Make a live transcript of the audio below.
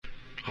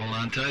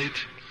on tight.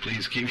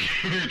 Please keep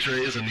your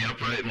trays in the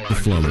upright and locked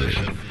flummery.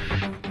 position.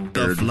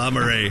 The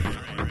flummery.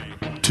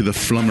 To the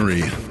flummery.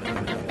 You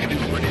can do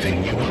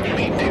anything you want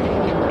me to.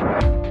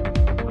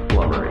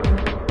 Flummery.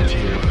 To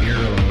your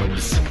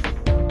earlobes.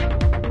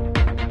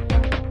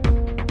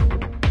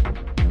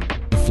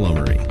 The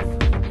flummery.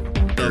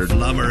 The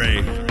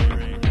flummery.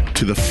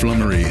 To the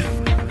flummery.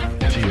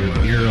 To your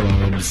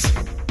earlobes.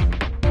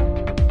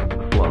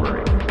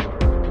 Flummery.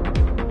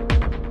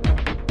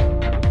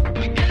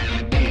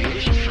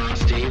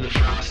 Frosty the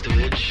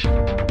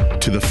Frostage.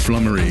 To the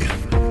flummery.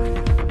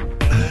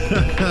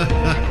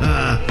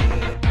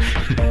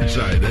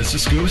 Sorry, this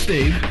is Scuba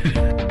Steve.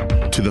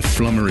 To the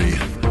flummery.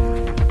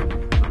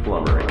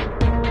 Flummery.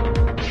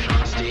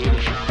 Frosty the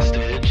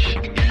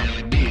Frostage.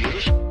 Galley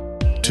dish.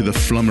 To the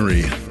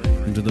flummery.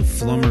 Into the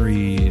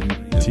flummery.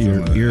 To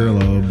your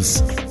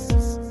earlobes.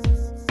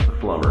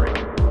 Flummery.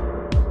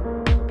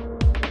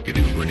 You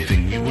can do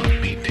anything you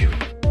want me to.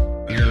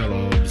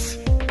 Earlobes.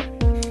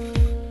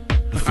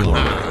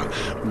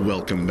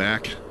 Welcome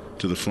back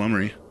to the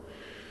flummery.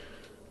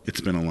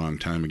 It's been a long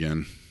time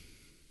again.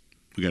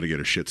 We got to get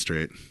our shit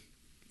straight.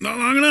 Not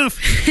long enough.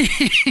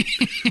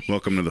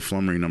 Welcome to the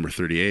flummery number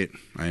 38.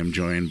 I am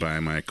joined by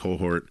my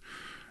cohort,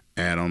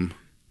 Adam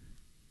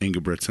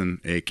Ingebrigtsen,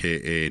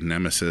 a.k.a.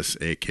 Nemesis,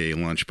 a.k.a.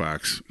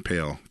 Lunchbox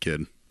Pale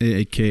Kid.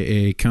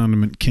 A.k.a.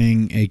 Condiment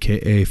King,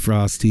 a.k.a.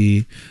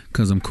 Frosty,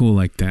 because I'm cool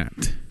like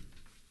that.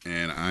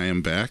 And I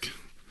am back.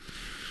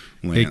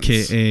 Lance.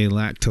 A.k.a.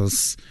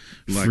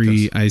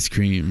 lactose-free ice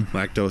cream.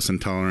 Lactose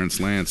intolerance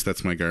Lance.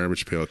 That's my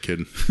garbage pail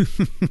kid.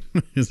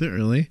 Is it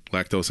really?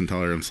 Lactose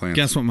intolerance Lance.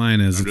 Guess what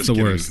mine is? I'm It's just the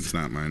kidding. worst. It's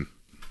not mine.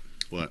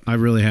 What? I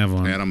really have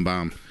one. Adam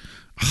Bomb.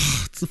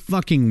 It's the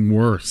fucking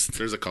worst.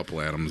 There's a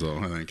couple Adams, though,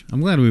 I think.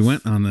 I'm glad we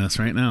went on this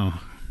right now.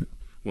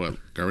 What?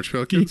 Garbage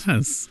pail kids?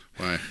 Yes.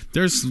 Why?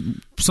 There's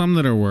some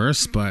that are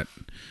worse, but,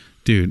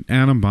 dude,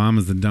 Atom Bomb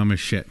is the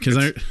dumbest shit.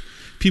 Because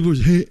people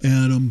say, hey,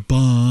 Atom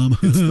Bomb.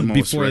 It's the most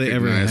before they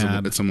ever recognizable.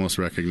 had. It's the most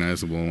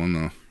recognizable one,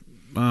 though.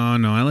 Oh,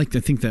 no. I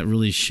think that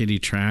really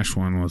shitty trash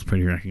one was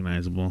pretty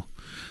recognizable.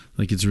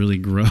 Like, it's really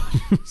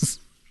gross.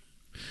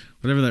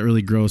 Whatever that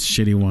really gross,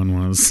 shitty one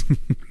was.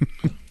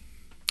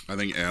 I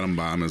think Atom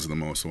Bomb is the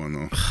most one,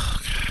 though. Oh,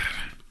 God.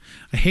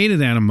 I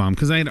hated Atom Bomb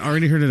because I had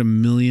already heard it a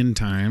million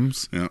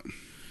times. Yeah.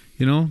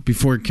 You know,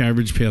 before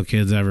Garbage Pail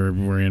Kids ever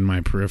were in my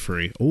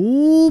periphery.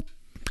 Oh,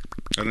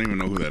 I don't even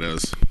know who that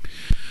is.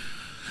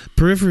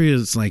 periphery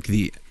is like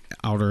the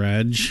outer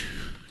edge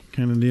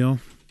kind of deal.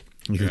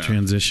 Like Yeah. a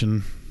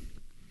transition.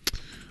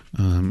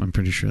 I'm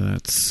pretty sure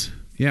that's...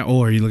 Yeah,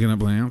 oh, are you looking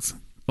up Lance?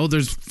 Oh,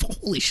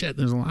 holy shit,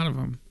 there's a lot of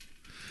them.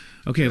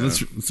 Okay, Yeah.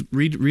 let's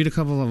read a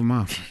couple of them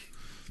off.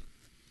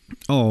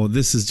 Oh,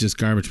 this is just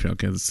Garbage Pail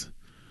Kids.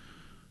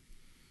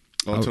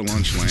 Oh, to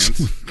lunch, Lance.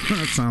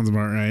 That sounds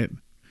about right.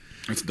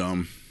 That's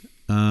dumb.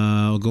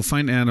 We'll go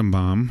find Atom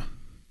Bomb.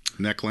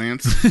 Neck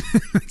Lance.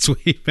 That's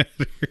way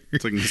better.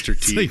 It's like Mr.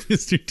 It's T. like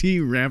Mr. T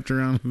wrapped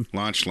around with...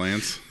 Launch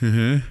Lance.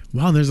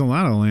 Wow, there's a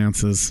lot of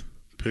Lances.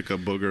 Pick a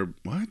booger.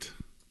 What?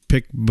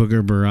 Pick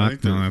Booger I Barack.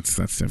 think No,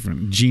 that's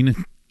different. Gina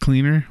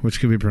Cleaner, which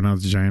could be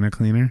pronounced Gina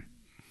Cleaner.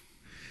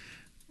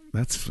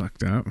 That's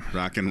fucked up.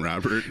 Rockin'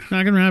 Robert.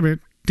 Rockin' Robert.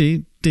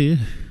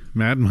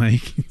 Mad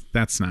Mike.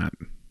 That's not.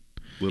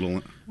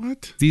 Little.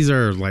 What? These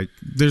are like,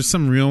 there's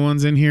some real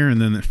ones in here,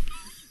 and then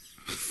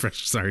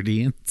fresh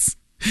sardines.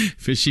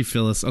 Fishy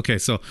Phyllis. Okay,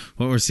 so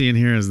what we're seeing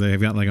here is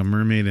they've got like a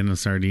mermaid in a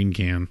sardine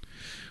can,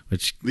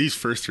 which, These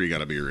first three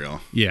gotta be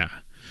real. yeah.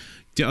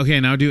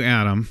 Okay, now do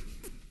Adam.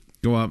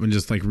 Go up and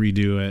just like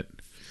redo it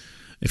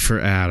for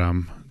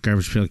Adam.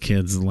 Garbage Pail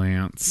Kids,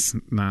 Lance.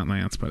 Not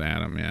Lance, but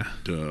Adam, yeah.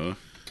 Duh.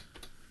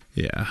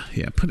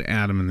 Yeah. Put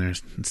Adam in there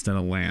instead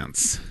of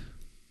Lance.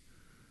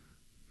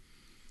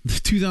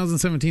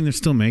 2017, they're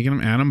still making them.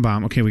 Atom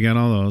Bomb. Okay, we got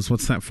all those.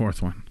 What's that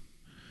fourth one?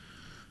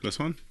 This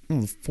one? Oh,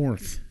 the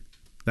fourth.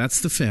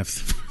 That's the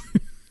fifth.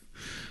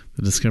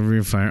 The Discovery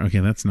of Fire.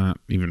 Okay, that's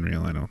not even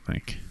real, I don't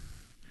think.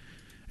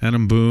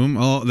 Atom Boom.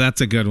 Oh,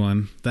 that's a good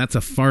one. That's a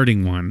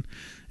farting one.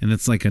 And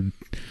it's like a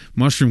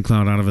mushroom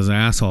cloud out of his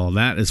asshole.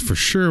 That is for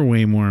sure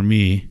way more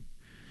me.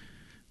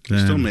 They're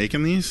still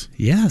making these?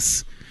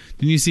 Yes.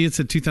 Didn't you see it's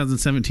a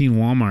 2017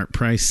 Walmart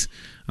price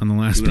on the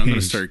last Dude, page? I'm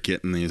gonna start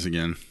getting these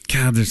again.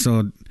 God, they're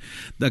so...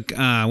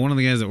 one of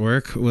the guys at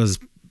work was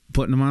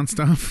putting them on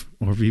stuff,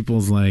 or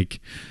people's like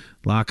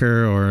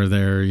locker or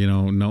their,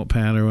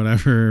 notepad or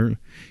whatever.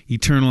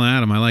 Eternal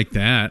Atom, I like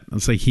that.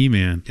 It's like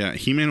He-Man. Yeah,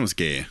 He-Man was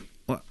gay.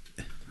 What?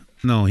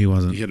 No, he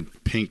wasn't. He had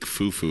pink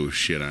foo-foo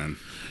shit on.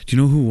 Do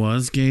you know who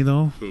was gay,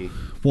 though? Who?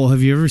 Well,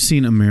 have you ever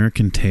seen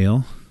American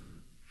Tail?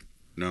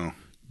 No.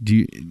 Do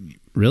you...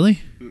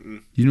 Really?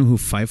 Mm-mm. You know who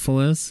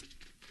Feifel is?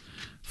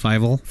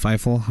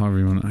 Feifel, however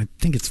you want to... I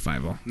think it's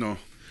Feifel. No.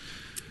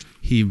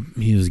 He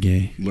was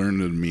gay.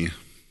 Learned of me.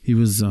 He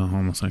was a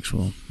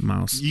homosexual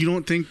mouse. You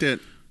don't think that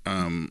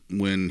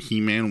when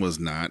He-Man was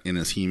not in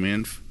his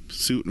He-Man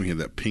suit and he had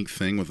that pink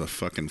thing with a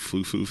fucking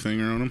foo-foo thing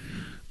around him?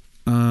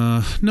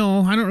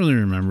 No, I don't really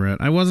remember it.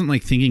 I wasn't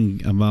like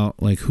thinking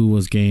about like who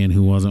was gay and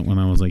who wasn't when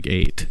I was like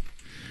 8.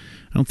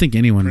 I don't think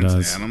anyone Prince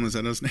does. Adam, is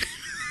that his name?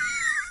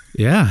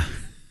 Yeah,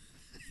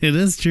 it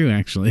is true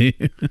actually.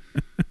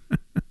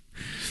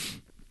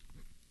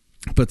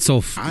 But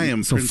I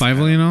am so Prince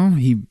Fievel, Adam.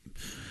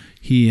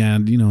 he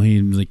had, he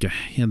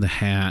had the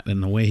hat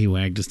and the way he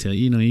wagged his tail.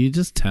 You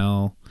just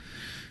tell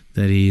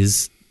that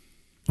he's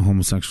a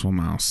homosexual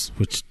mouse,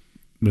 which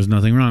there's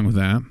nothing wrong with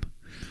that.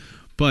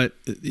 But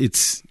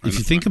if you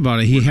think about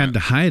it, he had to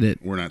hide it.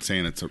 We're not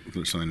saying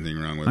there's anything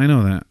wrong with it. I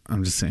know that.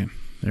 I'm just saying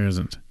there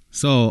isn't.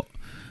 So,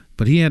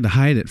 but he had to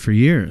hide it for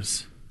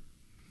years.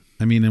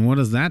 I mean, and what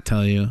does that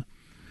tell you?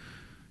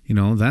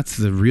 That's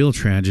the real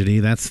tragedy.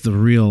 That's the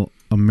real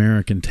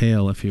American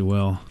tale, if you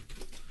will.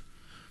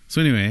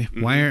 So anyway,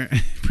 why are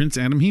Prince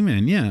Adam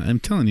He-Man? Yeah, I'm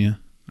telling you,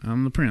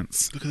 I'm the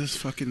prince. Look at this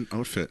fucking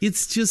outfit.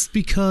 It's just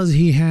because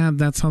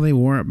that's how they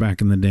wore it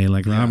back in the day.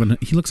 Like Robin,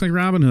 he looks like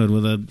Robin Hood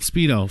with a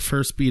Speedo,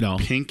 fur Speedo.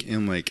 Pink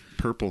and like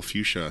purple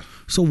fuchsia.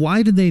 So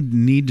why did they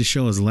need to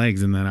show his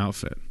legs in that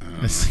outfit?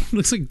 It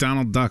looks like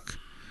Donald Duck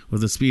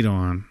with a Speedo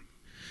on.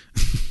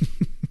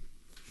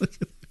 Look at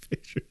the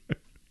picture.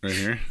 Right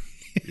here?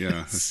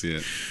 Yeah, I see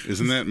it.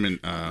 Isn't that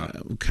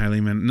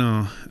Kylie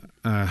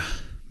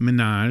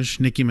Minaj,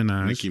 Nicki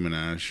Minaj. Nicki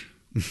Minaj.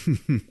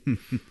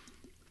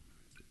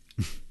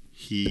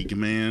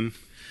 He-Man.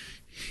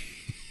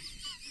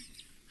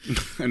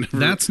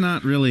 That's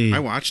not really. I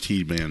watched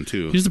He-Man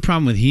too. Here's the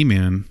problem with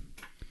He-Man.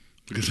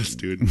 Look at this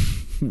dude.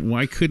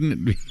 Why couldn't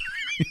it be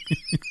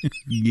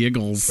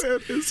giggles?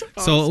 That is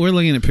awesome. So we're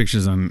looking at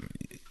pictures on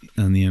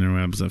the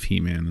interwebs of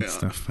He-Man and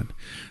stuff. But,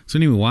 so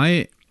anyway,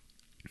 why?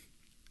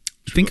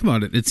 Think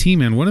about it. It's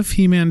He-Man. What if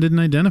He-Man didn't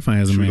identify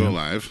as a man? Should we go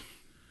live?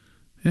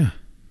 Yeah.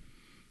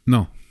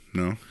 No.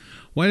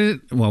 Why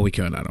did? Well, we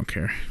could. I don't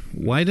care.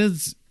 What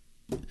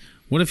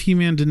if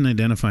He-Man didn't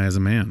identify as a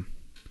man?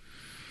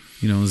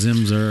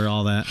 Zimzer,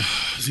 all that.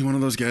 Is he one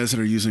of those guys that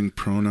are using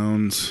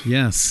pronouns?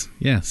 Yes.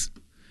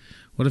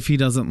 What if he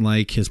doesn't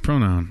like his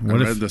pronoun? I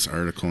read this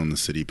article in the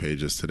City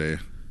Pages today.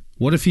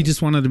 What if he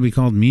just wanted to be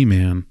called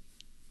Me-Man?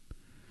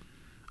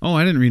 Oh,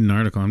 I didn't read an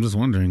article. I'm just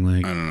wondering.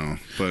 I don't know,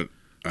 but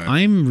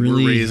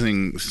we're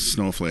raising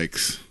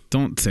snowflakes.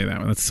 Don't say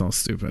that. That's so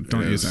stupid.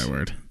 Don't use that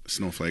word.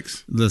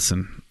 Snowflakes.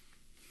 Listen,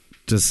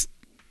 just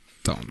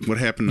don't. What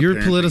happened to You're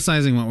parenting?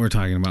 Politicizing what we're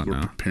talking about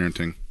now.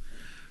 Parenting.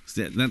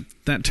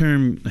 That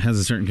term has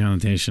a certain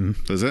connotation.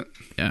 Does it?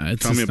 Yeah,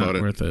 it's Tell me just about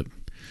not worth it.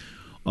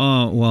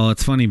 Oh, well,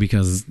 it's funny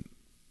because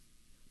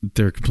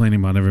they're complaining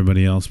about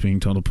everybody else being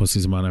total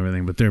pussies about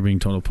everything, but they're being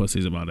total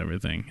pussies about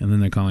everything. And then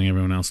they're calling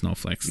everyone else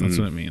snowflakes. That's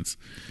what it means.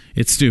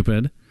 It's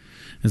stupid.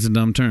 It's a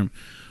dumb term.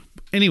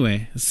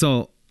 Anyway,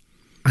 so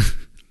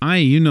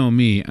you know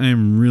me,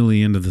 I'm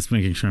really into this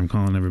making sure I'm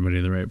calling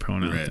everybody the right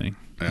pronoun thing.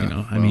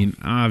 Yeah, I mean,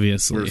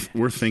 obviously.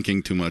 We're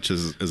thinking too much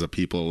as a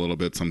people a little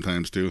bit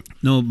sometimes too.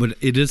 No, but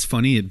it is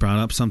funny. It brought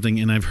up something,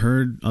 and I've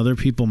heard other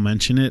people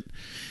mention it,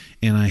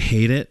 and I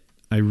hate it.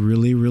 I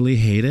really, really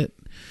hate it.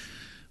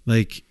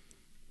 Like,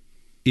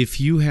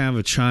 if you have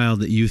a child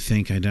that you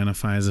think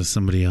identifies as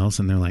somebody else,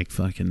 and they're like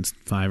fucking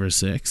 5 or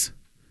 6,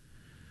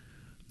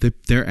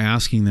 they're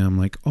asking them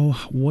like,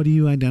 oh, what do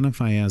you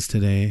identify as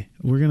today?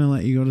 We're going to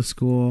let you go to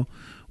school.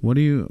 What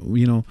do you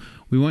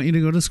we want you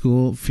to go to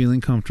school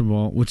feeling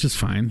comfortable, which is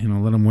fine.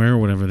 Let them wear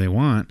whatever they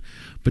want,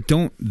 but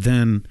don't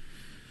then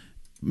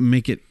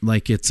make it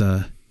like it's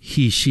a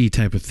he, she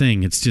type of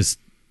thing. It's just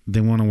they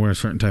want to wear a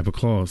certain type of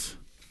clothes.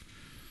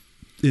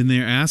 And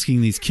they're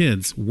asking these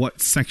kids, what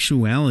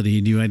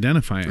sexuality do you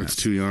identify as? It's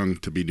too young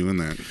to be doing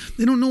that.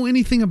 They don't know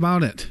anything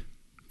about it.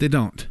 They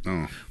don't.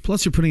 Oh.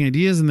 Plus, you're putting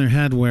ideas in their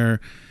head where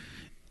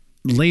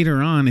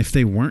later on, if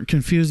they weren't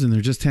confused and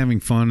they're just having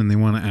fun and they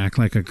want to act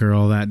like a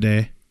girl that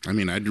day. I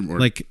mean,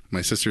 like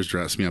my sisters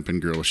dressed me up in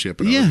girl shit,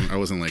 but I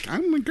wasn't like,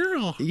 I'm a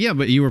girl. Yeah,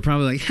 but you were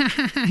probably like, ha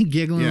ha ha,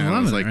 giggling and loving it,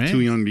 I was like right? too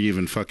young to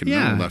even fucking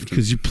know left.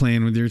 Because you're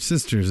playing with your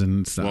sisters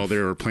and stuff. Well, they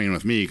were playing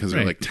with me because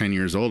they're like 10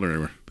 years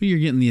older. But you're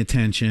getting the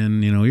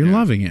attention, you're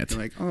loving it. They're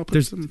like, oh,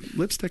 put some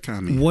lipstick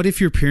on me. What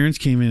if your parents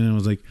came in and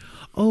was like,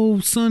 oh,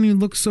 son, you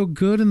look so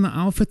good in the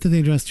outfit that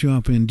they dressed you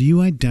up in. Do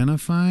you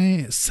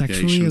identify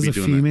sexually as a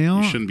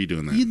female? You shouldn't be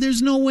doing that.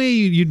 There's no way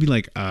you'd be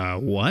like,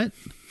 what?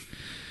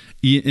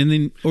 And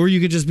then, or you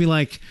could just be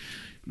like,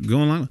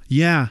 going along,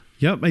 yep,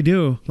 I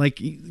do.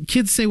 Like,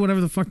 kids say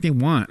whatever the fuck they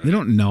want. Right. They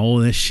don't know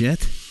this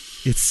shit.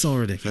 It's so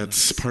ridiculous.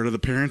 That's part of the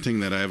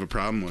parenting that I have a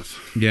problem with.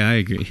 Yeah, I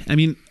agree. I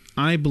mean,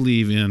 I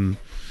believe in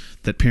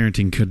that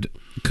parenting could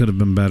have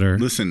been better.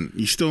 Listen,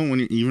 you still,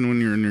 even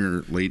when you're in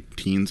your late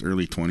teens,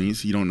 early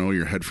 20s, you don't know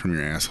your head from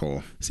your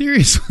asshole.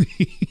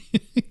 Seriously.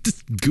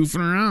 Just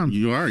goofing around.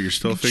 You are. You're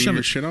still figuring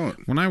your shit out.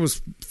 When I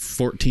was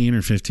 14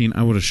 or 15,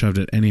 I would have shoved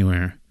it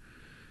anywhere.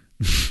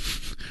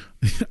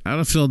 I'd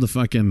have filled the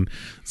fucking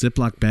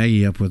Ziploc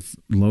baggie up with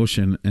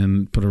lotion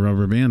and put a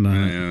rubber band on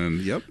it.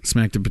 And,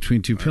 smacked it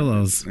between two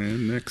pillows.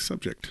 And next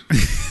subject.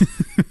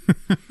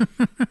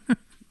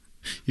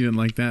 You didn't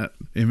like that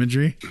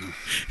imagery?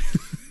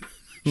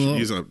 Should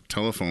use a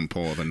telephone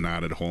pole with a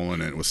knotted hole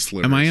in it with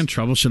slivers. Am I in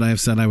trouble? Should I have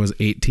said I was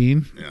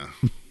 18? Yeah.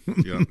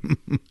 Yep.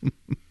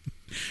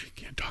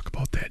 Can't talk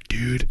about that,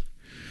 dude.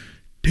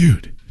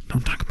 Dude,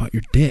 don't talk about out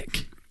your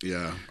dick.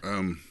 Yeah.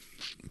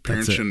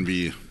 Parents shouldn't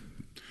be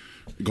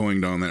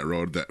going down that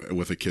road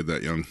with a kid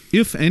that young.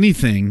 If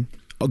anything,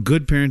 a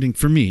good parenting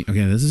for me.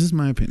 Okay, this is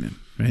my opinion,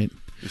 right?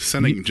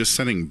 Setting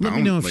Let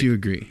me know if you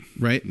agree,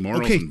 right?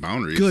 Morals and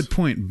boundaries. Good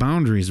point.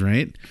 Boundaries,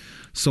 right?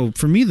 So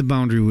for me, the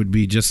boundary would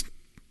be just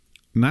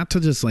not to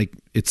just like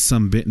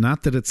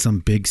not that it's some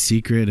big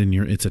secret and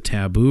it's a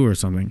taboo or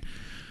something.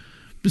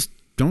 Just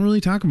don't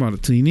really talk about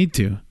it till you need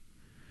to.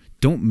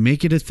 Don't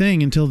make it a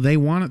thing until they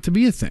want it to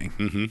be a thing.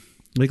 Mm-hmm.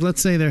 Like,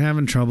 let's say they're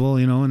having trouble,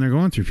 and they're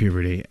going through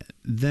puberty.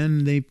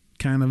 Then they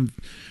kind of...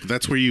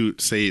 That's where you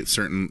say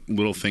certain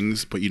little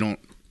things, but you don't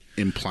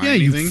imply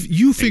anything.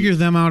 You figure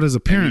them out as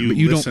a parent, but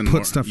you don't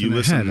put stuff in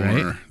their head, right? You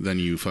listen more than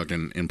you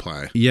fucking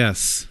imply.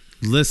 Yes.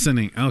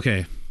 Listening.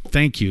 Okay.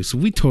 Thank you. So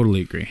we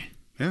totally agree.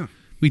 Yeah.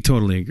 We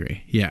totally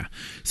agree. Yeah.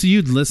 So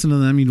you'd listen to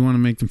them. You'd want to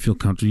make them feel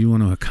comfortable. You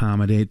want to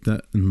accommodate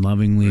and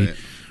lovingly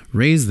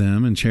raise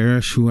them and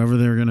cherish whoever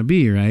they're going to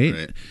be,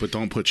 right? But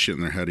don't put shit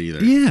in their head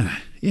either. Yeah.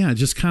 Yeah.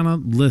 Just kind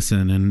of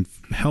listen and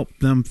help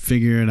them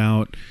figure it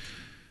out.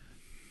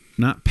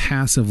 Not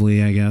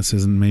passively, I guess,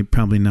 isn't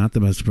probably not the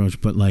best approach,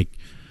 but like,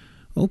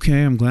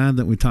 okay, I'm glad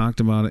that we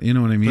talked about it. You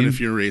know what I mean? But if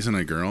you're raising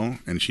a girl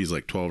and she's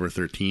like 12 or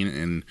 13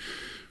 and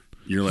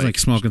you're like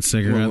smoking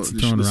cigarettes,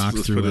 throwing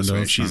rocks through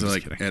windows. She's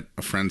like at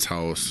a friend's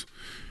house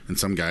and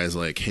some guy's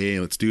like, hey,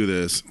 let's do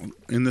this.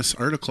 In this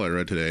article I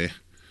read today,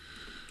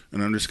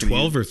 and I'm just going to...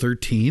 12 or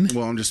 13?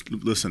 Well,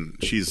 listen,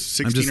 she's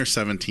 16 or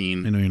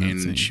 17. I know you're not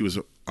and saying. she was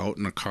out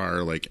in a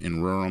car like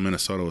in rural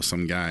Minnesota with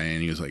some guy,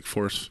 and he was like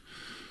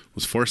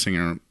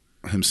forcing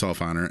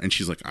himself on her, and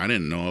she's like, I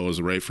didn't know it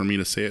was right for me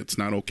to say it's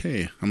not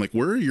okay. I'm like,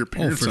 where are your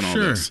parents in all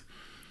this?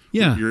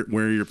 Yeah.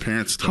 Where are your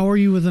parents? How are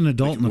you with an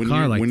adult in a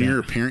car like that? When you're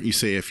a parent, you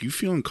say, if you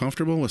feel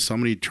uncomfortable with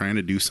somebody trying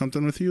to do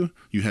something with you,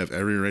 you have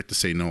every right to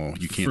say, no,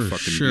 you can't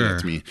fucking do that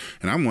to me.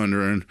 And I'm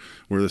wondering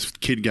where this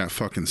kid got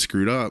fucking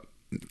screwed up,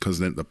 because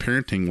the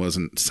parenting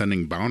wasn't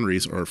setting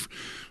boundaries, or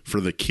for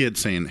the kid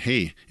saying,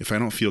 hey, if I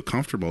don't feel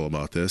comfortable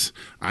about this,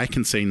 I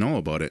can say no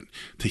about it.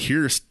 To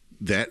hear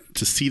that,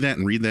 to see that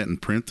and read that in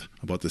print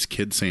about this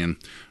kid saying,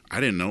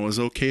 I didn't know it was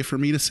okay for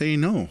me to say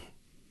no.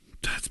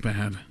 That's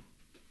bad.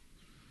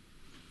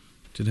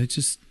 Did I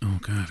just... Oh,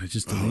 God, I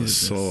just deleted this.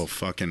 So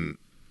fucking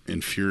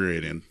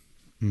infuriating.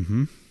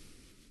 Mm-hmm.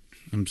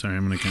 I'm sorry,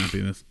 I'm going to copy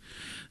this.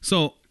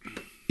 So,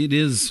 it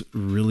is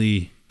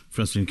really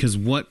frustrating, because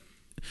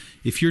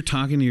if you're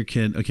talking to your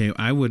kid... Okay,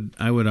 I would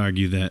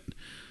argue that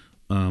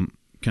kind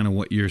of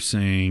what you're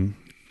saying,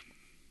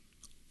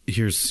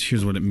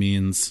 here's what it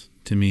means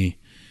to me.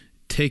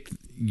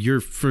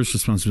 Your first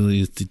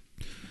responsibility is to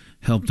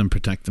help them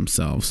protect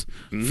themselves.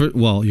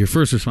 Mm-hmm. Your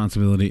first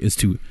responsibility is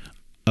to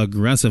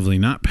aggressively,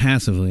 not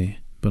passively,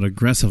 but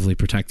aggressively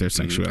protect their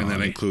sexuality. And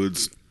that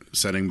includes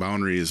setting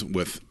boundaries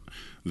with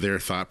their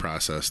thought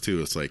process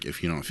too. It's like,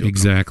 if you don't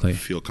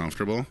feel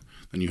comfortable,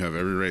 then you have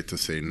every right to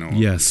say no.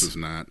 Yes. This is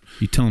not.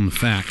 You tell them the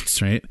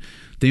facts, right?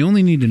 They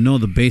only need to know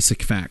the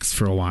basic facts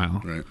for a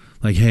while. Right.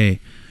 Like, hey,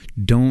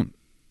 don't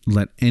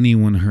let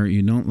anyone hurt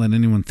you. Don't let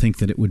anyone think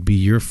that it would be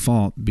your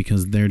fault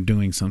because they're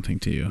doing something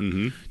to you.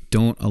 Mm-hmm.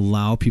 Don't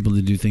allow people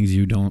to do things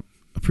you don't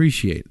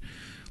appreciate.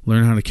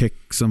 Learn how to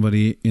kick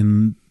somebody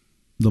in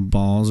the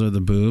balls or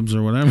the boobs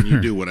or whatever. You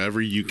do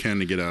whatever you can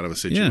to get out of a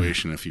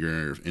situation if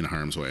you're in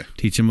harm's way.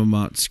 Teach them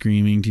about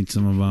screaming. Teach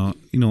them about,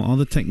 all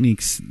the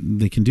techniques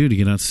they can do to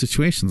get out of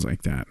situations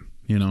like that,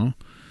 Yeah,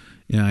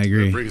 I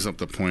agree. That brings up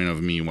the point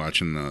of me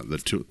watching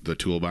the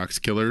Toolbox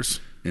Killers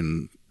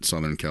in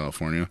Southern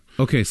California.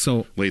 Okay,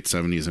 so... Late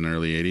 70s and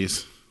early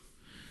 80s.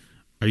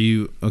 Are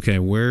you... Okay,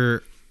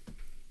 where...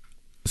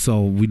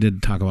 So we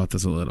did talk about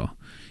this a little.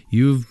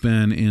 You've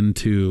been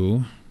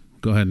into...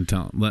 Go ahead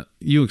and let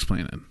you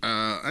explain it.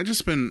 I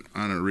just been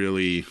on a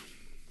really,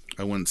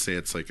 I wouldn't say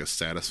it's like a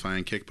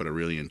satisfying kick, but a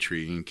really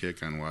intriguing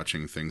kick on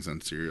watching things on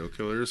serial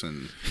killers,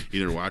 and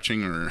either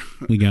watching or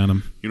we got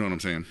them. You know what I'm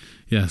saying?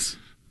 Yes.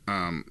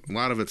 A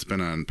lot of it's been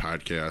on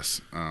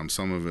podcasts.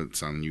 Some of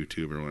it's on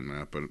YouTube or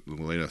whatnot. But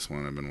the latest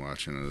one I've been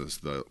watching is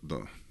they're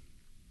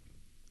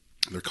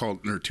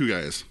two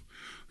guys.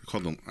 They're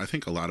called I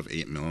think a lot of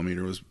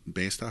 8mm was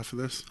based off of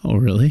this. Oh,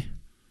 really?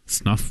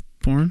 Snuff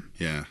porn?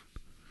 Yeah.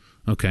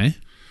 Okay.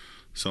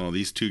 So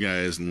these two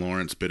guys,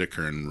 Lawrence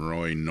Bittaker and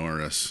Roy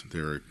Norris, they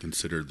were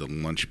considered the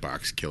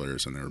lunchbox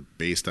killers, and they're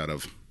based out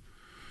of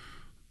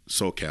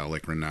SoCal,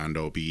 like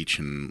Redondo Beach,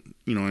 and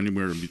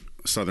anywhere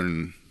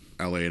southern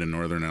LA to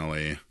northern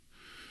LA,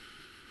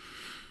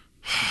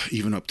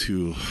 even up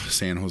to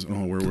San Jose.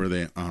 Oh, where were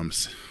they?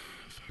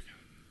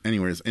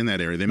 Anyways, in that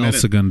area, they met. El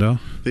Segundo.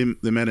 They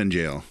met in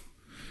jail.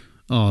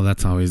 Oh,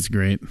 that's always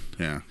great.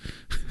 Yeah.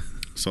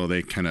 So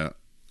they kind of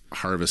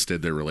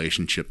harvested their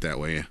relationship that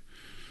way.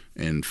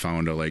 And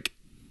found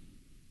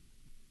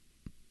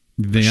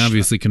they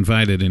obviously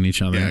confided in each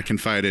other. Yeah,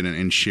 confided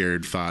and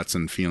shared thoughts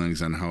and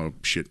feelings on how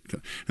shit.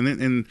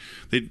 And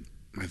they,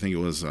 I think it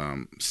was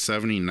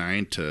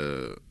 79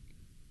 to.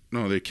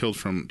 No, they killed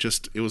from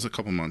it was a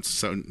couple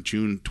months.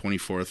 June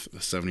 24th,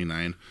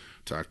 79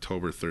 to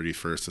October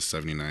 31st of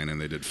 79,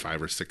 and they did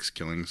 5 or 6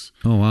 killings.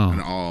 Oh wow!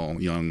 And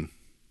all young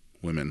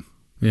women.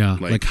 Yeah,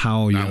 like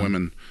how not young?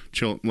 women,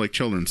 like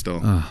children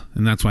still.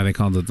 And that's why they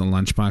called it the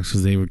lunchbox,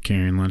 because they were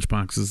carrying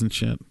lunchboxes and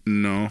shit.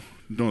 No,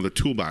 the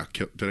toolbox.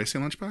 Did I say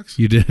lunchbox?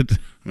 You did. I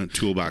meant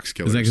toolbox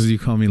killers. Is that because you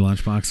called me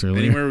lunchbox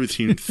earlier? Anywhere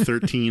between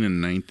 13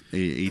 and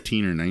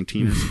 18 or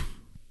 19.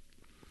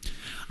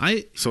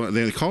 So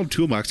they called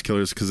toolbox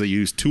killers because they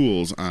used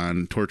tools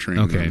on torturing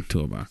them. Okay,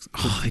 toolbox.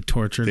 Oh, they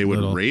tortured. They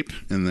would rape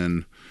and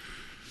then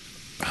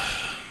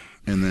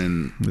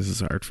this is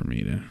hard for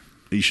me to.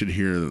 You should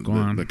hear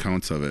the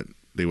counts of it.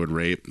 They would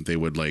rape. They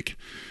would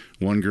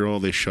one girl.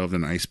 They shoved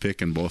an ice pick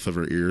in both of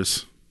her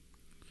ears.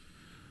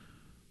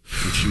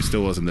 And she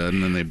still wasn't dead.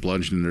 And then they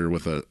bludgeoned her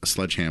with a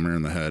sledgehammer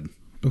in the head.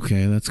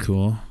 Okay, that's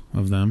cool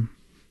of them.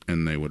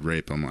 And they would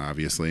rape them,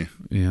 obviously.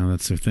 Yeah,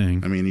 that's their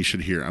thing. I mean, you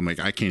should hear.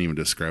 I can't even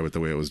describe it the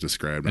way it was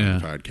described on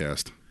the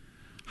podcast.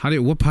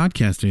 What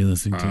podcast are you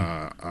listening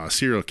to?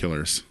 Serial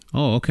killers.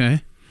 Oh,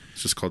 okay.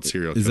 It's just called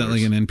Serial Killers. Is that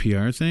like an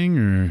NPR thing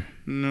or?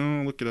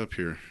 No, look it up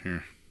here.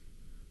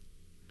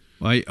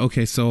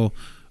 Okay, so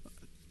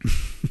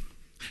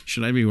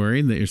should I be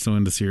worried that you're so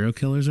into serial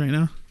killers right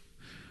now?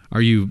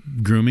 Are you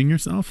grooming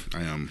yourself?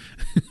 I am.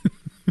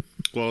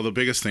 Well, the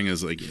biggest thing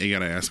is you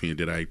gotta ask me,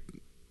 did I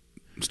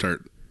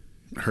start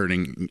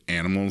hurting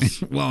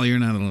animals? Well, you're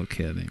not a little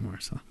kid anymore,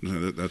 so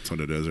that's what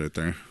it is right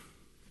there.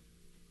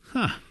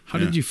 Huh? How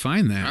did you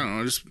find that? I don't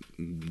know, just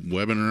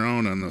webbing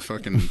around on the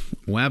fucking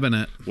webbing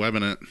it,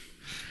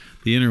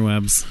 the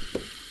interwebs.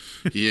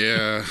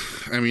 Yeah,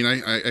 I mean,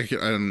 I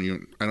don't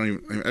even.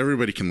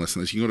 Everybody can listen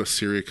to this. You can go to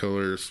Serial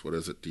Killers. What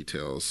is it?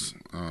 Details.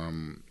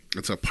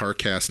 It's a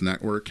Parcast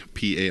network,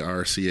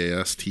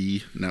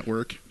 Parcast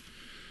network,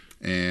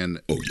 and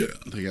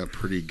they got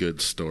pretty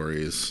good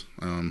stories.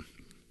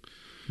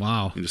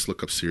 Wow. You just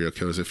look up Serial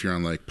Killers if you're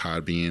on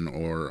Podbean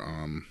or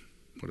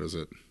what is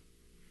it?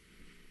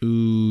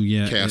 Ooh,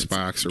 yeah,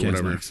 Castbox or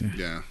whatever.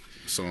 Yeah.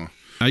 So.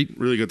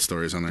 Really good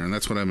stories on there, and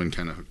that's what I've been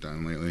kind of hooked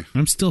on lately.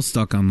 I'm still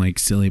stuck on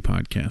silly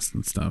podcasts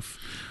and stuff.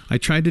 I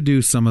tried to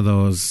do some of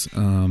those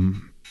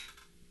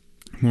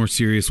more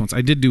serious ones.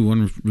 I did do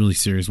one really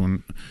serious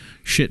one,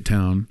 Shit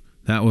Town.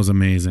 That was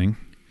amazing.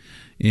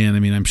 And I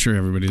mean, I'm sure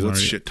everybody's What's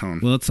already Shit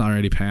Town? Well, it's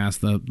already past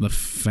the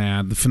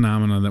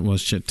phenomena that was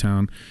Shit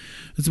Town.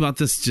 It's about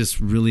this just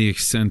really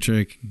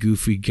eccentric,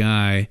 goofy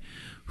guy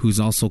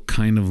who's also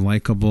kind of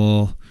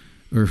likable,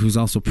 or who's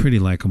also pretty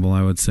likable,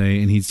 I would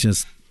say, and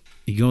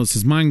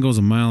his mind goes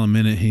a mile a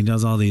minute. He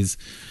does all these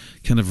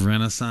kind of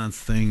Renaissance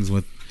things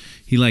with,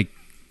 he lives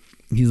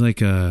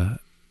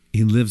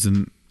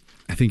in,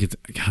 I think it's,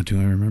 God, do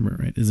I remember it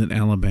right? Is it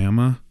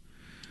Alabama?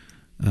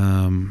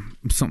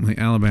 Something like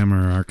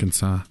Alabama or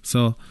Arkansas.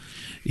 So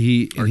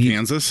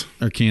Arkansas,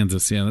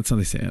 yeah, that's how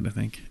they say it, I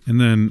think. And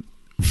then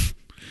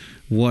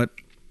what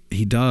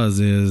he does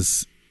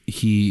is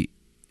he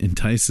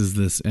entices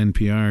this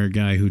NPR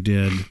guy who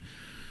did,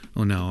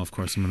 oh no, of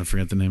course I'm going to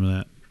forget the name of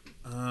that.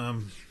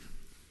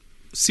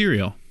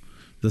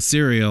 The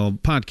Serial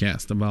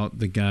podcast about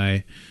the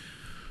guy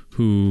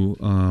who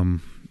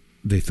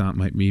they thought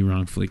might be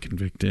wrongfully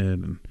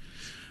convicted, and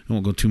I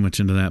won't go too much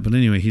into that. But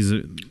anyway,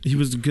 he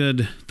was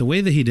good. The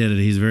way that he did it,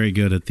 he's very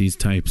good at these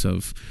types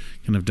of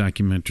kind of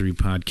documentary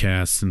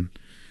podcasts and.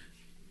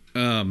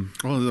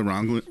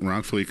 The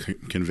wrongfully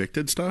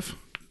convicted stuff.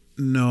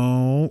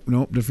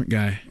 Nope, different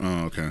guy.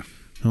 Oh, okay.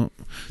 No,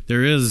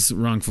 there is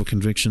wrongful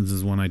convictions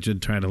is one I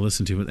did try to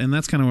listen to, and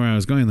that's kind of where I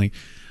was going. I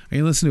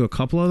can listen to a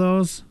couple of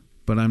those,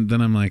 but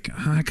I'm like,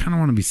 I kind of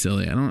want to be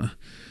silly.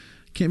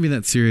 Can't be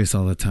that serious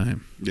all the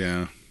time.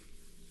 Yeah.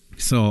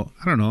 So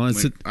I don't know.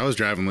 I was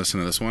driving,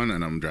 listening to this one,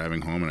 and I'm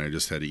driving home, and I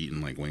just had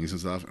eaten wings and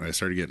stuff, and I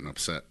started getting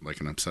upset,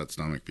 an upset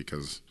stomach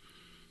because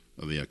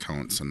of the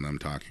accounts and them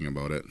talking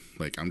about it.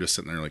 I'm just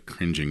sitting there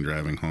cringing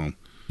driving home.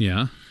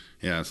 Yeah.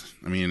 Yeah.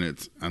 I mean,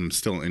 I'm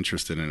still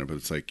interested in it, but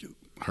it's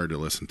hard to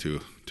listen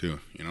to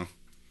too, you know?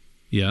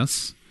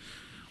 Yes.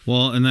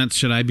 Well, and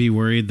should I be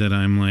worried that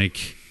I'm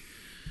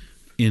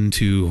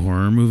into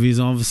horror movies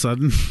all of a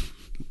sudden?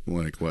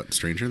 What?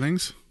 Stranger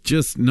Things?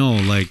 Just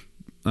no,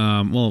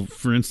 well,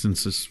 for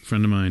instance, this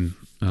friend of mine,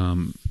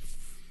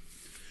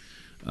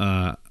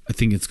 I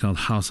think it's called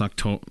House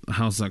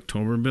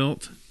October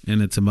Built,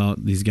 and it's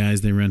about these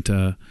guys. They rent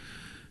and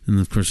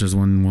of course there's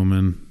one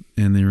woman,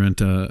 and they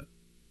rent a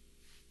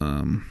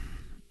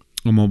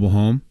mobile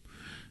home,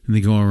 and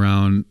they go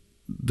around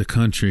the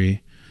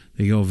country.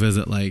 They go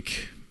visit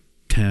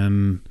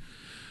 10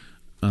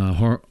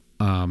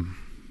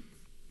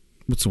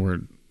 what's the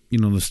word?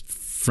 The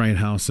fright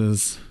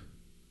houses.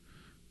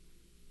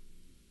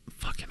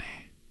 Fucking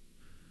A.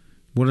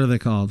 What are they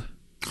called?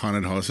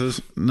 Haunted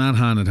houses? Not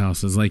haunted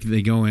houses.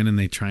 They go in and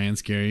they try and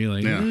scare you.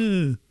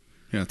 Yeah,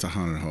 it's a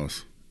haunted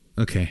house.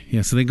 Okay,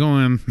 yeah. So they go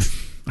in.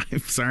 I'm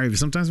sorry, but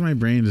sometimes my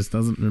brain just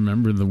doesn't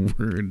remember the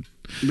word.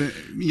 But,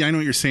 yeah, I know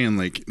what you're saying.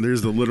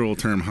 There's the literal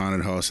term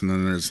haunted house, and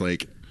then there's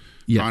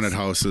haunted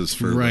houses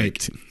for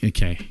right.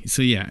 Okay,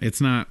 so yeah,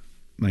 it's not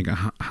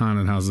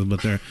haunted houses,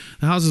 but they're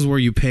the houses where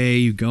you pay,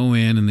 you go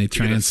in, and they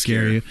try and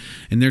scare you,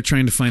 and they're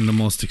trying to find the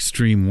most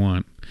extreme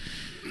one.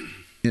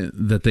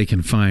 that they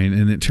can find,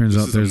 and it turns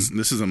out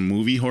this is a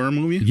horror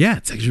movie. Yeah,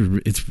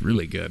 it's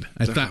really good.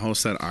 I thought how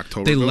said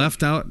October. They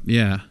left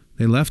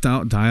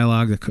out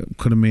dialogue that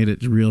could have made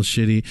it real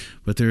shitty,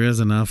 but there is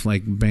enough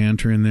like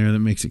banter in there that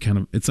makes it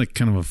kind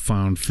of a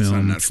found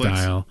film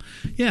style.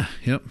 Yeah,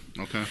 yep.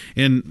 Okay.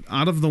 And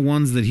out of the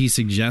ones that he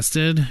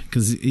suggested,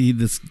 because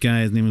this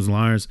guy, his name was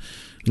Lars.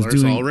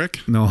 Lars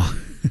Ulrich? No,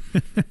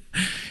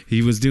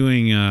 he was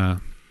doing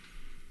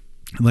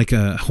like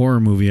a horror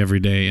movie every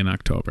day in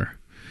October.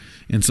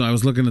 And so I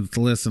was looking at the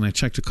list, and I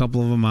checked a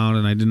couple of them out,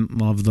 and I didn't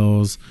love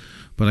those,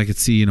 but I could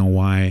see,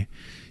 why,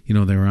 they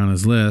were on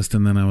his list.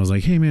 And then I was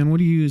like, hey man, what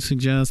do you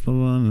suggest? Blah,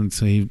 blah. And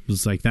so he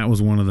was like, that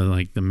was one of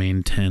the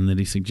main 10 that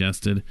he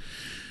suggested.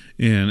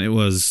 And it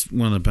was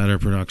one of the better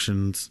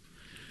productions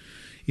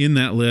in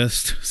that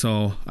list.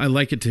 So I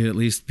like it to at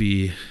least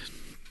be,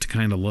 to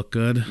kind of look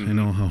good. Mm-hmm. I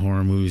know how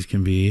horror movies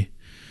can be.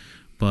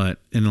 But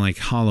in like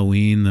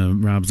Halloween, the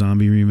Rob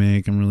Zombie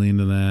remake, I'm really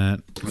into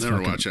that. I've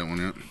never watched that one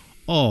yet.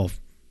 Oh,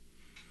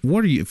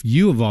 if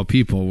you of all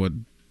people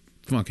would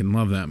fucking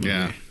love that movie.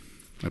 Yeah,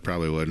 I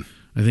probably would.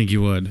 I think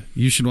you would.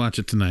 You should watch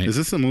it tonight. Is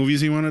this the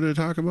movies you wanted to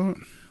talk about?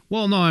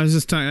 Well, no, I was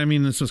just talking. I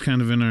mean, this was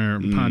kind of in our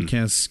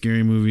podcast,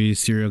 scary movie,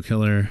 serial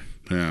killer.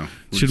 Yeah.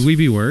 Should we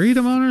be worried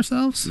about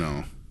ourselves?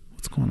 No.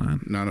 What's going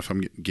on? Not if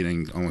I'm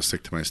getting almost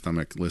sick to my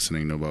stomach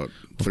listening to about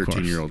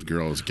 13-year-old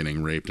girls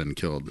getting raped and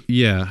killed.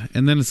 Yeah,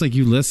 and then it's like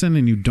you listen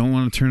and you don't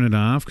want to turn it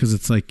off because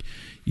it's like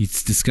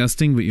it's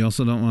disgusting, but you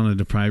also don't want to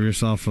deprive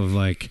yourself of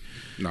like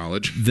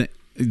knowledge.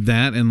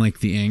 That and like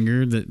the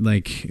anger that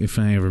like if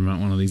I ever met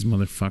one of these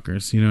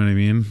motherfuckers, you know what I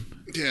mean?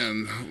 Yeah,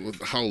 and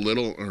how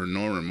little or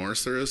no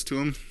remorse there is to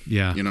them.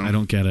 Yeah, I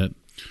don't get it.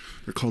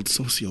 They're called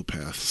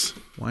sociopaths.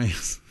 Why?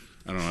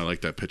 I don't know. I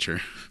like that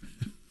picture.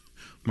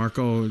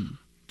 Marco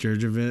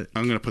Djurjevic.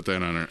 I'm going to put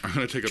that on her. I'm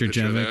going to take a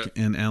picture of that.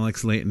 And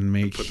Alex Layton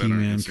make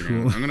He-Man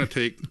cool. I'm going to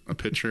take a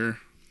picture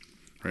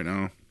right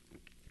now,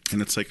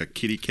 and it's like a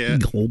kitty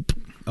cat. Gulp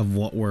of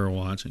what we're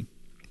watching.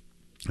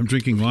 I'm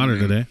drinking water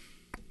today.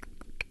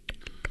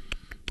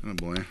 Oh,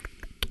 boy.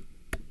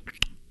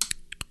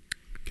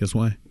 Guess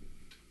why?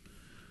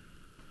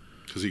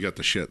 Because you got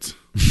the shits.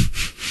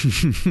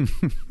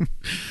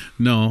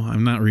 No,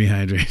 I'm not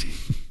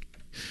rehydrating.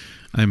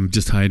 I'm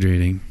just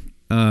hydrating.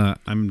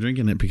 I'm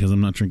drinking it because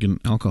I'm not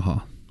drinking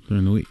alcohol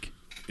during the week.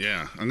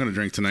 Yeah, I'm going to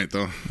drink tonight,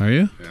 though. Are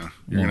you? Yeah,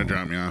 you're going to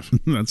drop me off.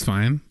 That's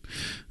fine.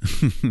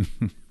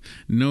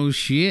 No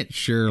shit,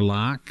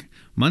 Sherlock.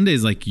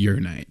 Monday's like your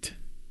night.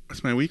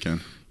 That's my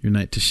weekend. Your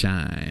night to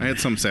shine. I had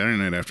some Saturday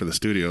night after the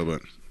studio,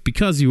 but...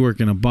 Because you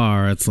work in a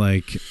bar, it's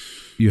like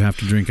you have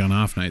to drink on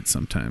off nights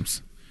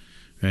sometimes.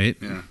 Right?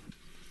 Yeah.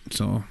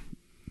 So,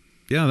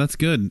 yeah, that's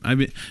good.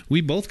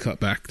 We both cut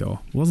back, though.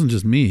 It wasn't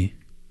just me.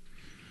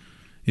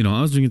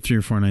 I was drinking 3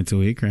 or 4 nights a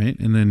week, right?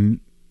 And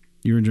then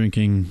you were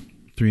drinking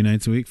 3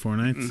 nights a week, 4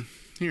 nights?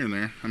 Here and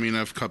there. I mean,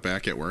 I've cut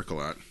back at work a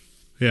lot.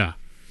 Yeah.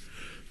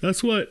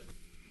 That's what...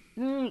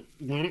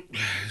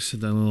 Just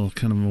that little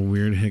kind of a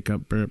weird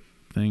hiccup burp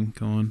thing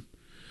going.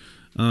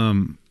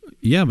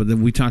 Yeah, but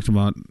then we talked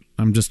about...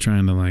 I'm just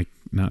trying to, like,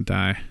 not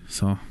die,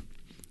 so...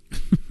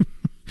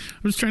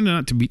 I'm just trying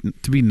to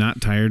be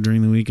not tired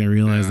during the week. I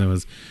realized I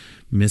was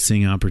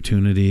missing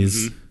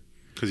opportunities.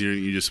 Because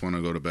you just want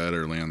to go to bed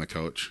or lay on the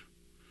couch.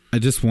 I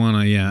just want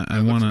to,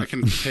 I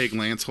can take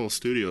Lance Hole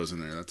Studios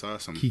in there. That's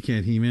awesome.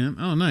 Cat He-Man.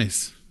 Oh,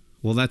 nice.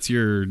 Well, that's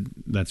your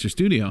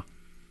studio.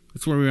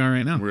 That's where we are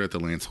right now. We're at the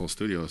Lance Hole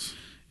Studios.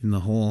 In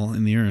the hole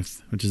in the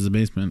earth, which is the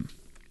basement.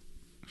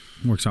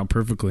 Works out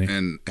perfectly.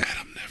 And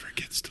Adam never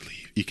gets to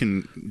leave. You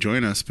can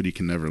join us, but you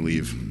can never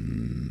leave.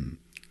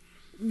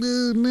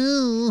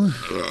 No.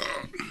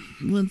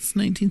 What's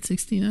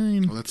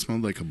 1969? Oh, that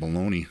smelled like a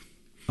bologna.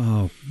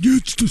 Oh,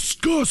 it's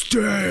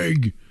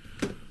disgusting.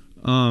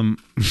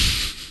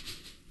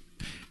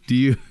 Do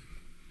you?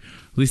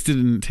 At least it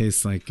didn't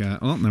taste like.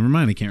 Oh, never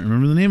mind. I can't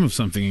remember the name of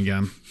something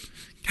again.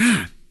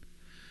 God.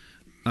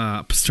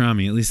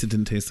 Pastrami. At least it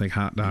didn't taste like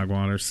hot dog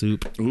water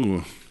soup.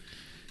 Ooh.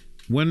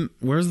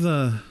 Where's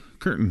the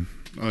curtain?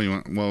 Oh, you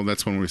want? Well,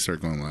 that's when we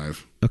start going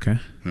live. Okay.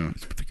 Yeah.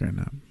 Let's put the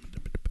curtain up.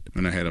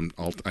 And I had them.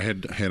 I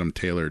had them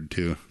tailored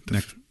too.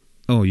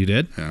 Oh, you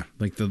did? Yeah.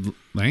 Like the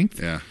length?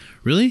 Yeah.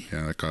 Really?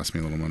 Yeah, that cost me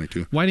a little money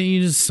too. Why didn't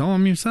you just sew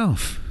them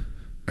yourself?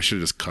 I should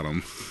have just cut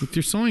them with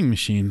your sewing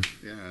machine.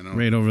 Yeah, I know.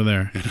 Right over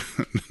there,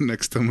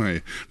 next to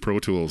my Pro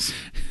Tools.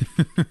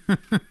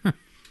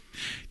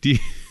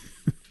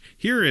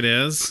 Here it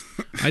is.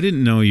 I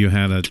didn't know you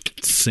had a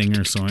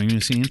Singer sewing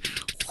machine.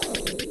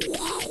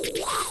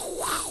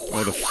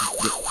 Oh,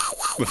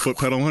 the foot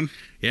pedal one?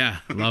 Yeah,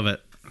 love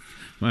it.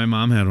 My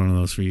mom had one of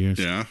those for years.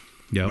 Yeah?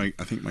 Yep.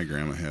 I think my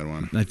grandma had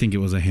one. I think it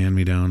was a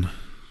hand-me-down.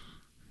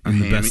 A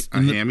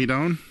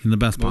hand-me-down? In the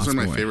best possible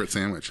way. Those are my favorite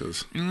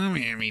sandwiches. I love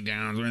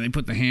hand-me-downs where they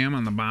put the ham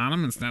on the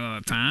bottom instead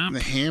of the top.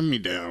 The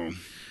hand-me-down.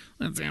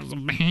 Let's have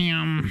some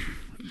ham.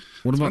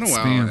 What It's about been a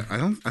Spam?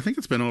 while. I think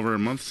it's been over a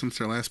month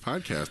since our last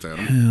podcast,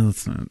 Adam. Yeah,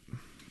 let's not.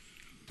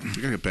 We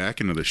gotta get back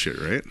into this shit,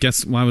 right?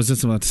 Guess what I was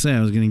just about to say.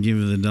 I was going to give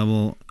you the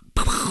double,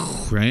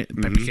 right?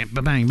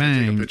 Mm-hmm. Bang,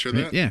 bang. Take a picture of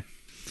that? Yeah.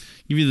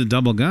 Give you the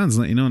double guns.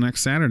 Let you know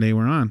next Saturday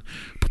we're on.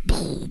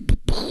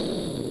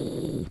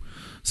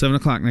 7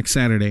 o'clock next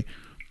Saturday.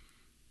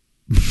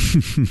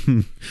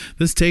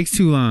 This takes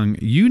too long.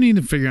 You need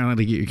to figure out how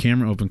to get your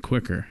camera open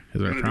quicker.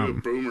 Is our I'm going to problem.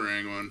 do a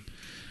boomerang one.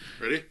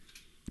 Ready?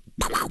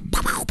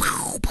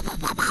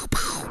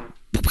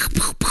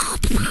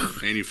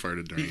 And you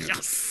farted during it.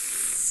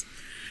 Yes.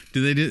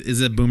 Is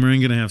that boomerang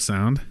going to have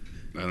sound?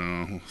 I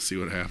don't know. We'll see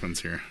what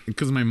happens here.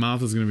 Because my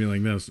mouth is going to be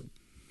like this.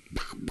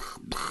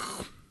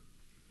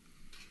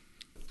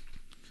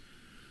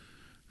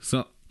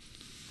 So,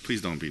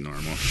 Please don't be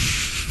normal.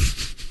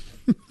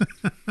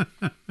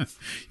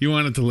 you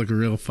want it to look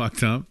real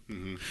fucked up.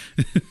 Mm-hmm.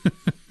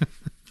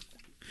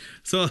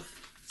 So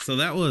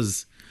that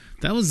was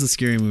the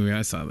scary movie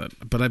I saw.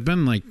 But I've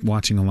been like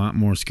watching a lot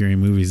more scary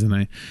movies than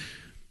I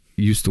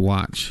used to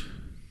watch,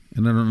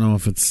 and I don't know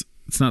if it's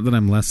not that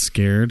I'm less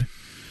scared.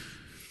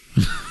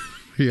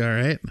 Are you all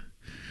right?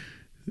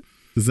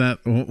 Is that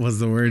what was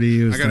the word he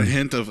used? I got a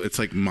hint of it's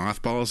like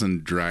mothballs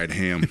and dried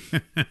ham.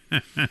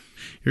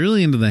 You're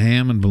really into the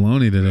ham and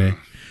bologna today.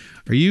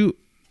 Are you?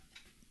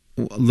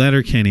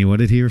 Letterkenny, what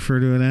did he refer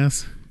to it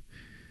as?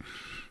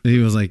 He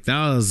was like,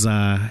 that was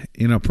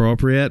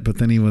inappropriate, but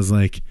then he was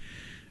like,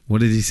 what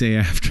did he say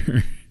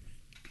after?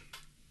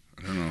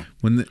 I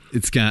don't know.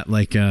 It's got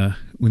like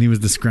when he was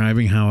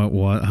describing how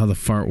the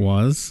fart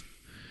was.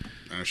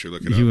 I should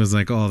look it up. He was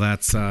like, oh,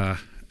 that's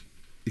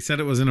he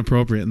said it was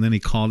inappropriate, and then he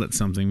called it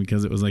something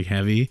because it was like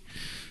heavy.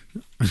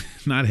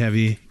 Not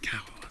heavy. God,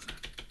 what was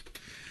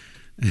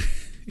it?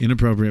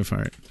 Inappropriate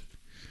fart.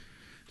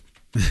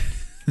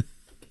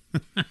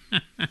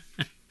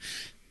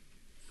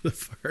 The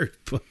fart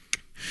book.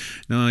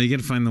 No, you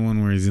gotta find the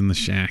one where he's in the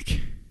shack.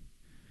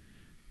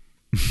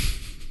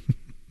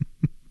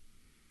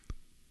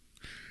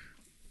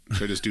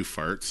 Should I just do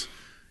farts?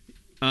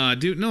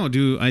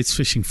 Do ice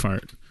fishing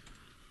fart.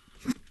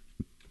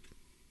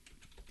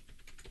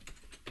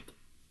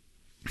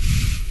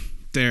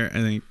 There, I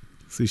think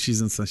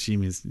sushi's and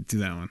sashimis. Do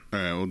that one. All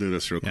right, we'll do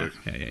this real quick.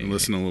 Yeah,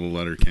 Listen to a little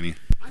letter, Kenny.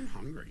 I'm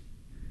hungry.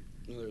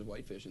 Well, there's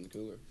whitefish in the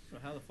cooler. So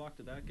how the fuck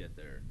did that get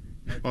there?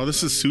 Oh,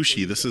 this is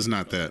sushi. This is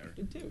not that.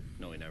 Did too.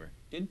 No, you never.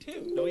 Did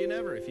too. No, you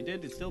never. If you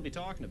did, you'd still be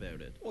talking about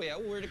it. Oh yeah,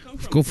 well, where'd it come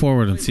from? Go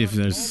forward and see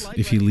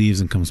if he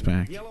leaves and comes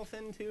back. Yellow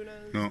fin tuna,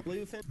 No.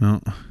 blue fin. No.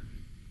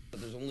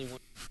 But there's only one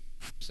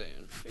saying.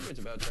 I figure it's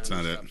about time That's to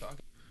not stop it. talking.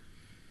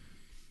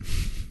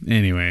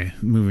 Anyway,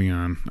 moving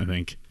on. I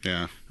think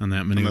Yeah. on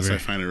that maneuver. Unless I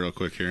find it real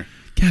quick here.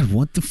 God,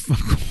 what the fuck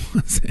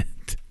was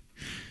it?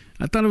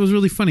 I thought it was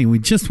really funny. We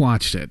just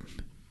watched it.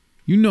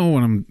 You know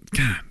what I'm...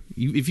 God,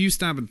 if you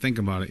stop and think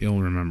about it,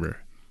 you'll remember.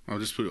 I'll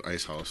just put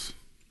Ice House.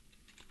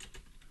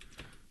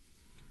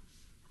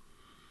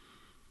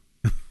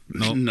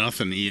 Nope.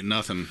 Nothing. Eat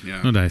nothing.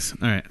 Yeah. No dice.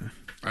 All right.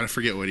 I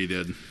forget what he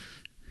did.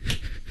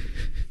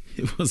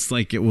 It was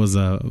like it was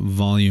a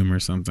volume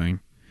or something.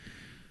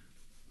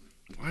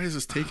 Why is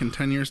this taking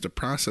 10 years to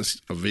process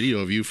a video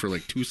of you for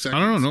like 2 seconds? I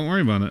don't know. Don't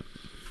worry about it.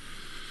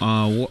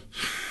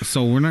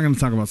 So we're not going to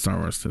talk about Star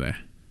Wars today.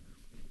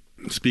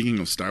 Speaking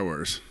of Star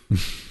Wars,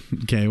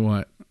 Okay,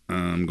 what?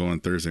 I'm going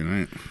Thursday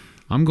night.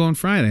 I'm going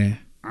Friday.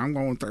 I'm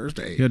going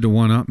Thursday. You had to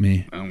one-up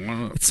me. I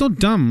want It's so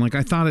dumb. Like,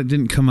 I thought it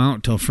didn't come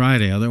out till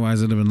Friday.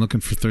 Otherwise, I'd have been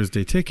looking for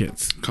Thursday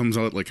tickets. comes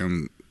out like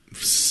on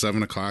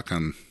 7 o'clock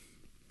on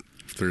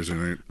Thursday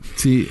night.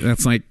 See,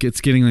 that's like,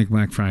 it's getting like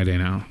Black Friday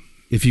now.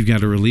 If you've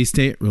got a release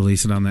date,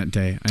 release it on that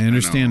day. I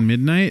understand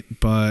midnight,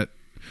 but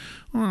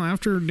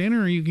after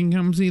dinner, you can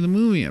come see the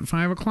movie at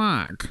 5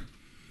 o'clock.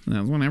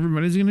 That's when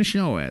everybody's going to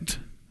show it.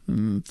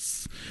 And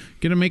it's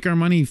going to make our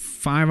money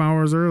 5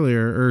 hours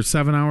earlier or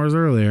 7 hours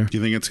earlier. Do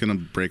you think it's going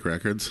to break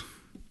records?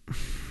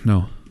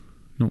 No.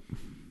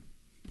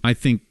 I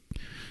think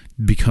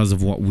because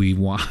of what we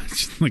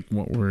watch, like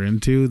what we're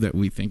into, that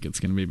we think it's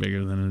going to be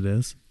bigger than it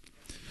is.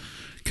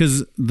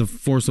 Because The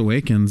Force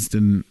Awakens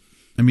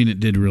it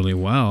did really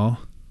well,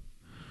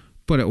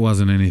 but it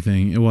wasn't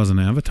anything. It wasn't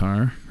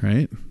Avatar,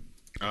 right?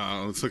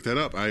 Let's look that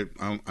up. I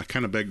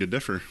kind of beg to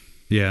differ.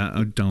 Yeah,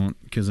 I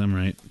don't, because I'm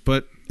right.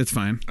 But it's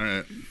fine. All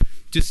right.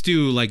 Just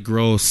do like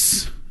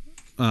gross,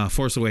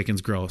 Force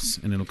Awakens gross,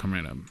 and it'll come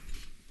right up.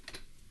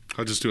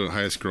 I'll just do a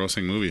highest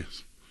grossing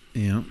movies.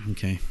 Yeah,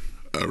 okay.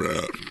 All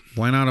right.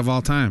 Why not of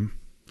all time?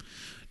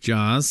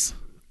 Jaws.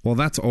 Well,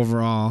 that's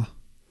overall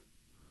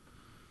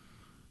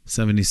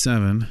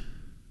 77.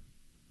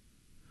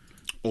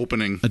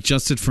 Opening,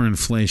 Adjusted for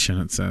inflation,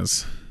 it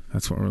says.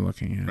 That's what we're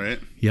looking at. right?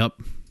 Yep.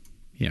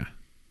 Yeah.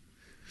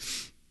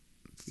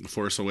 The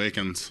Force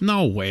Awakens.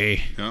 No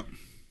way. Yep.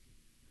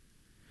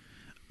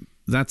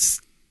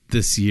 That's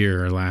this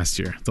year or last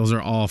year. Those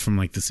are all from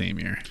like the same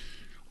year.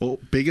 Well,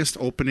 biggest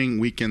opening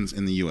weekends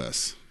in the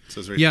U.S. It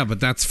says right Yeah, but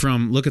that's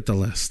from, look at the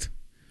list.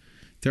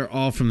 They're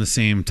all from the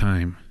same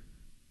time.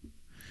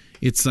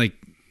 It's like,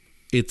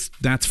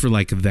 that's for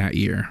like that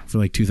year. For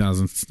like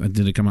 2000,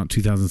 did it come out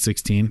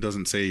 2016? It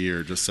doesn't say a year.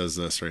 It just says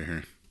this right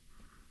here.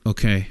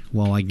 Okay,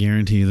 well, I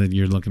guarantee you that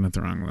you're looking at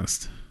the wrong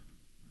list.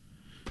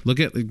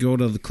 Go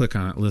to the click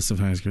on it, list of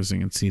highest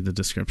grossing, and see the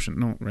description.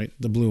 No, right,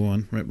 the blue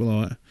one right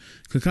below it.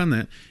 Click on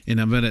that, and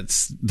I bet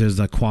there's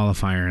a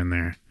qualifier in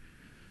there.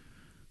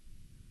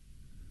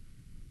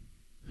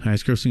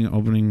 Highest grossing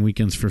opening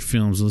weekends for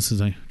films. This is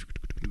like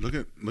Look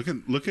at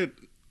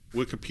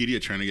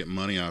Wikipedia trying to get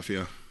money off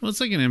you. well, it's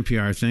like an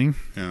NPR thing.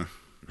 Yeah.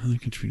 Another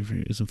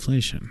contributor is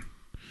inflation.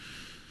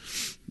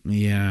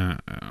 Yeah,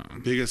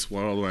 Biggest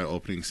worldwide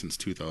opening since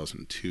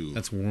 2002.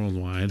 that's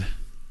worldwide.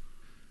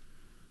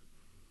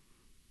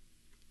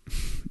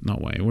 No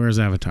way. Where's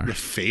Avatar? The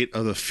Fate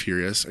of the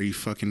Furious. Are you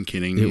fucking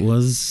kidding me? It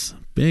was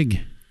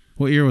big.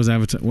 What year was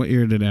Avatar? What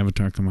year did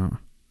Avatar come out?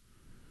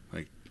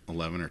 Like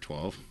 11 or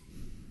 12.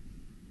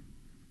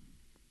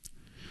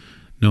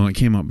 No, it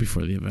came out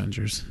before the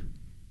Avengers.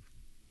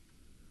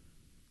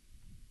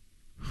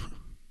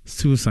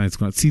 Suicide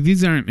Squad. See,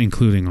 these aren't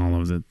including all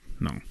of the.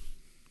 No,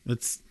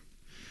 it's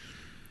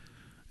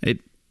it.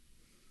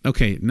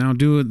 Okay, now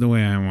do it the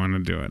way I want to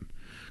do it.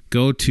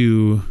 Go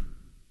to.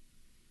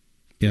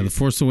 Yeah, The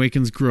Force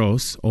Awakens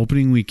gross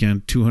opening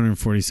weekend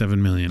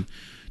 247 million.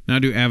 Now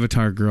do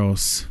Avatar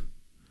gross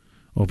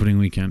opening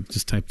weekend.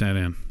 Just type that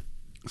in.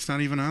 It's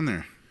not even on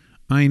there.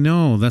 I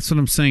know. That's what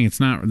I'm saying. It's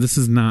not. This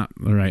is not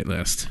the right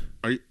list.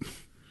 Are you?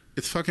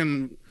 It's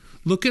fucking.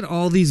 Look at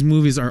all these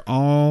movies. Are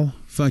all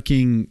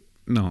fucking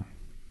no.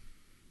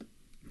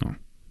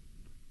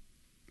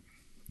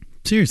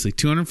 Seriously,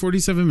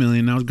 247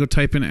 million. Now go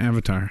type in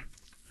Avatar.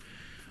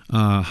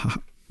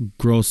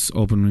 Gross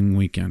opening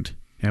weekend.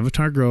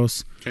 Avatar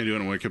gross. Can I do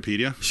it on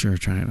Wikipedia? Sure,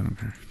 try it. I don't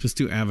care. Just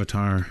do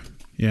Avatar.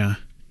 Yeah.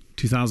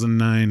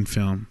 2009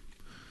 film.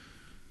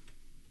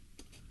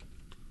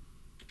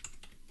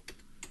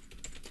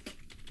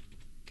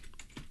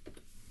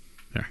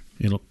 There.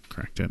 It'll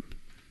correct it.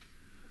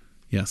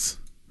 Yes.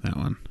 That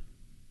one.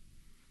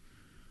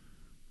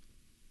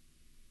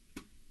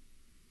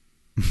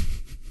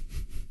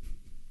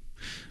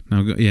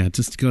 Now go. Yeah,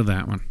 just go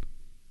that one.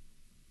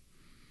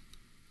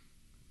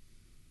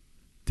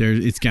 There,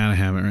 it's got to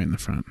have it right in the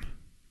front.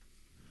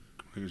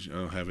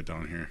 I'll have it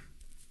down here.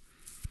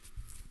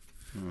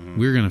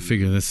 We're gonna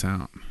figure this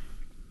out.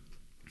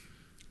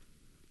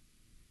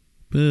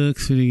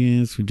 Books, video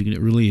games, we did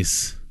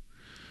release,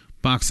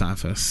 box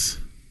office.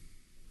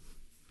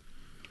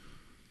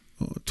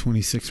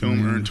 26 Film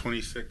million earned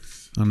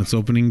 26 on its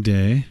opening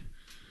day,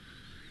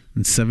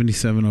 and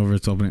 77 over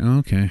its opening. Oh,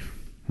 okay,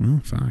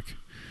 well, fuck.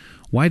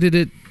 Why did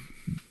it?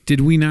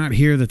 Did we not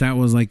hear that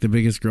was like the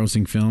biggest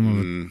grossing film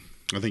of it?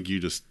 I think you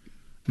just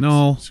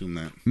No, assume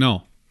that.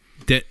 no,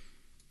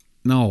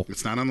 no.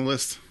 It's not on the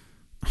list.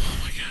 Oh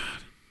my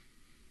god.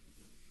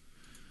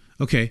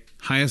 Okay,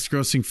 highest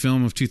grossing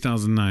film of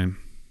 2009.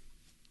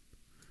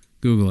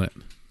 Google it.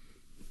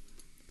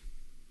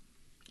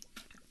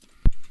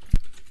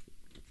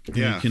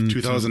 Yeah,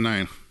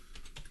 2009.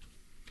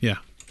 Yeah.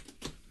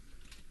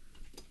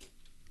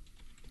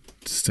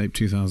 Just type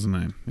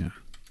 2009. Yeah.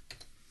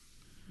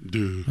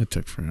 Dude. That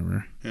took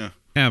forever. Yeah.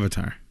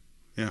 Avatar.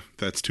 Yeah,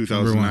 that's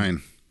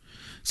 2009.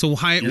 So You're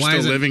why still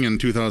is living in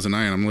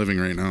 2009. I'm living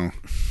right now.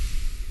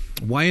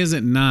 why is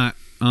it not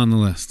on the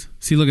list?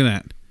 See, look at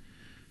that.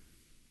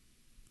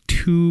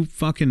 2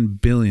 fucking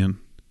billion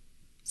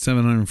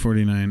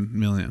 749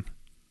 million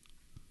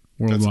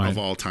worldwide. That's of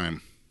all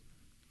time.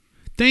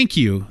 Thank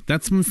you.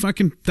 That's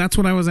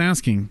what I was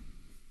asking.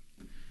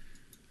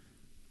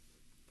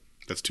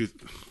 That's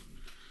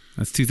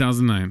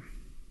 2009.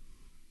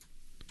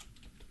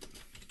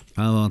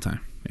 A long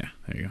time. Yeah,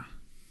 there you go.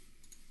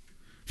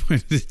 Why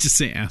did it just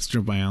say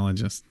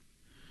astrobiologist?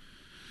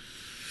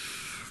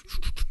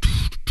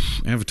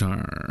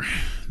 Avatar,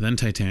 then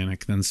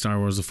Titanic, then Star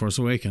Wars The Force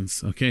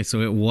Awakens. Okay,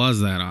 so it was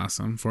that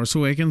awesome. Force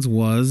Awakens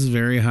was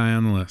very high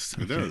on the list.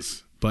 It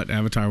is. But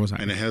Avatar was high.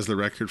 And it has the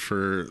record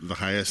for the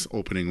highest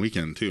opening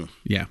weekend, too.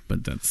 Yeah,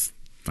 but that's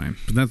fine.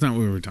 But that's not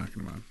what we were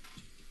talking about.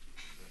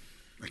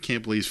 I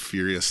can't believe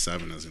Furious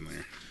 7 is in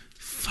there.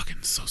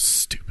 Fucking so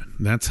stupid.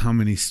 That's how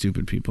many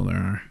stupid people there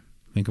are.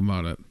 Think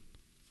about it.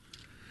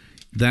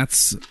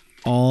 That's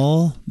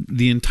all,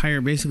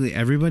 basically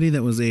everybody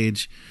that was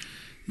age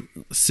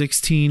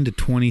 16 to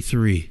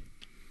 23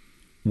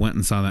 went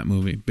and saw that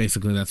movie.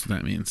 Basically, that's what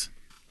that means.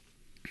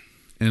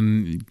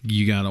 And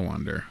you gotta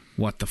wonder,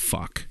 what the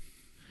fuck?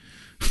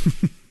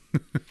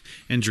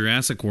 And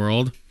Jurassic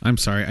World, I'm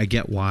sorry, I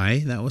get why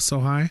that was so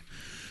high.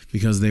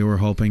 Because they were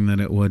hoping that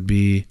it would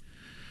be,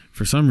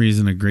 for some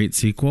reason, a great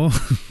sequel.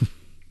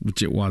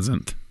 Which it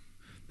wasn't.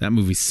 That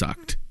movie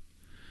sucked.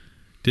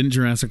 Didn't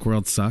Jurassic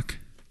World suck?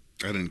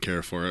 I didn't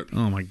care for it.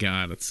 Oh my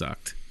god, it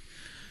sucked.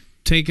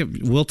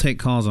 We'll take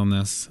calls on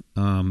this.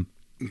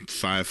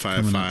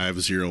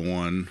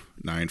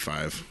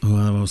 555-0195. Oh,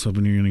 I was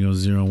hoping you were going to go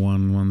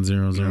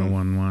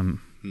 0110011.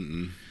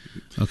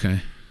 Okay.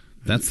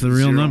 That's the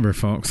real number,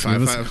 folks.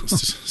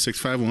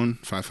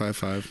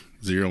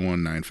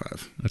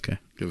 651-555-0195. Okay.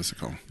 Give us a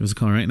call. Give us a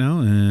call right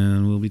now,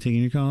 and we'll be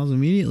taking your calls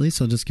immediately,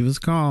 so just give us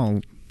a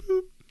call.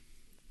 Boop.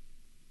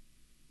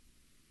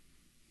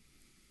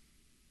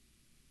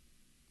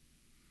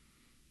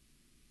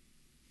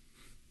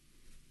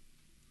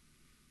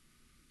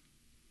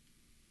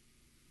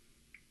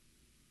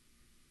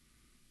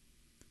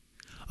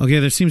 Okay,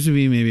 there seems to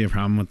be maybe a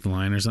problem with the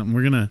line or something.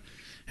 We're gonna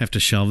have to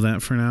shelve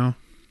that for now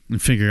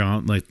and figure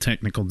out like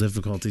technical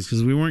difficulties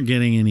because we weren't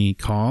getting any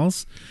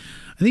calls.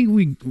 I think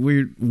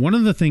we're one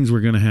of the things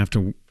we're gonna have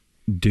to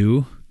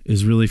do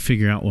is really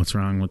figure out what's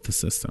wrong with the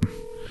system.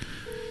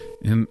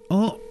 And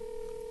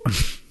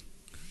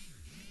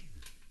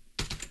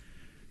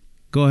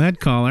go ahead,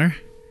 caller.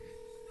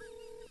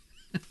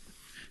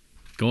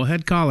 Go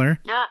ahead, caller.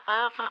 Yeah,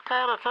 this is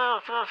kind of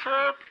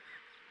Sarah.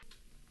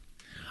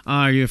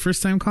 Are you a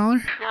first-time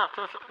caller? Yeah,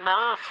 this is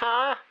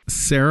Sarah.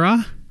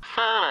 Sarah?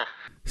 Sarah.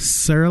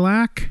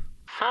 Cerlac?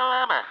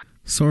 Savannah.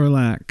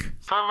 Sorlac.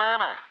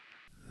 Savannah.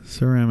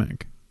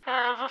 Ceramic.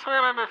 I was just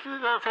wondering if you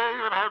guys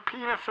even have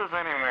penises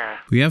anywhere.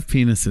 We have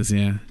penises,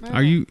 yeah.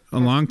 Are you a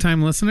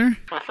long-time listener?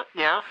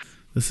 Yes.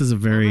 This is a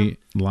very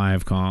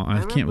live call.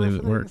 I can't believe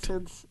it worked.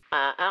 Since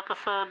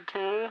episode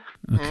 2.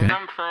 Okay.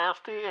 I'm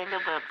Frosty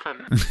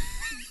Ingebrigtsen.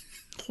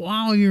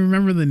 Wow, you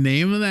remember the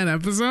name of that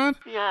episode?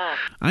 Yeah.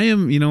 I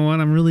am, you know what,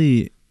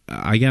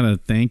 I gotta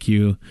thank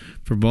you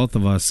for both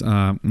of us.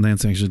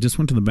 Lance actually just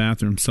went to the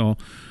bathroom, so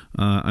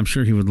I'm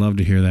sure he would love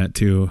to hear that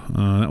too.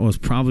 That was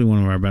probably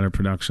one of our better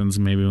productions,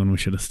 maybe when we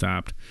should have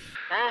stopped.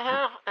 I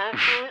have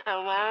actually a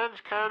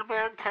large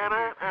cardboard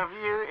cutout of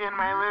you in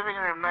my living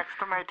room next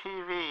to my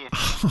TV.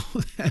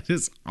 Oh, that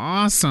is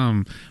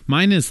awesome.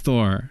 Mine is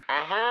Thor.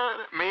 I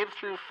had it made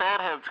through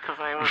fatheads because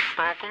I was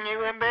stalking you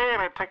one day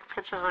and I took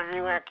pictures of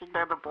you walking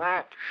down the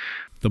block.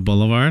 The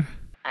Boulevard?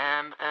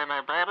 And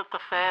I brought it to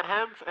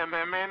Fatheads, and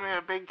they made me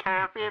a big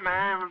copy, and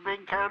I have a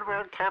big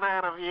cardboard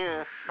cutout of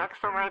you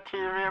next to my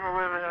TV in the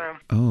living room.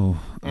 Oh.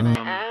 And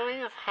I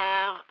always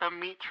have a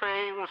meat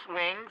tray with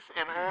wings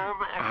and all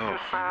the extra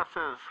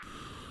sauces.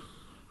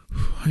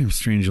 I am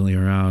strangely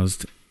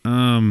aroused.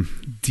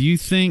 Do you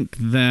think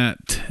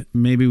that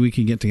maybe we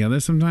could get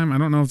together sometime? I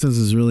don't know if this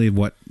is really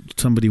what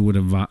somebody would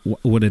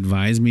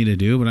advise me to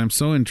do, but I'm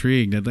so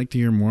intrigued. I'd like to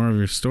hear more of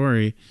your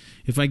story.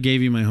 If I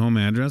gave you my home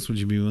address, would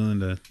you be willing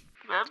to...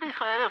 That'd be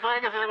fine as long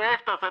as your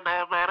wife doesn't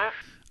know about it.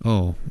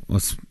 Oh,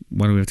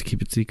 why do we have to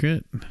keep it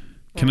secret?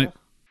 Can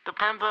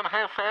Depends on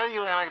how far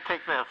you want to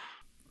take this.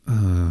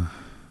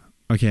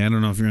 Okay, I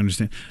don't know if you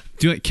understand.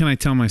 Can I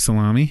tell my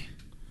salami?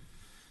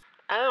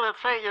 Oh,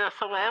 that's right, you're a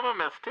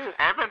salamist too.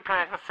 I've been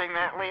practicing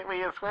that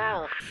lately as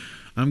well.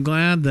 I'm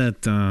glad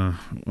that I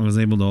was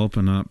able to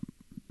open up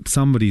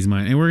somebody's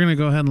mind. And we're going to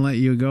go ahead and let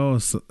you go,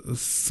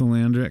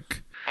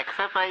 Salandrick.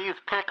 Except I use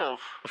pickles.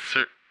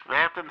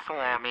 Wrapped in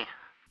salami.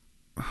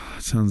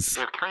 It sounds...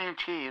 With cream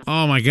cheese.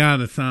 Oh my God,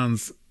 that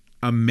sounds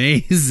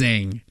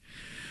amazing.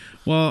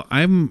 Well,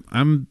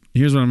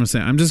 here's what I'm going to say.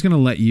 I'm just going to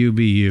let you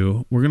be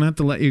you. We're going to have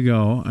to let you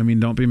go. I mean,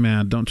 don't be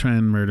mad. Don't try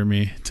and murder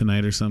me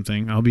tonight or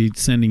something. I'll be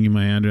sending you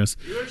my address.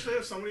 You actually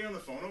have somebody on the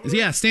phone over there?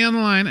 Yeah, stay on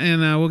the line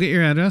and we'll get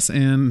your address.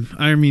 And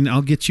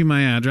I'll get you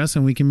my address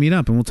and we can meet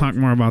up and we'll talk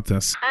more about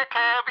this. Okay,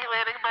 I'll be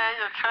waiting by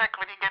your truck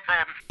when you get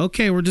done.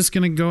 Okay, we're just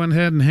going to go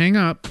ahead and hang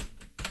up.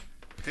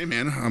 Hey,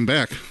 man, I'm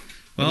back.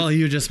 Well,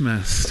 you just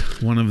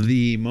missed one of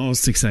the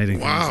most exciting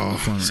things on the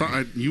phone.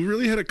 So you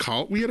really had a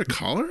call? We had a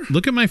caller?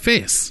 Look at my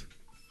face.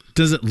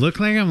 Does it look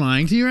like I'm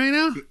lying to you right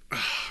now?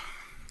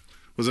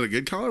 Was it a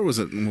good caller?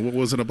 What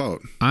was it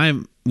about?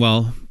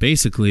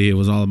 Basically, it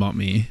was all about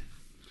me,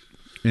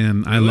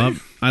 and Really?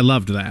 I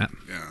loved that.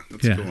 Yeah,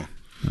 that's Yeah. cool.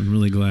 I'm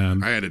really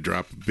glad. I had to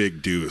drop a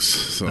big deuce,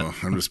 so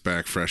I'm just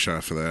back fresh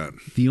off of that.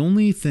 The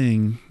only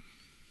thing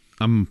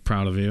I'm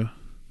proud of you.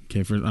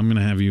 Okay, I'm going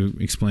to have you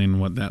explain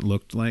what that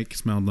looked like,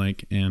 smelled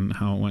like, and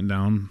how it went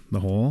down the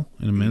hole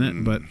in a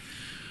minute. But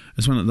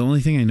the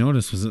only thing I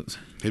noticed was that...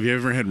 Have you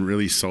ever had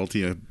really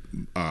salty,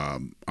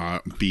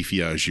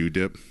 beefy au jus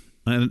dip?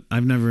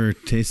 I've never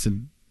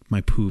tasted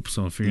my poop,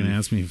 so if you're going to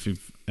ask me if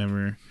you've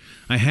ever...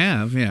 I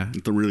have, yeah.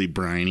 The really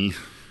briny,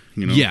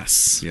 you know?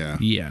 Yes. Yeah.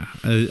 Yeah.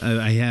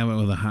 I have it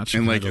with a hot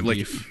Chicago And like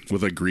beef.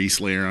 with a grease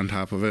layer on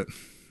top of it.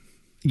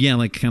 Yeah,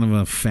 like kind of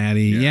a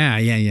fatty... Yeah.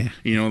 You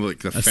know, like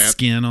the A fat...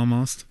 skin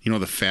almost. You know,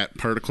 the fat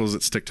particles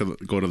that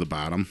go to the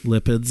bottom?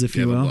 Lipids, if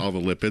you will. all the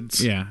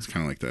lipids? Yeah. It's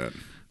kind of like that.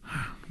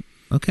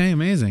 Okay,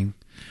 amazing.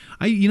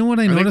 You know what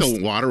I I noticed? think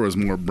the water was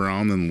more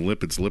brown than the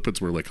lipids.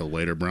 Lipids were like a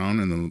lighter brown,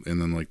 and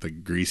then like the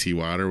greasy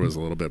water was a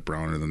little bit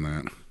browner than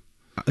that.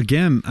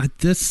 Again,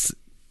 this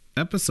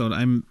episode,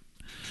 I'm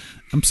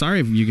sorry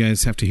if you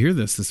guys have to hear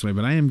this way,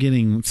 but I am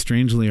getting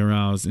strangely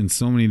aroused in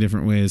so many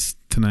different ways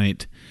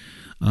tonight.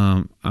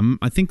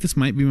 I think this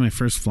might be my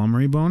first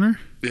flummery boner.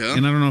 Yeah.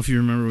 And I don't know if you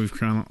remember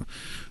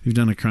we've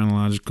done a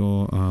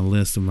chronological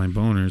list of my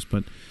boners,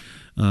 but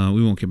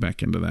we won't get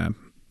back into that.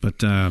 But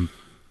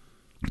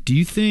do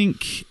you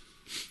think?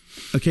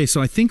 Okay,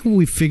 so I think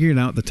we figured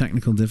out the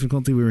technical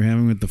difficulty we were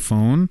having with the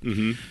phone,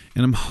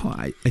 and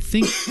I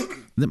think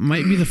that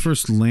might be the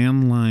first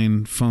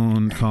landline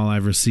phone call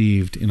I've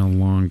received in a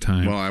long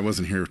time. Well, I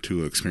wasn't here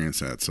to experience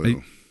that,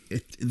 so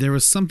There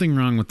was something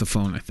wrong with the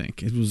phone. I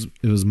think it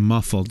was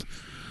muffled.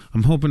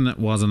 I'm hoping that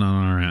wasn't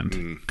on our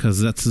end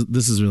because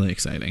this is really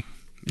exciting,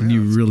 and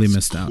you really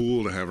missed out.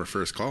 Cool to have our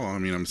first call. I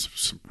mean,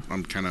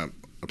 I'm kind of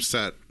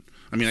upset.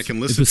 I mean, I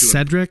can listen It was to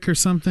Cedric or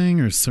something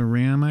or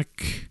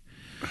Ceramic.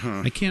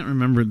 I can't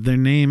remember their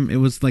name. It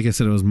was, like I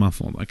said, it was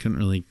muffled. I couldn't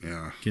really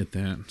get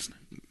that.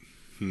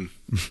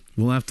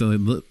 We'll have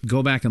to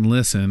go back and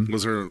listen.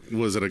 Was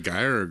it a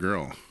guy or a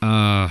girl?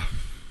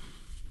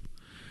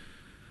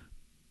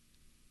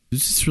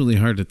 It's just really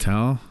hard to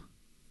tell.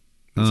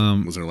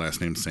 Was her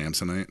last name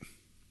Samsonite?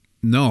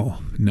 No.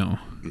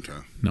 Okay.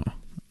 No.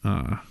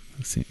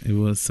 Let's see. It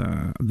was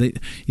they.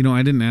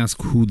 I didn't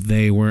ask who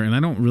they were, and I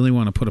don't really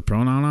want to put a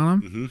pronoun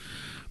on them. Mm-hmm.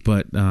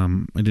 But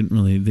They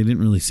didn't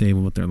really say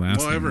what their last.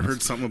 Well, name I ever was.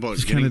 heard something about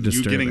It's you kinda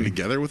getting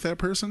together with that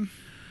person?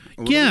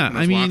 Yeah,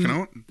 I mean, walking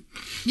out?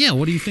 Yeah.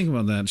 What do you think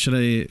about that?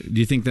 Do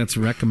you think that's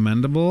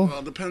recommendable? Well,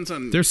 it depends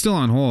on. They're still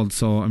on hold,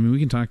 so I mean, we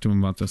can talk to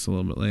them about this a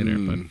little bit later,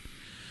 but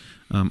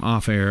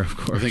off air, of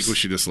course. I think we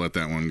should just let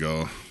that one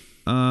go,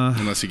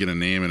 unless you get a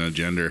name and a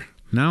gender.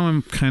 Now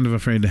I'm kind of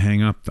afraid to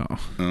hang up, though.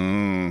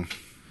 Oh,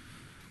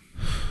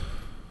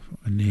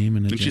 a name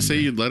and a didn't gender. you say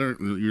you're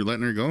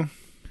letting her go?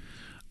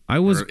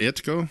 Or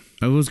it go?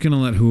 I was going to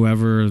let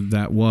whoever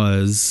that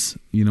was,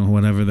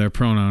 whatever their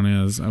pronoun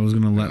is, I was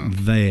going to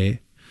let they.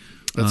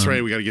 That's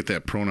right. We got to get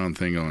that pronoun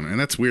thing going, and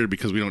that's weird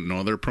because we don't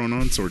know their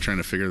pronouns, so we're trying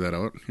to figure that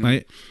out.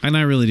 I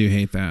really do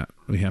hate that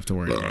we have to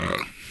worry about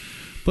it.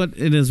 But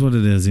it is what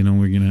it is.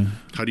 We're gonna.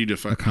 How do you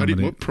define?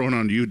 What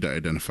pronoun do you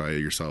identify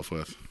yourself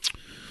with?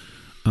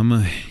 I'm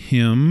a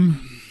him.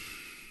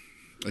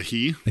 A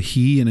he. A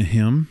he and a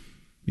him.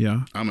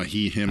 Yeah. I'm a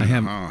he, him, I and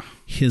have a ha.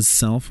 His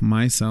self,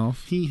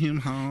 myself. He, him,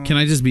 ha. Can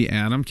I just be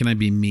Adam? Can I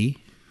be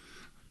me?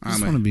 I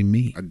just want to be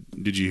me.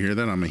 Did you hear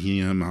that? I'm a he,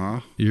 him,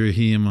 ha. You're a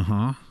he, him, a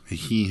ha. A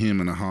he, him,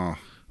 and a ha.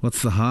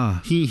 What's the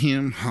ha? He,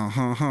 him, ha,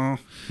 ha, ha.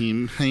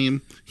 Him,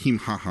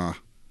 ha, ha.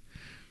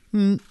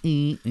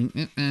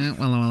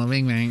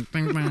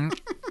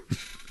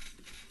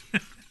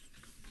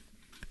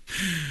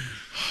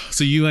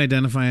 So you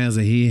identify as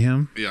a he,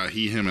 him? Yeah,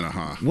 he, him, and a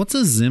ha. What's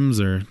a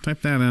zimzer?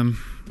 Type that in.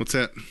 What's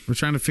that? We're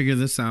trying to figure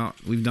this out.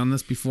 We've done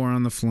this before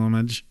on the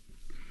Flumage.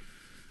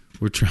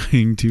 We're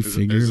trying to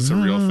figure it out. Is this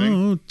a real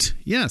thing?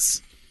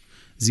 Yes.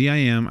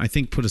 Z-I-M. I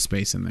think put a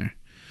space in there.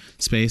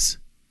 Space.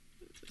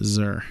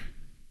 Zer.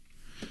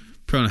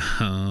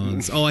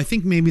 Pronouns. Oh, I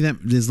think maybe that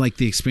is like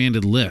the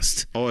expanded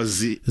list. Oh, a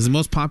Z. Is the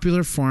most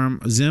popular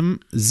form.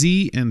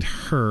 Z and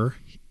her.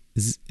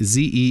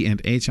 Z-E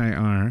and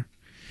H-I-R.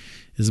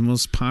 Is the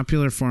most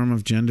popular form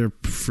of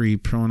gender-free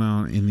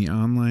pronoun in the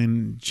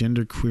online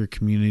genderqueer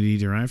community,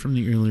 derived from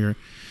the earlier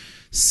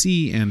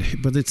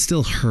but it's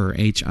still her,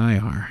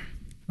 H-I-R,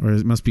 or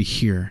it must be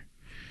here,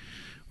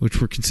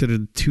 which were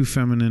considered too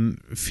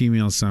feminine,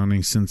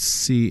 female-sounding, since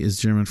C is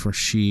German for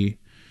she,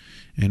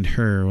 and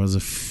her was a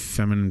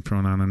feminine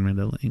pronoun in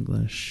Middle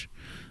English.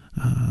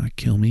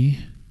 Kill me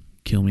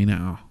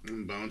now.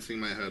 I'm bouncing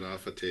my head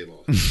off a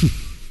table.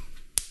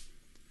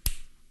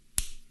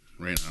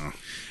 Right now.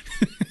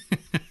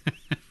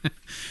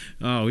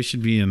 Oh, we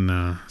should be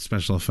in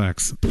special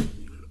effects.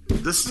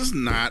 This is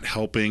not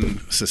helping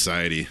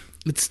society.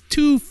 It's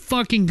too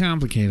fucking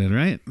complicated,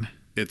 right?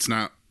 It's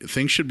not.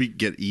 Things should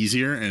get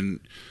easier, and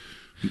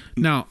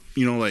now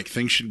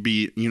things should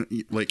be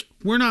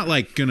we're not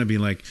gonna be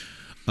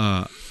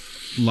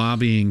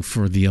lobbying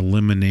for the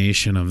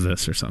elimination of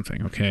this or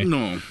something, okay?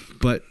 No,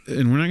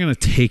 and we're not gonna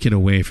take it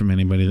away from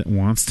anybody that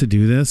wants to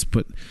do this,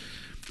 but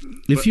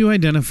if you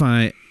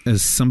identify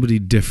as somebody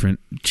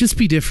different, just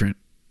be different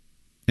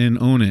and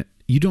own it.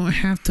 You don't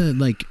have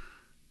to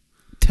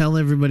tell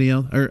everybody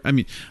else, or I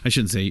mean, I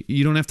shouldn't say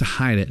you don't have to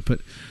hide it,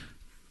 but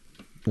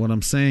what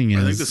I'm saying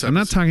is, I'm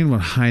not talking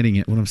about hiding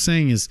it. What I'm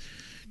saying is,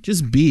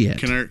 just be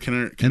it.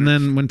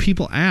 Then when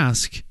people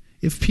ask,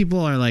 if people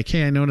are like,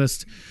 "Hey, I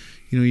noticed,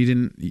 you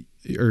didn't,"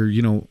 or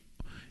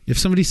if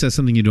somebody says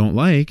something you don't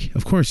like,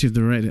 of course you have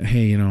the right.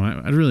 Hey,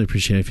 I'd really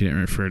appreciate it if you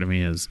didn't refer to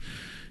me as,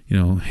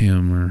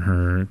 him or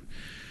her.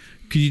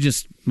 Could you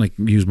just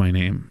use my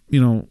name?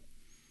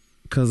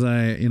 Because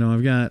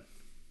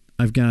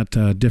I've got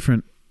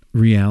different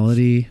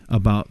reality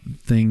about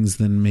things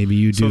than maybe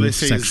you do. So they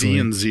say sexually. Z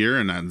and Zier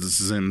and not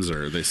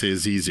Zimzer. They say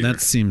Zier.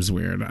 That seems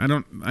weird. I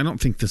don't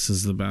think this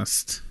is the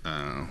best.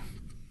 Can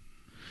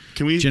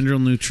we gender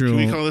neutral?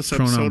 Can we call this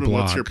episode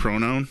 "What's Your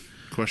Pronoun?" ?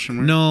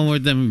 No,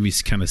 then we'd be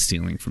kind of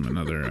stealing from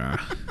another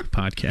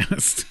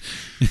podcast.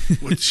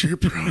 What's your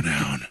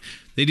pronoun?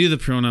 They do the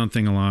pronoun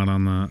thing a lot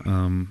on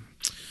the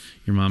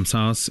Your Mom's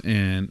House,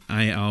 and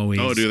I always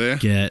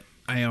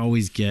I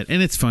always get,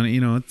 and it's funny,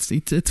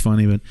 it's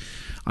funny, but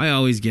I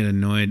always get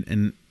annoyed,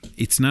 and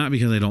it's not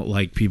because I don't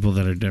like people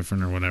that are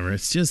different or whatever.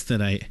 It's just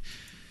that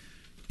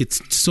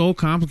it's so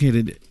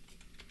complicated.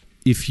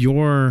 If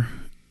you're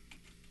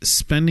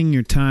spending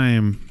your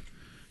time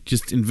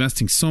just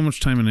investing so much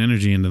time and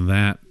energy into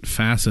that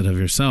facet of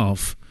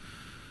yourself,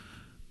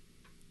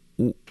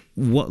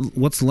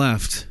 what's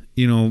left?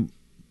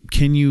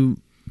 Can you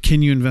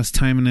invest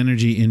time and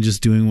energy in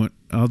just doing what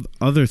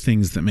other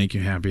things that make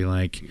you happy,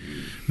 like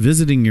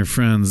visiting your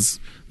friends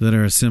that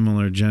are a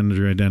similar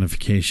gender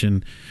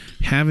identification,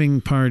 having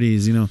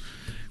parties,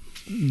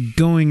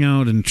 going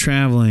out and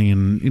traveling,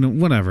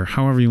 and whatever,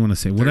 however you want to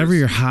say, whatever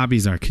your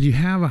hobbies are. Could you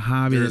have a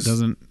hobby that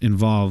doesn't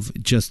involve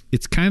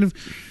it's kind of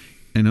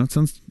I know it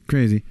sounds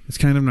crazy. It's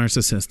kind of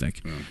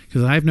narcissistic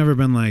because I've never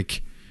been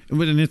like,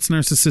 and it's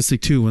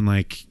narcissistic too when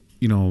like,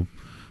 you know,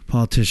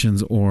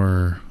 politicians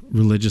or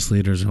religious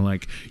leaders are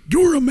like,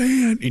 you're a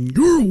man and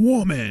you're a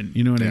woman.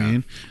 You know what I mean?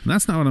 And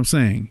that's not what I'm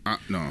saying.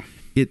 No.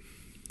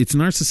 It's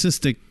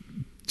narcissistic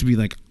to be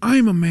like,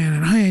 I'm a man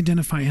and I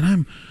identify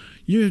and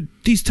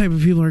these type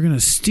of people are going to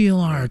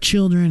steal our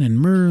children and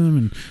murder them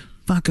and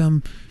fuck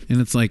them. And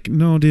it's like,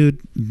 no, dude,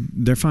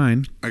 they're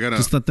fine.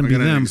 Just let them be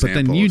them. But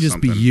then you just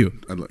be you.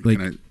 Like,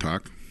 can I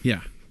talk? Yeah.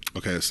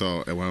 Okay,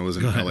 so when I was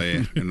in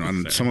LA and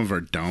on some of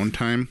our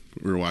downtime,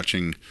 we were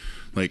watching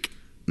like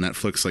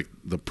Netflix, like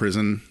the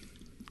prison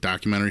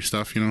documentary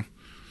stuff, you know,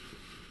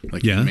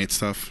 like inmate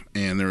stuff.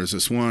 And there was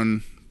this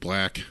one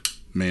black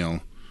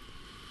male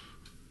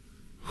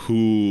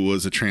who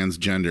was a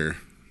transgender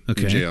in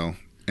jail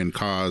and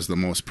caused the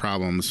most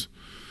problems.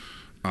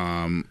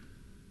 And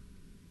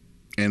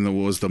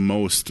was the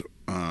most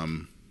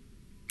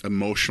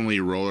emotionally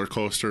roller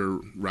coaster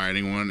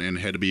riding one, and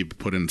had to be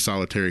put in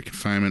solitary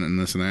confinement and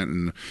this and that.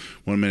 And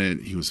 1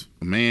 minute he was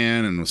a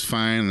man and was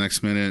fine, the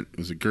next minute it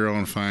was a girl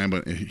and fine,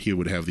 but he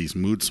would have these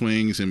mood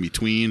swings in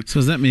between. So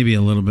is that maybe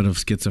a little bit of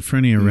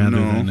schizophrenia rather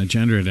than a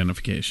gender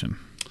identification,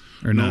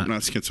 or not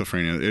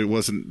schizophrenia? It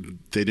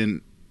wasn't. They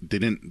didn't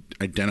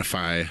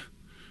identify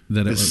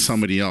that it was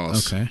somebody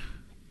else. Okay.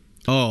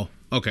 Oh,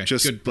 okay.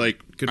 Just good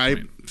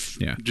point.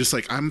 Yeah. Just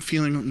like I'm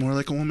feeling more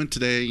like a woman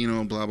today, you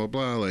know, blah blah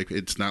blah. Like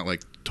it's not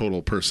like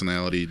total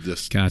personality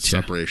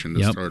separation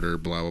disorder,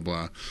 blah blah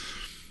blah.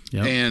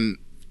 Yep. And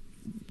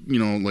you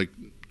know, like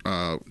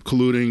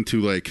colluding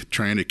to like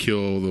trying to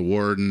kill the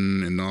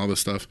warden and all this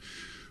stuff.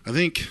 I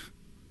think,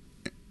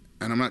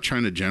 and I'm not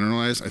trying to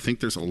generalize. I think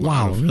there's a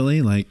lot. Wow,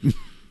 really? Like,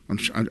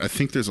 I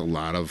think there's a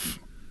lot of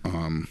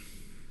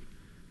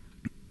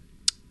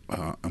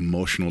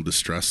emotional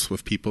distress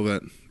with people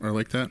that are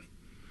like that.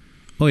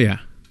 Oh yeah,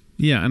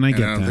 yeah, and I get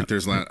that. I don't think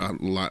there's a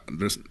lot.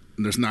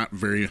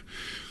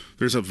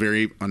 There's a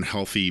very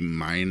unhealthy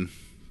mind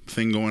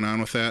thing going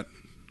on with that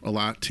a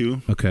lot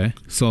too. Okay,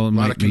 so a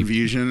lot of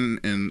confusion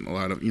and a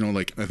lot of, you know,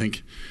 like I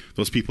think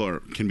those people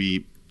can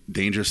be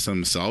dangerous to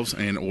themselves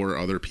and or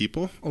other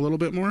people a little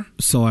bit more.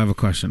 So I have a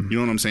question. You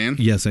know what I'm saying?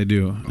 Yes, I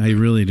do. Okay. I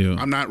really do.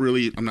 I'm not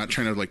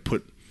trying to like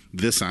put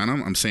this on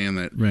them. I'm saying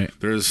that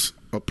there's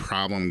a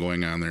problem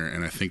going on there,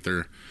 and I think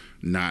they're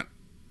not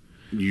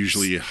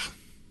usually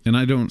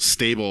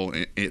stable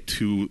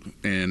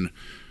and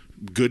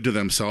good to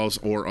themselves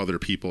or other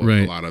people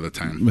a lot of the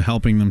time.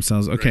 Helping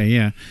themselves. Okay,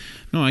 yeah.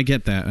 No, I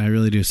get that. I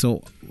really do.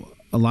 So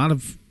a lot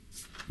of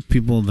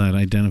people that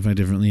identify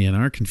differently and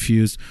are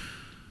confused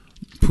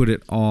put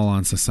it all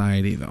on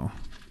society, though.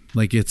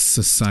 Like it's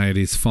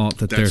society's fault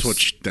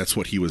that's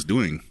what he was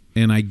doing.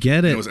 And I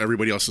get it. It was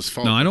everybody else's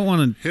fault. No, I don't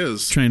want to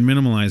try and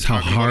minimize how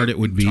hard it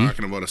would be.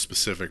 Talking about a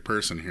specific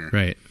person here.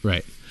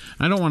 Right.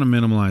 I don't want to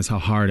minimize how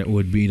hard it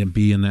would be to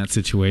be in that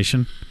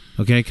situation.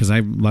 Okay, because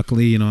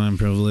luckily, you know, I'm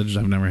privileged.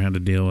 I've never had to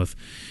deal with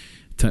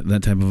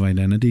that type of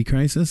identity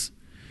crisis,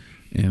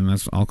 and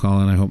I'll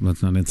call it. I hope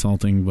that's not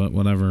insulting, but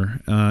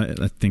whatever.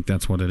 I think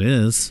that's what it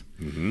is.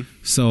 Mm-hmm.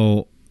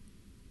 So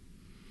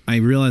I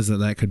realize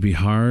that could be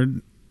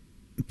hard,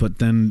 but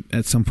then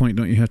at some point,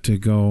 don't you have to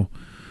go,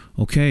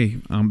 okay,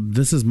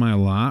 this is my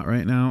lot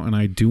right now, and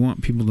I do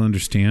want people to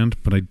understand,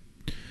 but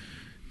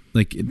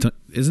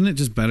isn't it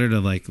just better to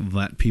like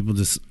let people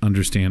just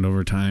understand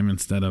over time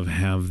instead of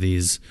have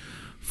these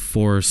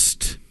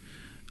forced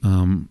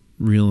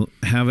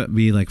have it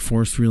be like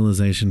forced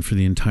realization for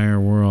the entire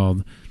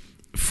world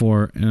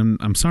and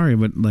I'm sorry,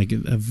 but like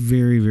a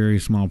very, very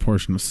small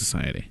portion of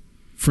society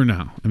for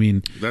now. I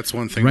mean, that's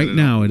one thing right that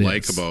now I don't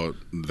like about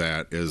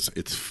that is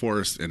it's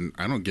forced, and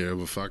I don't give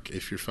a fuck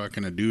if you're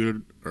fucking a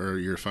dude or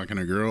you're fucking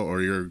a girl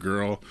or you're a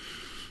girl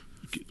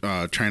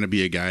trying to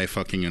be a guy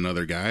fucking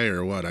another guy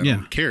or what. I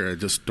don't care. I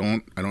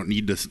don't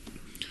need to.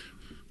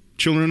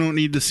 Children don't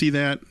need to see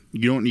that.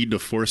 You don't need to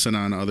force it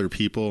on other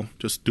people.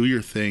 Just do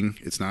your thing.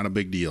 It's not a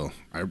big deal.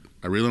 I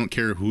really don't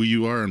care who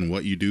you are and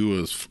what you do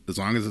as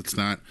long as it's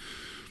not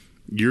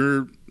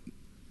your.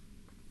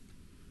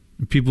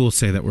 People will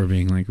say that we're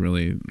being like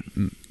really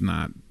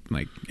not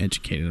like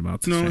educated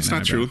about this. No, it's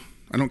not true.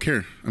 I don't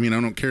care. I mean,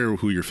 I don't care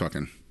who you're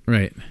fucking.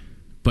 Right.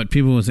 But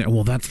people will say,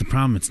 well, that's the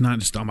problem. It's not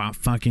just about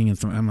fucking.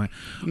 I'm like,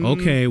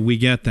 okay, we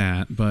get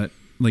that. But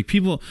like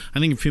I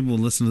think if people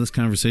listen to this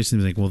conversation,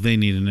 they'll be like, well, they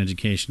need an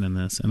education in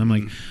this. And I'm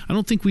like, I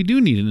don't think we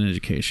do need an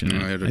education.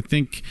 No, I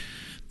think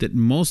that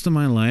most of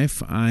my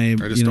life, I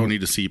just don't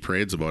need to see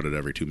parades about it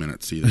every 2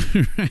 minutes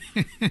either.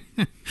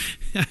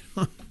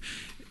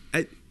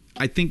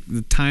 I think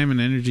the time and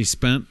energy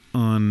spent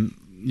on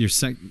your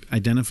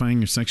identifying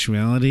your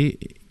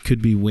sexuality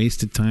could be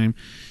wasted time.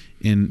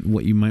 And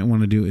what you might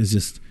want to do is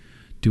just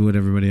do what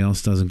everybody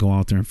else does and go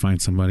out there and find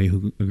somebody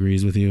who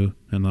agrees with you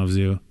and loves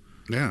you.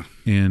 Yeah.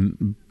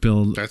 And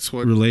build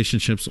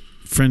relationships,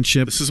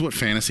 friendships. This is what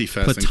Fantasy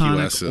Fest and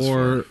QS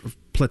is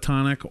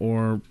platonic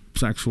or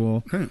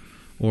sexual. Right.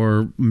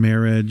 or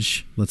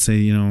marriage. Let's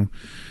say,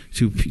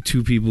 two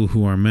people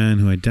who are men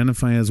who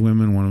identify as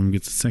women. One of them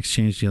gets a sex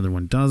change, the other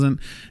one doesn't,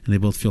 and they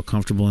both feel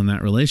comfortable in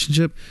that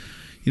relationship.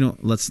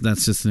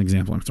 That's just an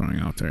example I'm throwing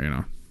out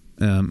there.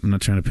 I'm not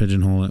trying to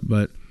pigeonhole it,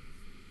 but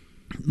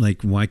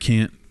like, why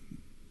can't?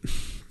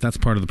 That's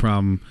part of the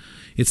problem.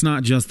 It's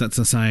not just that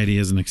society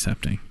isn't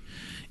accepting.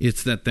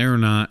 It's that they're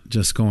not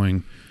just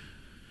going,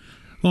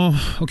 well,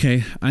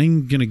 okay,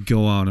 I'm going to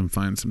go out and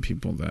find some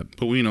people that.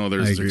 But we know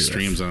there's agree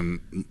extremes with.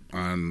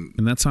 on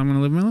And that's how I'm going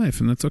to live my life,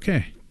 and that's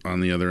okay.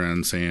 on the other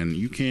end saying,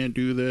 you can't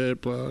do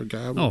that, blah,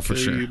 God will For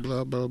kill sure. you,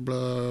 blah, blah,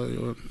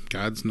 blah.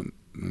 God's not,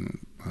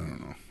 I don't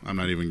know. I'm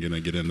not even going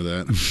to get into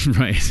that.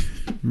 Right.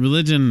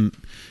 Religion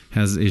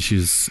has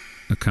issues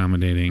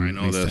accommodating I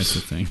know these this. types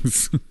of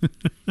things.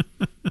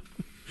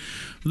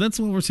 But that's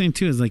what we're saying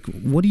too, is like,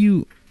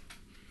 we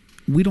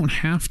don't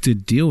have to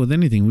deal with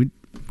anything. We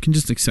can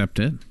just accept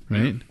it,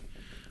 right? Yeah.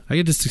 I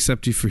can just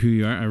accept you for who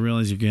you are. I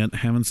realize you're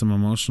having some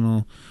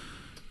emotional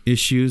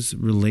issues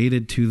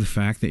related to the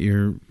fact that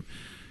you're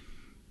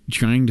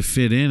trying to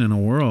fit in a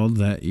world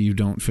that you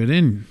don't fit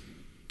in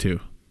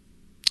to.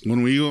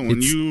 When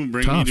you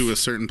bring tough. me to a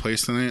certain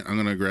place tonight, I'm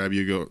going to grab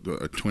you go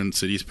to Twin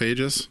Cities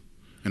pages,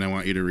 and I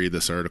want you to read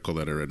this article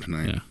that I read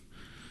tonight. Yeah.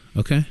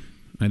 Okay.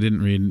 I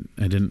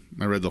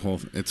read the whole.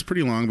 It's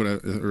pretty long, but I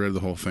read the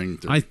whole thing.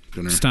 I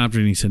dinner. stopped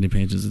reading City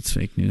Pages. It's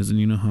fake news, and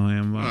you know how I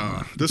am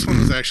about that. This one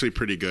was actually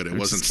pretty good. It I'm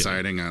wasn't just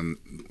kidding. siding on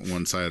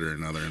one side or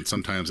another, and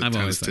sometimes it I've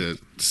tends always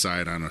to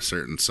side on a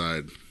certain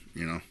side.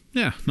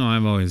 Yeah, no,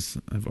 I've always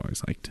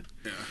liked it.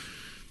 Yeah.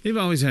 They've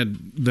always had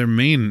their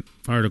main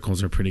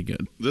articles are pretty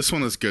good. This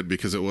one is good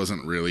because it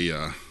wasn't really.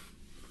 It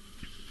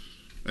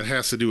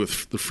has to do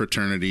with the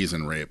fraternities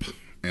and rape,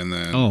 and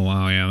then. Oh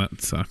wow, yeah,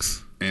 that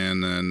sucks.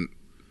 And then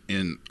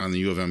on the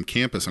U of M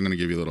campus, I'm going to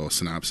give you a little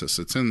synopsis.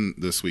 It's in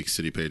this week's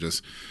City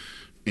Pages.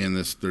 And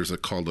there's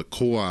called a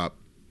co-op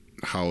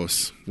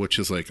house, which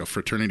is like a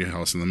fraternity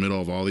house in the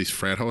middle of all these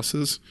frat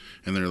houses,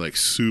 and they're like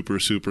super,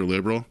 super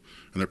liberal,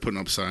 and they're putting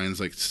up signs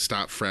like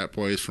 "Stop frat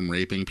boys from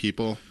raping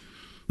people,"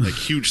 like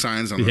huge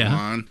signs on the Yeah.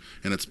 lawn,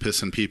 and it's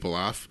pissing people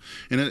off.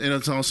 And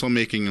it's also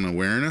making an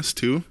awareness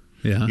too,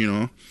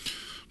 Yeah.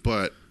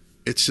 But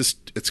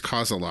it's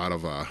caused a lot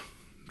of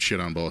shit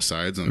on both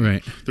sides, and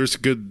Right. there's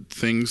good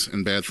things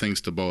and bad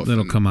things to both.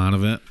 That'll and, come out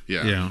of it.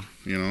 Yeah.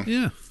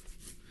 Yeah.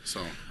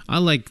 So I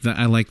like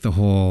the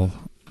whole.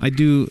 I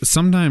do.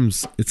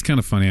 Sometimes it's kind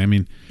of funny. I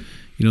mean,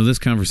 this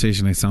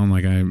conversation, I sound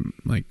like I'm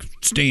like,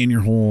 stay in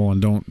your hole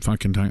and don't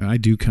fucking talk. I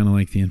do kind of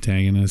like the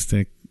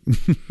antagonistic,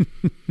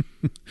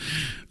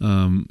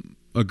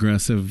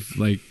 aggressive,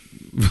 like,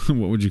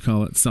 what would you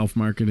call it?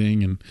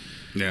 Self-marketing. And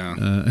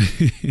yeah,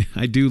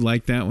 I do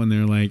like that when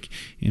they're like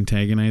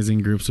antagonizing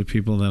groups of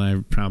people that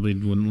I probably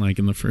wouldn't like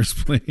in the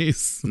first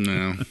place.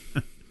 no,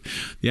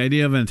 The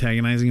idea of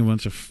antagonizing a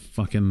bunch of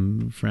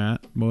fucking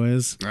frat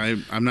boys.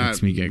 I'm not.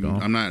 Makes me giggle.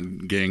 I'm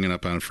not ganging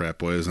up on frat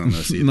boys on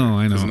this either. No,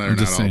 I know. 'Cause They're I'm not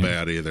just all saying.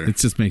 bad either. It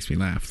just makes me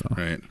laugh, though.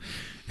 Right.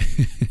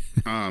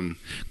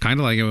 Kind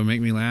of like it would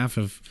make me laugh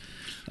if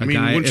a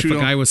wouldn't you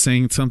guy was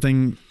saying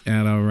something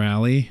at a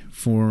rally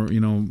for,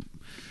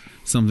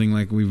 something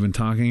like we've been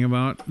talking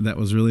about that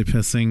was really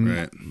pissing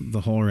Right.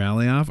 the whole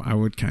rally off. I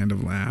would kind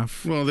of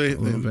laugh. Well, a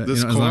little bit,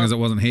 this as long as it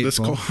wasn't This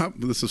hateful. co-op.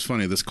 This is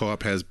funny. This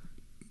co-op has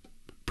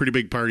pretty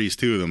big parties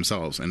too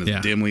themselves, and it's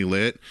Yeah. dimly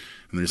lit,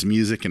 and there's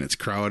music, and it's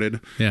crowded.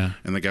 Yeah.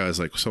 And the guy was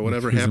like, "So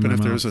whatever Who's in happened my if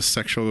there mouth? was a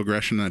sexual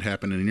aggression that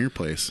happened in your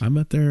place?" I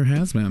bet there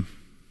has been.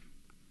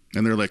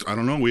 And they're like, "I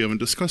don't know. We haven't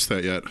discussed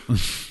that yet."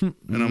 And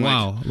I'm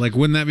Wow. Like,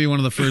 wouldn't that be one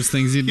of the first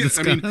things you'd Yeah,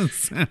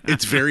 discuss? I mean,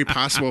 it's very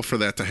possible for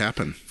that to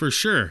happen. For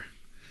sure.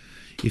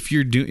 Are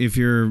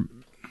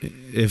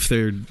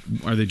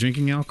they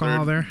drinking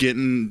alcohol They're there?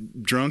 getting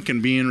drunk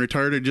and being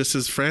retarded just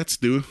as frats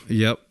do.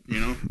 Yep. You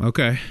know?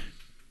 Okay.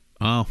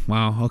 Oh,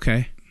 wow.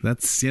 Okay.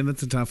 That's a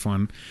tough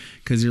one,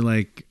 because you're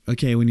like,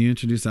 okay, when you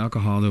introduce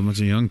alcohol to a bunch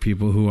of young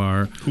people Who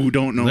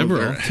don't know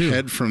Liberal, their too.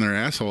 head from their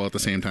asshole at the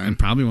same time. and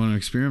probably want to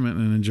experiment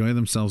and enjoy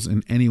themselves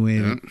in any way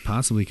Yeah. they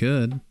possibly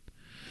could,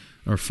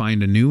 or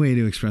find a new way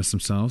to express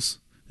themselves,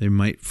 they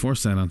might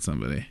force that on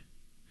somebody.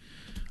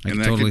 And can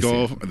that totally could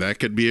see go. it. That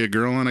could be a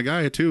girl on a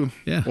guy too.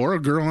 Yeah. Or a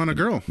girl on a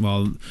girl.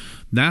 Well,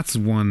 that's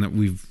one that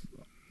we've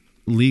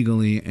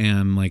legally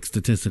and like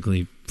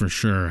statistically for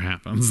sure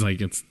happens. Like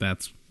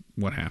that's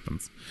what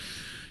happens.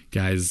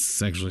 Guys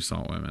sexually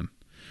assault women.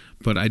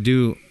 But I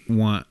do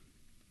want.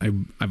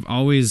 I've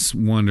always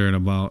wondered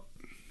about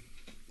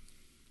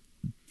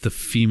the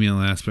female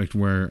aspect,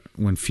 where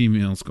when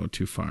females go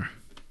too far,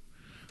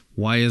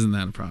 why isn't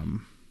that a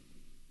problem?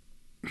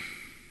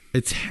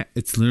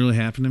 It's literally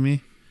happened to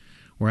me,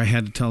 where I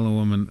had to tell a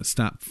woman,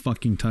 stop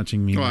fucking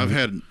touching me. Well, I've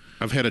had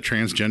a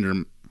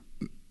transgender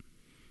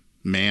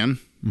man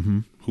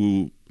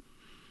who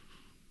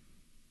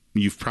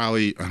you've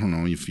probably, I don't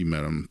know if you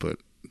met him, but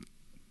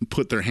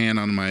put their hand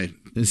on my,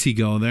 Does he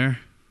go there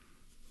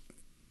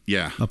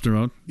yeah, up the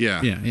road?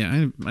 yeah,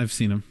 Yeah. I've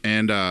seen him.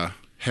 and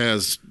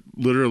has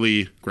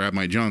literally grabbed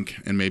my junk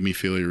and made me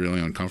feel really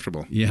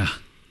uncomfortable. Yeah.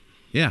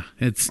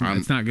 It's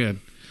not good.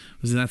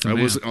 That's a I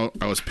man.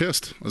 was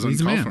pissed. I was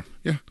He's a uncalled man. for.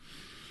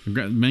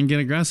 Yeah. Men get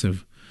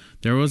aggressive.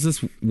 There was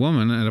this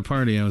woman at a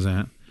party I was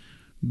at,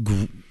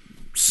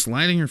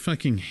 sliding her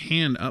fucking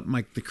hand up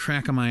the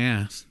crack of my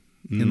ass,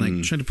 and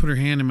like tried to put her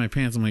hand in my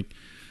pants. I'm like,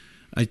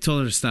 I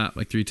told her to stop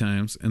like 3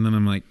 times, and then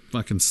I'm like,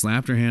 fucking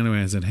slapped her hand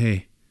away. I said,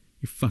 "Hey,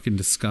 you're fucking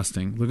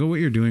disgusting. Look at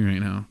what you're doing right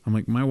now." I'm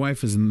like, my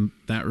wife is in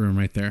that room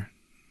right there.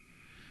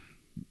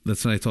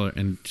 That's what I told her,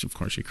 and of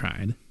course she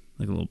cried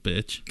like a little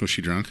bitch. Was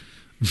she drunk?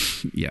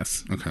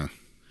 Yes. Okay.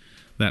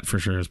 That for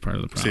sure is part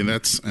of the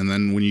problem. See, and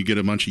then when you get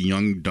a bunch of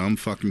young, dumb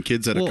fucking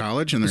kids out of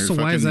college and they're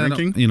fucking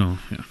drinking. Yeah.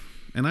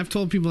 And I've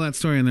told people that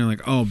story and they're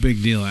like, "Oh,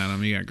 big deal,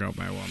 Adam. You got groped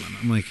by a woman."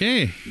 I'm like,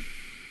 "Hey,"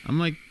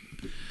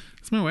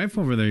 it's my wife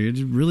over there. You're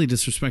just really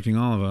disrespecting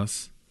all of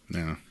us.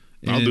 Yeah.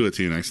 I'll do it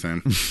to you next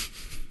time.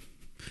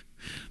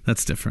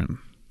 That's different.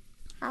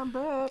 I'm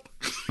back.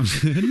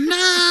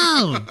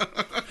 No!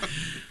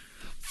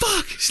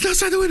 Fuck! She's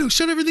outside the window.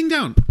 Shut everything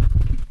down.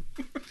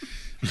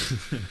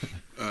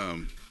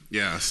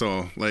 Yeah,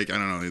 so like I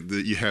don't know,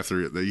 you have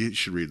to. You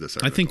should read this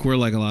article. I think we're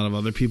like a lot of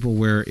other people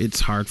where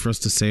it's hard for us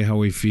to say how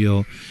we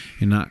feel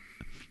and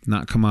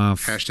not come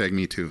off. Hashtag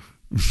me too.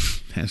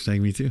 Hashtag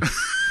me too.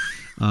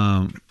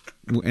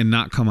 And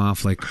not come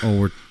off like, oh,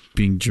 we're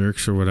being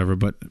jerks or whatever.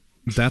 But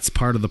that's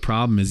part of the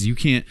problem is you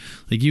can't,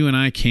 like you and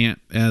I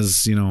can't,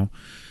 as you know,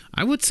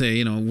 I would say,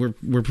 you know,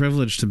 we're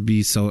privileged to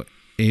be so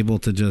able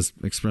to just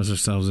express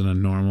ourselves in a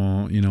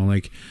normal, you know,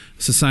 like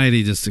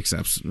society just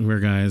accepts we're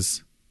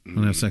guys.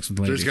 Don't have sex with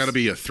ladies. There's got to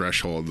be a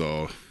threshold,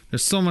 though.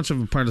 There's so much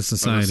of a part of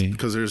society.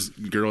 Because there's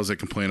girls that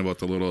complain about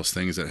the littlest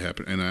things that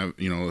happen. And,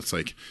 it's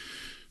like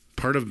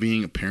part of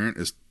being a parent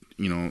is,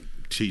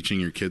 teaching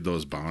your kid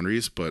those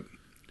boundaries, but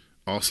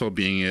also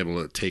being able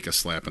to take a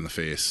slap in the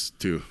face,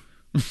 too.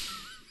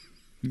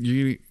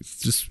 We're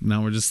just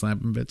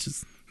slapping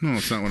bitches. No,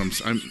 it's not what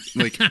I'm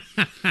like,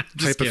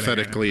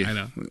 hypothetically, I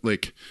know.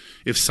 Like,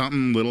 if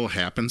something little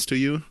happens to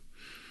you,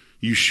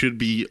 you should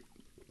be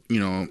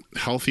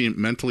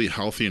mentally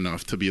healthy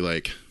enough to be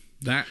like,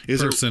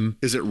 is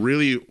it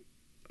really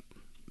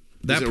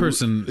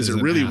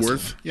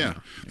worth? Yeah,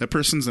 that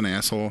person's an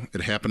asshole.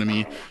 It happened to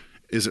me.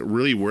 Is it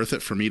really worth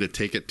it for me to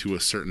take it to a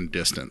certain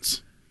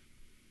distance?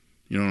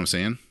 You know what I'm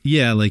saying?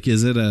 Yeah, like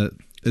is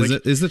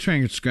the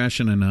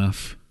transgression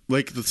enough?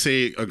 Like, let's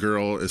say a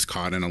girl is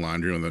caught in a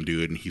laundry with a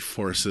dude and he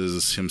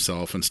forces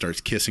himself and starts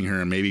kissing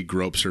her and maybe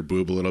gropes her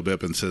boob a little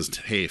bit and says,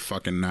 "Hey,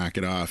 fucking knock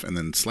it off," and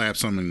then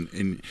slaps him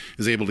and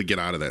is able to get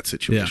out of that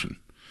situation.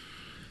 Yeah.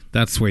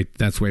 That's way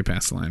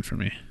past the line for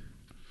me.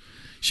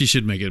 She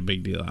should make it a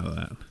big deal out of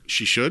that.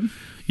 She should?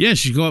 Yeah,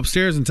 she should go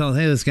upstairs and tell,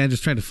 "Hey, this guy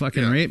just tried to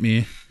fucking rape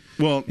me."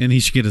 Well, and he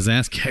should get his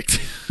ass kicked.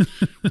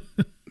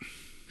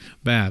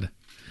 Bad.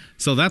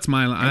 So that's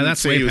my line.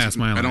 That's way past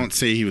my line. I don't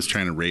say he was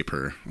trying to rape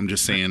her. I'm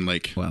just saying,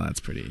 like, well, that's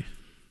pretty.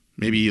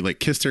 Maybe he like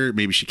kissed her.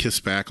 Maybe she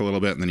kissed back a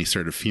little bit, and then he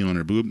started feeling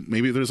her boob.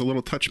 Maybe there's a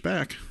little touch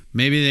back.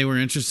 Maybe they were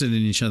interested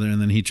in each other,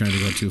 and then he tried to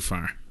go too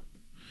far.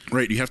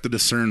 Right. You have to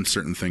discern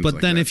certain things.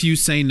 But then, if you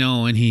say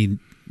no and he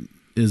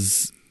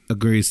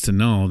agrees to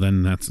no,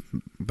 then that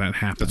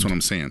happens. That's what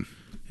I'm saying.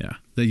 Yeah.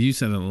 You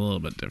said it a little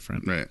bit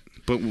different. Right.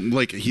 But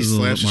like she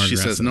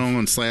says no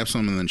and slaps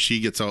him, and then she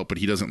gets out, but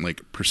he doesn't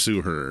like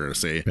pursue her or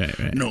say,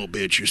 right. "No,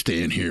 bitch, you're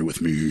staying here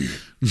with me."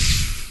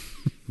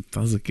 That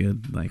was a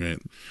good like. Right.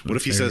 What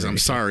if he says, "I'm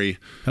sorry"?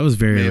 That was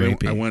very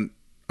rapey. I went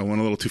a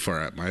little too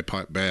far at my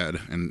pot bad,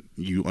 and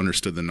you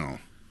understood the no.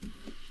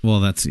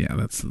 Well, that's fine.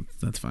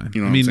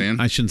 You know what I'm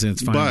saying? I shouldn't say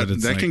it's fine, but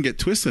it's that can get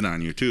twisted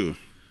on you too.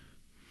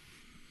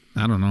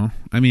 I don't know.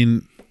 I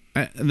mean,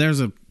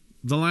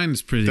 the line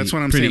is pretty. That's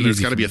what I'm saying.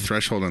 There's got to be a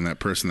threshold on that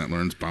person that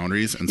learns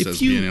boundaries and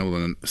being able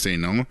to say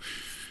no.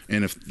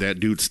 And if that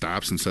dude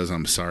stops and says,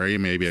 "I'm sorry,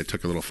 maybe I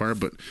took a little far,"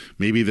 but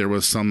maybe there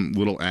was some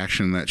little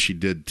action that she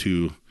did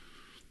to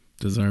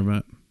deserve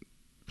it.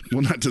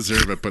 Well, not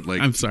deserve it, but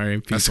like, I'm sorry,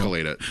 people.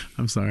 Escalate it.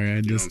 I'm sorry.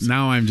 I'm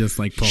just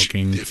like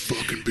poking. That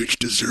fucking bitch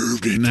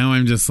deserved it. Now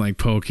I'm just like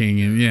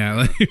poking, and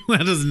like,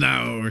 let us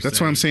know.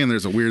 That's what I'm saying.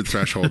 There's a weird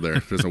threshold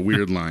there. There's a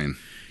weird line.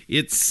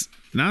 It's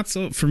not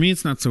so. For me,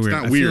 it's not so weird.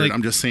 It's not weird.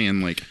 I'm just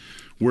saying, like,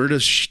 where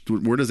does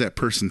that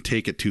person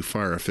take it too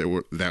far if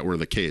that were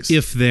the case?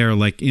 If they're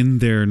like in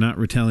their not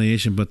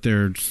retaliation, but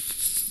their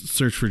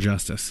search for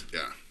justice.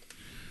 Yeah.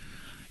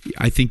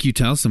 I think you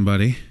tell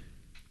somebody,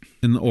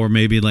 or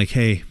maybe like,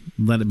 "Hey,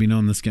 let it be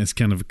known this guy's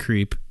kind of a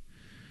creep."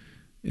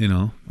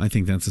 I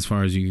think that's as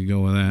far as you could go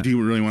with that. Do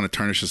you really want to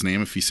tarnish his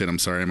name if he said, "I'm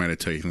sorry, I might have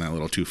taken that a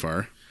little too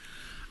far"?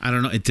 I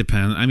don't know. It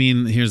depends. I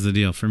mean, here's the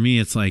deal. For me,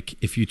 it's like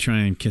if you try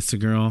and kiss a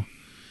girl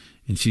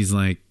and she's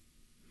like,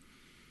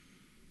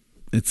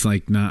 it's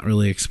like not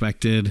really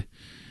expected.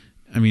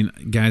 I mean,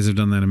 guys have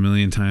done that a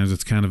million times.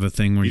 It's kind of a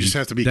thing where you just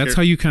have to be that's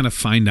how you kind of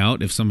find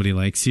out if somebody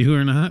likes you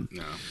or not.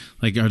 No.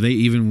 Like, are they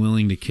even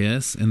willing to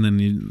kiss? And then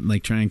you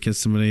like try and kiss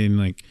somebody, and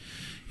like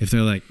if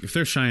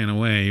they're shying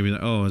away, you'd be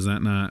like, "Oh, is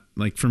that not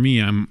like?" For me,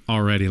 I'm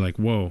already like,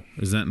 "Whoa,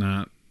 is that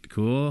not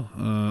cool?"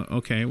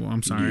 Okay, well,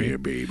 I'm sorry. Yeah,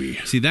 baby.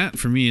 See, that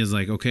for me is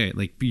like, okay,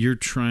 like you're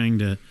trying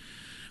to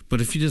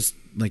But if you just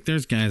like,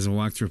 there's guys that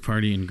walk through a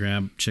party and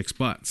grab chicks'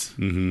 butts.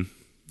 Mm-hmm.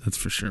 That's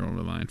for sure over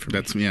the line for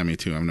me. Yeah, me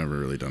too. I've never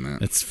really done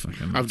that. It's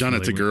fucking. I've done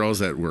really it to weird. girls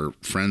that we're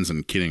friends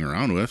and kidding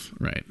around with.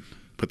 Right.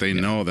 But they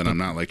know that I'm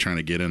not like trying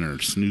to get in or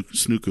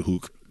snook a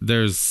hook.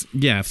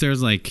 If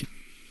there's like,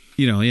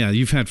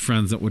 you've had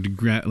friends that would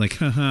grab like,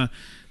 haha,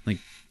 like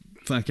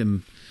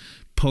fucking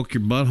poke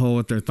your butthole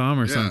with their thumb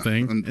or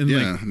something. And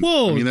like,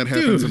 whoa, I mean, that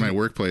happens dude. in my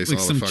workplace Like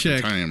all some the fucking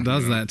chick time.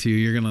 does that to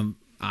you,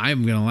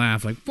 I'm gonna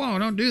laugh like, whoa,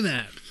 don't do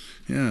that.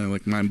 Yeah,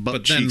 like my butt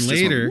But then cheeks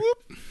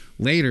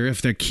later,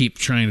 if they keep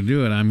trying to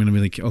do it, I'm gonna be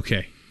like,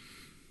 okay,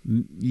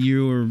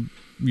 you've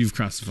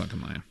crossed the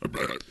fucking line.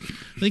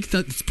 Like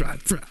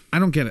I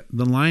don't get it.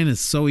 The line is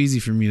so easy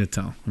for me to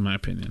tell, in my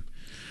opinion.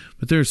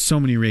 But there's so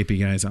many rapey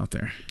guys out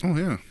there. Oh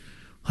yeah.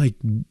 Like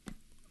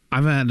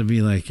I've had to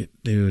be like,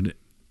 dude,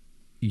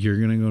 you're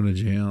gonna go to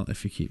jail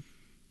if you keep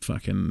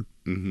fucking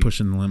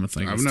pushing the limits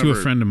like this. To a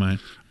friend of mine.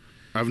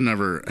 I've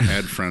never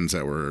had friends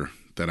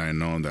that I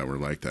know that were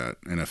like that,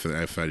 and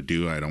if I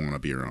do, I don't want to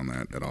be around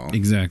that at all.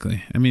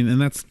 Exactly. I mean,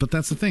 that's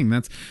the thing.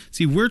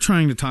 We're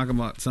trying to talk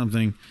about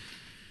something.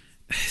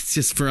 It's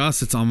just for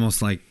us, it's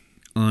almost like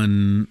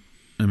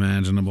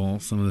unimaginable,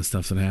 some of the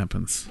stuff that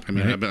happens. I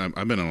mean, right?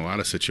 I've been in a lot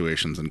of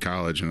situations in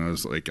college, and I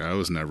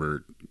was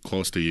never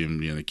close to even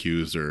being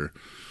accused or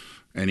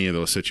any of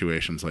those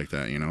situations like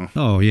that,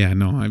 Oh yeah,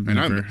 no, I've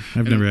never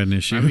had an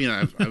issue. I mean,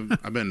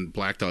 I've been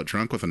blacked out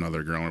drunk with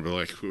another girl, and we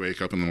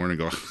wake up in the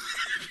morning and go.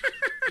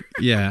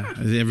 Yeah,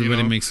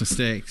 everybody makes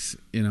mistakes,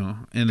 and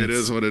it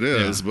is what it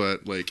is. Yeah.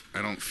 But like,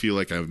 I don't feel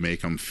like I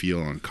make them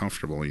feel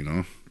uncomfortable,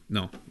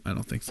 No, I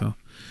don't think so.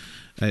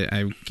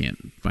 I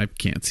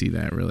can't see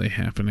that really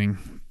happening.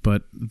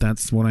 But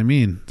that's what I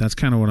mean. That's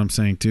kind of what I'm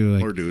saying too.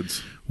 Like, or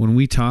dudes. When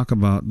we talk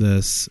about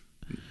this,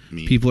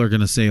 people are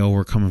going to say, "Oh,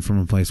 we're coming from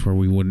a place where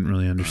we wouldn't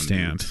really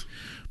understand."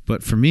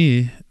 But for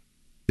me,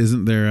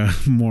 isn't there a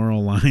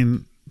moral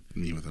line?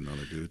 Me with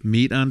another dude.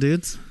 Meat on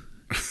dudes.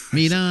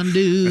 Meat on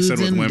dudes. I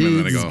said with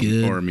women, then I go,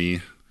 good. Or me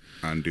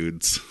on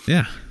dudes.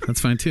 Yeah, that's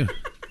fine too.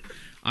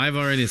 I've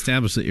already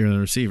established that you're the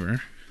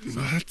receiver.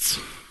 What?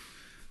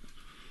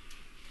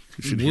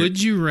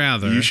 Would you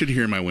rather? You should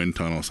hear my wind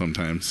tunnel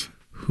sometimes.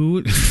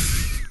 Who? Did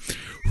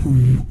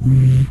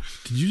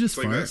you just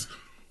fart? Like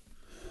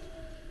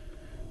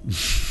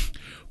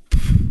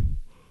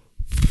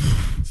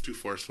it's too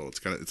forceful.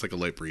 It's like a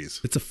light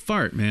breeze. It's a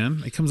fart,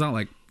 man. It comes out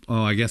like,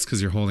 I guess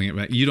because you're holding it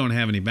back. You don't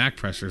have any back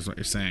pressure, is what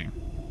you're saying.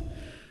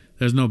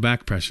 There's no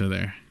back pressure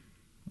there.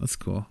 That's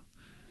cool.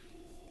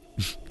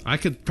 I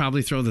could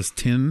probably throw this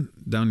tin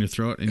down your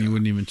throat and you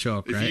wouldn't even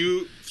choke, right?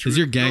 Is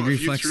your gag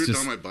reflex if you threw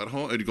just it down my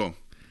butthole, it'd go.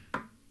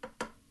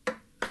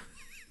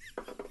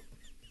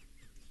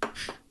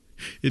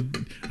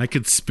 I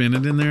could spin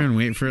it in there and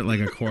wait for it like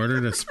a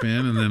quarter to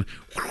spin, and then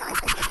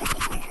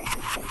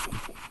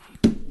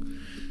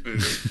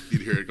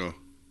you'd hear it go.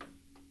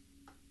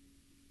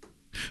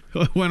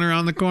 Went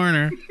around the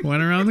corner.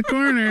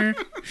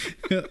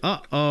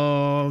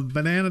 Uh-oh,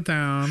 banana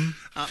town.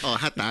 Uh-oh,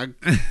 hot dog.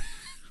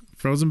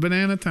 Frozen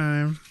banana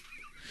time.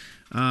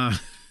 Oh,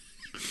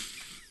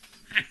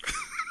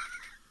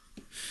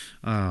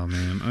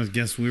 man. I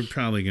guess we're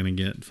probably going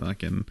to get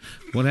fucking...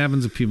 What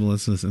happens if people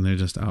listen to this and they're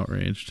just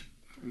outraged?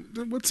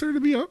 What's there to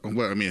be out?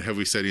 Well, I mean, have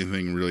we said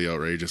anything really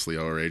outrageously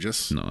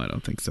outrageous? No, I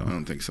don't think so. I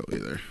don't think so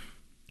either.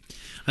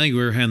 I think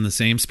we're in the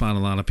same spot a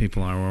lot of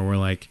people are, where we're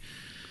like,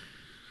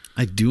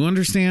 I do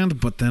understand,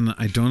 but then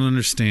I don't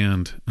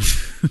understand.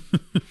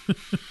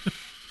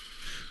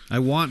 I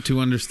want to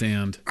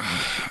understand,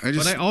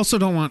 but I also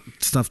don't want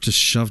stuff just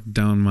shoved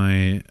down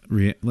my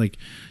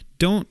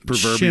don't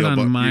shit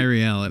on my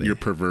reality. Your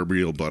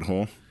proverbial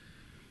butthole.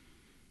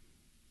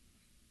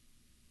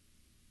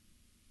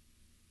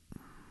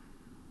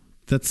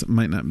 That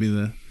might not be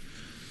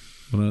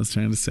what I was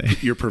trying to say.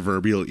 Your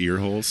proverbial ear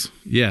holes.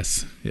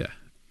 Yes. Yeah.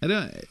 I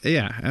don't.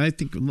 Yeah. And I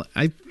think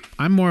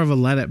I'm more of a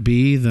let it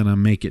be than a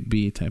make it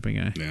be type of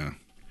guy. Yeah.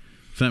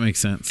 If that makes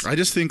sense. I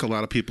just think a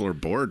lot of people are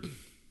bored.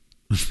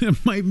 That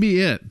might be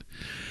it.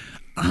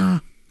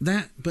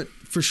 But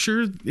for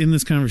sure in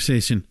this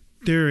conversation,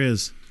 there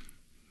is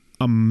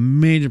a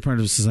major part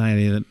of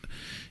society that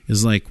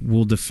is like,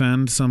 will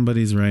defend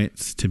somebody's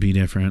rights to be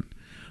different,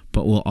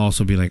 but will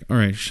also be like, all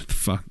right, shut the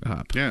fuck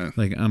up. Yeah.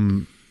 Like, I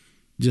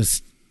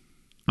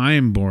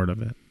am bored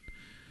of it.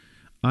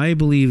 I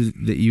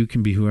believe that you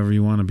can be whoever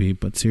you want to be,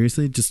 but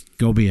seriously, just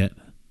go be it.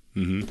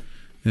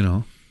 Mm-hmm.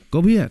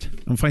 Go be it.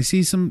 If I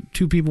see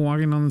two people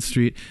walking down the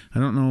street, I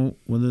don't know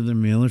whether they're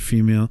male or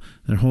female,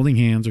 they're holding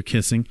hands or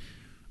kissing,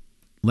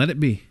 let it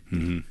be.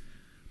 Mm-hmm.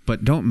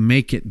 But don't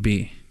make it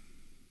be.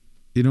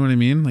 You know what I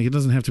mean? Like, it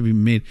doesn't have to be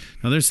made.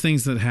 Now, there's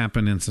things that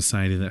happen in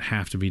society that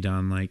have to be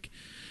done, like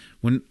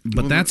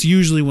that's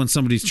usually when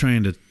somebody's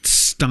trying to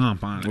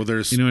stomp on it. Well,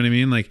 you know what I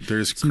mean? Like,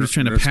 somebody's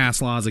trying to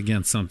pass laws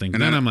against something.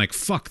 And then I'm like,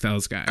 fuck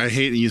those guys. I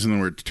hate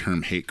using the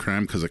term hate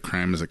crime because a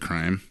crime is a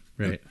crime.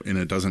 Right. And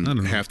it doesn't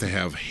have to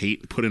have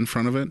hate put in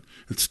front of it.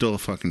 It's still a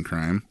fucking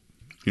crime.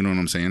 You know what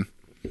I'm saying?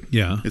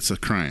 Yeah. It's a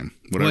crime.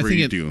 Whatever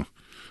you do.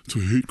 It's a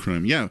hate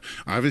crime. Yeah.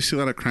 Obviously,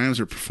 a lot of crimes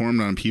are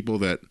performed on people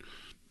that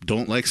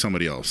don't like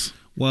somebody else.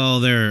 Well,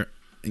 they're.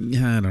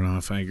 Yeah, I don't know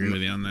if I agree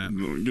with you on that.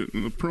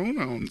 Getting the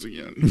pronouns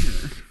again.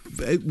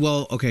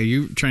 Well, okay,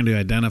 you're trying to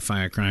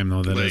identify a crime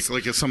though that is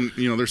like some,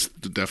 there's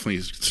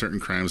definitely certain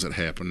crimes that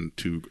happen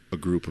to a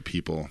group of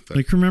people. That,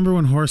 like, remember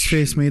when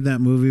Horseface made that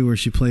movie where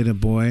she played a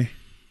boy,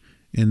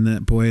 and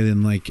that boy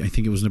in, like, I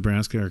think it was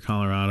Nebraska or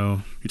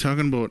Colorado. you're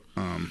talking about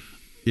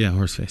Yeah,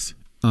 Horseface.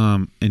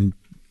 And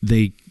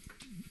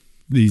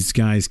these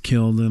guys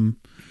killed him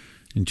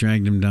and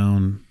dragged him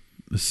down.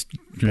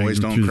 Boys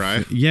Don't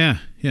Cry? Yeah.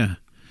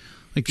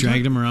 Like,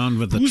 dragged him around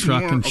with a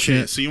truck and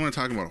shit. So you want to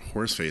talk about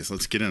Horseface?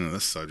 Let's get into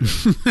this subject.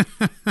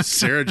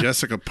 Sarah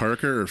Jessica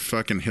Parker or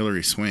fucking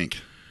Hillary Swank?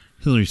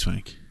 Hillary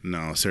Swank.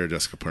 No, Sarah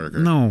Jessica Parker.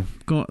 No.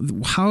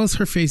 How is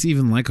her face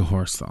even like a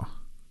horse, though?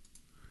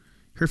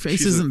 Her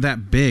face isn't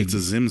that big. It's a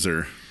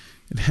Zimzer.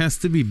 It has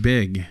to be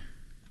big.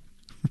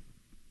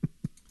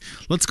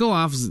 Let's go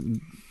off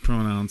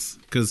pronouns,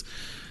 because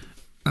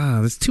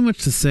there's too much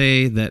to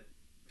say that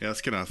Yeah,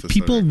 let's get off this.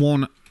 people subject.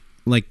 won't.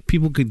 Like,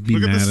 people could be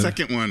Look mad at the at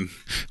second one.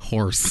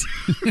 horse.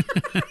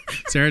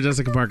 Sarah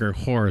Jessica Parker,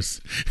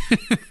 horse.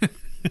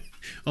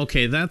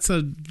 Okay, that's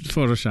a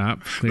Photoshop,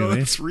 No, clearly.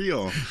 that's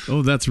real.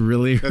 Oh, that's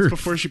really her. That's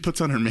before she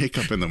puts on her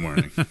makeup in the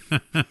morning.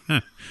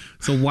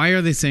 So why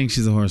are they saying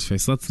she's a horse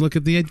face? Let's look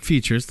at the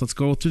features. Let's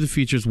go through the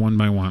features one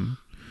by one.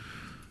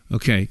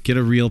 Okay, get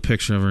a real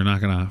picture of her.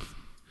 Knock it off.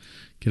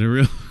 Get a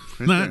real...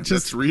 Right not there.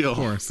 just That's real.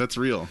 horse. That's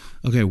real.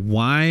 Okay,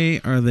 why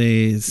are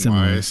they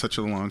similar? Why such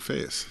a long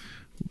face?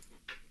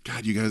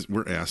 God, you guys,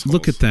 we're assholes.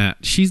 Look at that.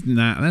 She's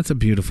not... That's a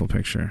beautiful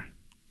picture.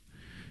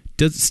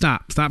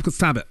 Stop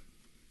it.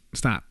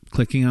 Stop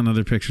clicking on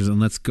other pictures and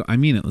let's go. I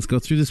mean it. Let's go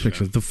through this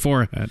picture. The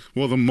forehead.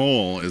 Well, the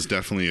mole is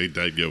definitely a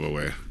dead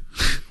giveaway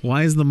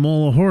Why is the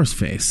mole a horse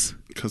face?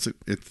 because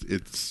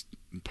it's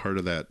part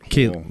of that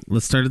Okay, whole.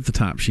 let's start at the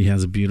top. She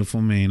has a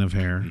beautiful mane of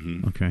hair.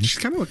 Okay. She's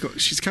kind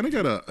of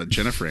got a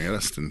Jennifer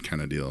Aniston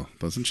kind of deal,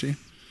 doesn't she?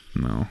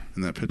 No.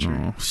 In that picture.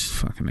 No, she's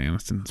fucking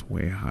Aniston's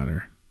way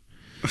hotter.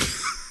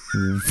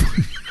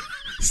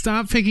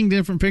 Stop picking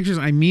different pictures.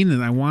 I mean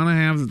it. I want to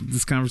have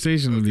this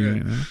conversation with you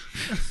right now.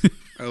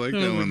 I like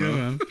that one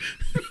though.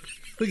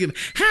 Look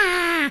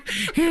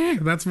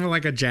at that's more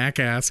like a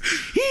jackass.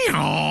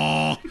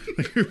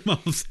 Like her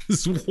mouth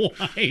is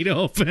wide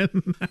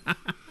open.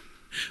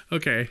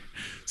 Okay.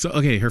 So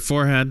her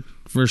forehead,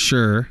 for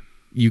sure.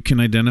 You can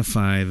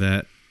identify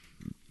that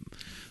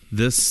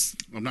this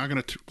I'm not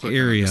gonna click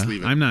area. on it, just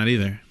leave it. I'm not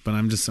either, but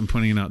I'm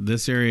pointing it out.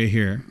 This area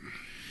here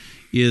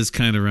is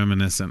kind of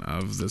reminiscent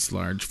of this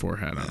large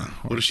forehead on a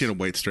horse. What if she had a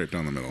white stripe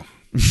down the middle?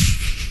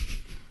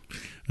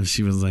 If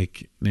she was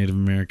like Native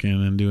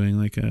American and doing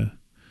like a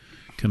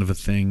kind of a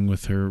thing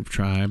with her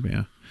tribe,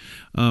 yeah.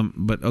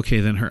 But okay,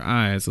 then her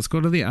eyes. Let's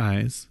go to the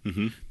eyes.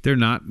 Mm-hmm. They're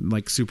not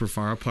like super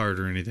far apart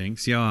or anything.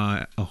 See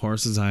how a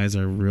horse's eyes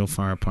are real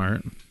far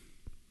apart?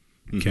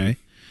 Okay.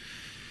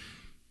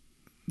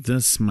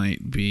 This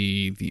might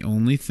be the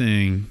only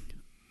thing.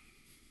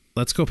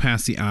 Let's go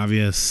past the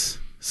obvious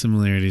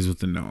similarities with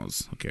the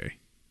nose, okay?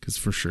 Because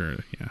for sure,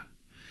 yeah.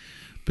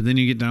 But then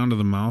you get down to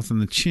the mouth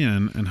and the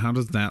chin, and how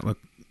does that look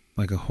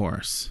like a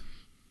horse?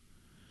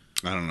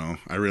 I don't know.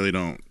 I really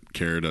don't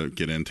care to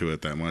get into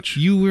it that much.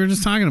 We were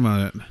just talking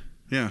about it.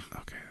 Yeah.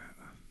 Okay.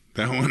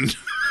 That one.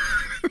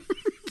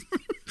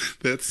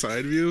 That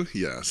side view?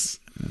 Yes.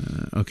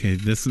 Okay,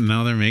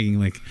 now they're making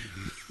like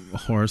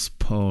horse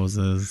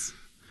poses.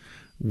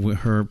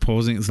 Her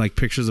posing is like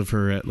pictures of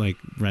her at like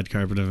red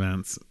carpet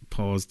events,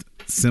 posed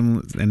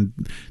similar and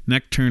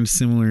neck turned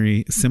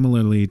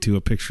similarly to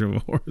a picture of a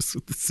horse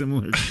with a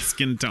similar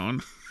skin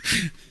tone.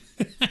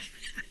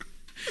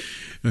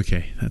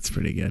 Okay, that's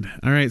pretty good.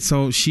 All right,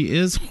 so she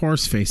is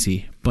horse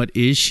facey, but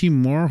is she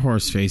more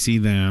horse facey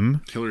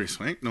than Hillary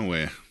Swank? No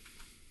way.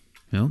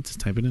 Well, just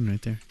type it in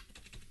right there.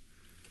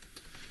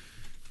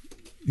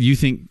 You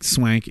think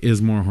Swank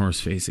is more horse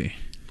facey,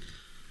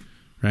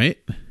 right?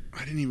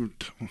 I didn't even.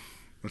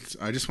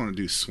 I just want to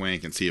do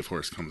Swank and see if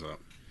horse comes up.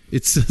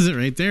 It says it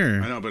right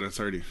there. I know, but it's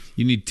already.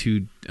 You need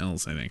 2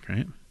 L's, I think,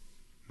 right?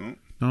 No.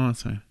 No,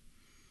 that's fine.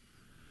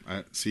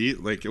 I see,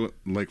 like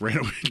right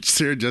away,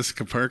 Sarah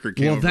Jessica Parker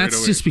came Well, up that's right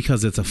away. just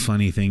because it's a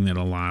funny thing that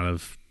a lot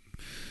of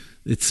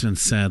it's been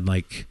said.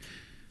 Like,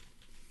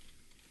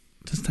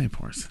 just type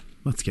horse.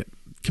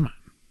 Come on,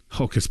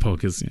 hocus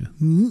pocus.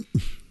 Yeah.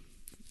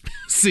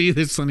 See,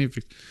 there's plenty of.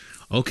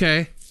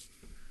 Okay.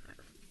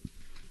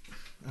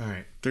 All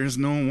right. There's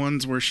no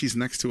ones where she's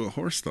next to a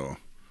horse, though.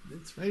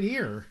 It's right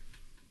here.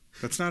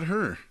 That's not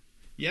her.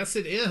 Yes,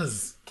 it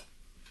is.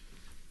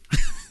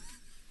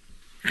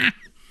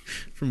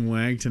 From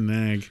wag to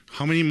nag.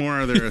 How many more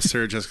are there of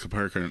Sarah Jessica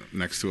Parker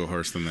next to a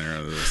horse than there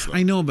are this?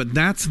 I know, but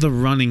that's the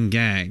running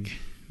gag.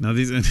 Now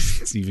these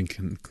it's even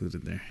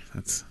included there.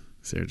 That's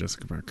Sarah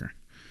Jessica Parker.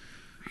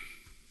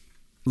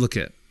 Look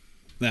at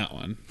that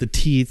one. The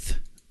teeth.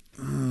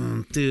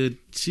 Oh, dude,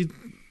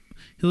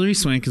 Hillary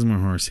Swank is more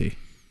horsey.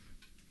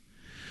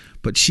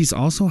 But she's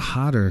also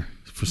hotter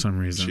for some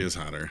reason. She is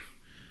hotter.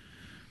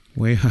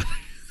 Way hotter.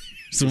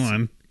 Here's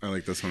one. I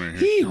like this one right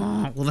here.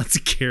 Well, that's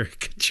a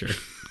caricature.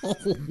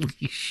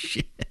 Holy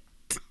shit.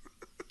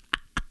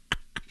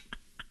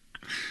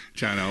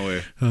 John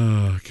Elway.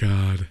 Oh,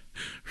 God.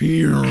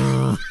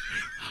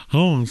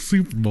 Oh,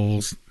 Super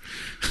Bowls.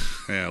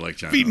 Yeah, I like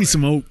John Feed me Elway.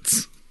 some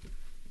oats.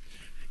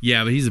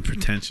 Yeah, but he's a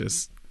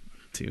pretentious,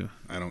 too.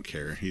 I don't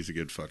care. He's a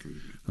good fucking...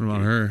 What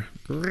about her?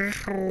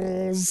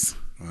 Grizzles.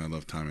 Oh, I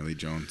love Tommy Lee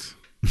Jones.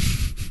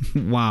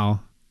 Wow.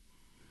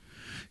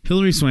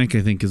 Hillary Swank,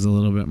 I think, is a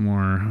little bit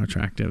more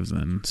attractive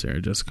than Sarah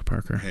Jessica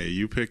Parker. Hey,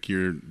 you pick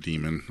your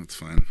demon. That's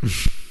fine.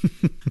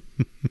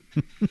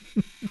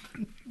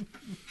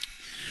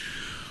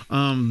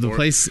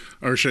 Place.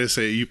 Or should I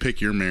say, you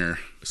pick your mayor.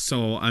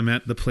 So I'm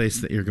at the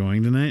place that you're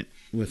going tonight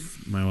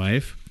with my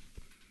wife.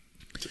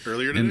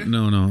 Earlier today? And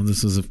no,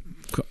 this was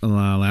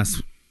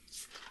last.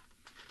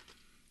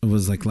 It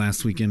was like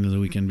last weekend or the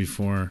weekend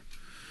before.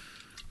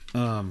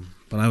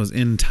 But I was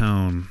in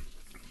town,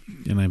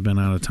 and I've been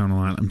out of town a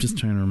lot. I'm just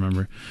trying to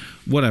remember.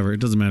 Whatever, it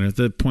doesn't matter.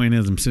 The point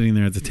is, I'm sitting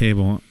there at the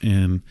table,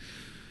 and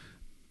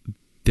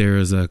there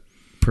is a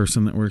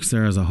person that works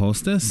there as a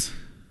hostess,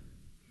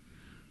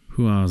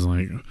 who I was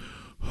like,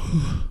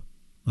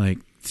 like,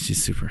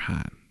 she's super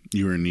hot.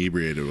 You were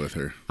inebriated with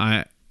her.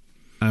 I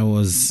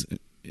was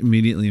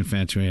immediately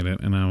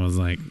infatuated, and I was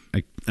like,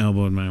 I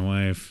elbowed my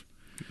wife.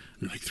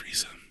 You're like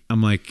threesome.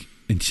 I'm like,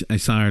 and I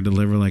saw her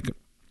deliver like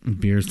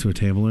beers to a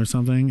table or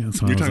something. And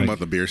so You're I was talking like, about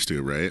the beer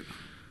stew, right?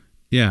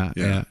 yeah.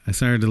 I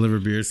saw her deliver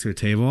beers to a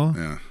table.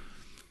 Yeah.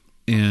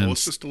 And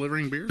Hostess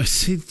delivering beers?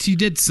 she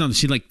did something.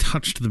 She like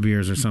touched the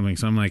beers or something.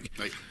 So I'm like,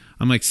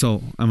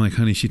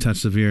 honey, she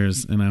touched the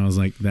beers, and I was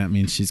like, that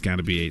means she's got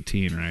to be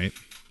 18, right?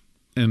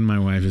 And my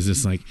wife is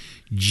just like,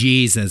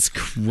 Jesus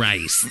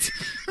Christ.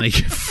 Like,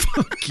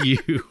 fuck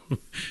you.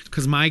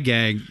 Because my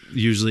gag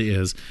usually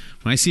is,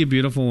 when I see a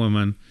beautiful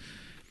woman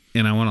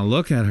and I want to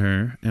look at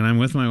her and I'm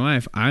with my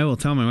wife, I will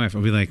tell my wife,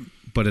 I'll be like,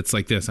 but it's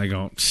like this. I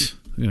go,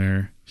 you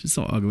know, she's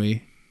so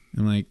ugly.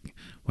 I'm like,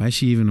 why is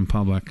she even in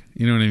public?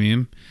 You know what I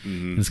mean?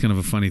 Mm-hmm. It's kind of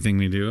a funny thing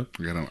to do.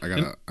 I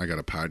got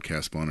a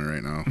podcast boner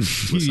right now.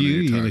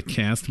 You get a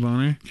cast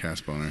boner?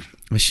 Cast boner.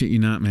 I shit you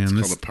not, man.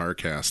 It's called a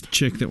parcast.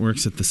 Chick that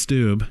works at the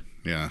Stube.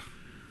 Yeah.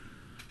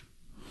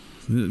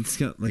 It's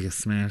got like a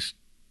smashed,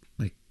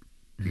 like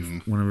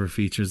one of her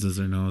features is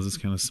her nose is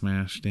kind of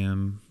smashed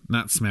in.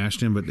 Not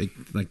smashed in, but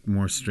like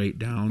more straight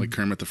down. Like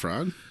Kermit the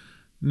Frog?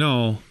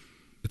 No,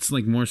 it's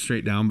like more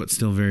straight down, but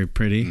still very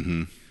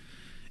pretty.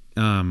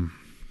 Mm-hmm.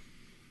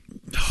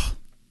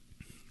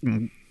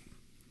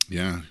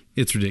 Yeah.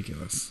 It's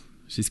ridiculous.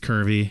 She's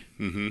curvy,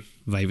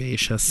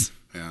 vivacious.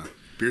 Yeah.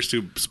 Beer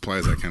Stew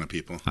supplies that kind of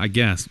people. I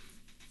guess.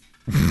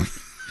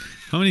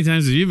 How many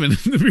times have you been in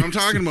the beer I'm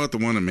talking about the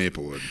one in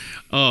Maplewood.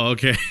 Oh,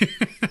 okay.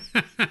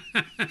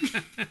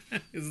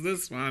 Is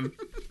this one?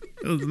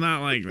 It's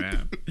not like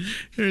that.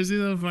 Here, see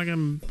the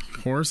fucking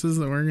horses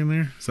that work in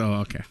there? So,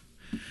 okay.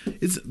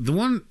 Is the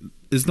one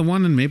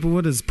in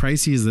Maplewood as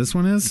pricey as this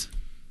one is?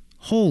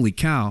 Holy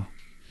cow.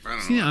 I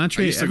don't See, know.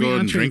 entree, I used to every go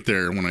and entree- drink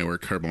there when I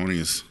worked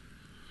Carboni's.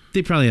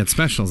 They probably had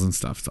specials and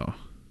stuff, though.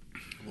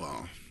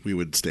 Well, we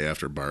would stay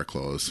after bar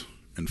close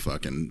and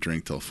fucking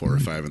drink till 4 or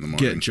 5 in the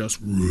morning. Get just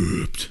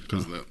ripped.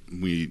 Because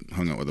we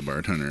hung out with a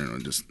bartender and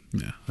would just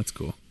Yeah, that's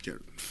cool. get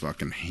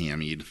fucking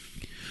hammied.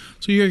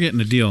 So you're getting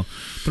a deal.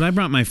 But I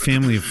brought my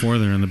family of 4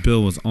 there, and the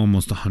bill was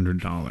almost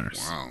 $100.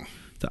 Wow.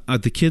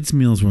 The kids'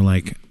 meals were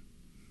like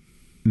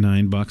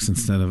 $9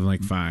 instead of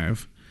like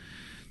 $5.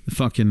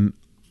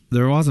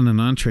 There wasn't an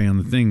entree on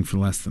the thing for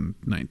less than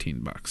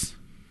 $19.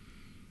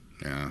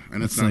 Yeah,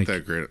 and it's It's not like,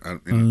 that great.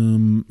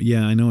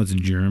 Yeah, I know it's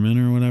German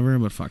or whatever,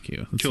 but fuck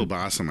you. It's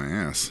Kielbasa my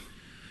ass.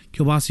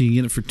 Kielbasa, you can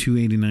get it for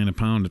 $2.89 a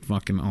pound at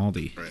fucking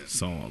Aldi. Right.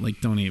 So, like,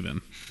 don't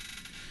even.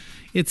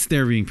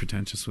 They're being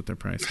pretentious with their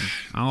pricing.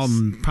 I'll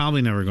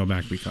probably never go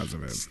back because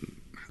of it.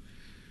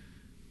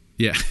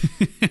 Yeah.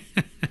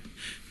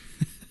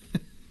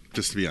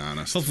 Just to be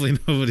honest. Hopefully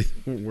nobody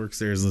who works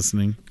there is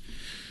listening.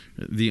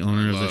 The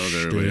owner of the Love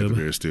everybody at the Stube.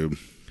 beer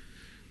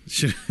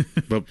stube.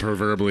 But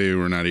proverbially,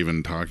 we're not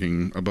even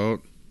talking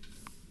about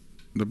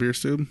the beer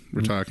stube.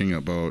 We're talking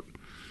about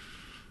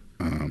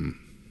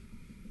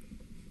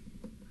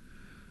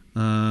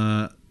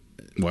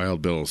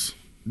Wild Bills.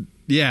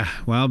 Yeah,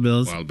 Wild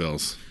Bills. Wild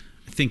Bills.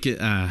 I think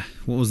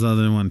what was the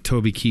other one?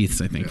 Toby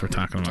Keith's, I think we're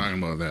talking about.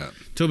 Talking about that.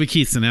 Toby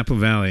Keith's in Apple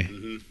Valley.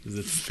 Is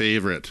it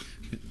favorite?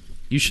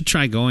 You should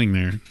try going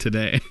there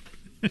today.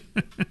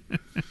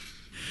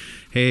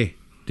 Hey,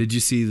 did you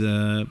see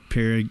the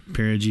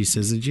Perigee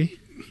Syzygy?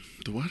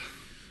 The what?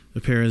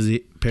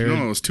 The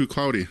No, it was too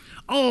cloudy.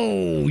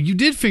 Oh, you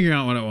did figure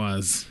out what it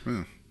was.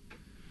 Yeah.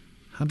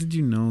 How did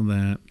you know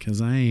that?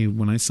 Because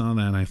when I saw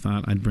that, I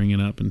thought I'd bring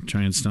it up and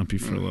try and stump you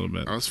for a little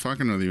bit. I was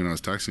fucking with you when I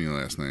was texting you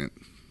last night.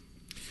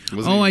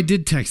 I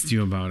did text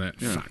you about it.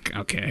 Yeah. Fuck.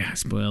 Okay, I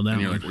spoiled that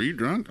And you're one. like, were you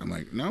drunk? I'm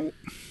like, no.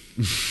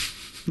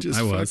 Just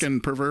I was.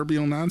 fucking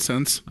proverbial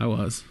nonsense. I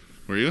was.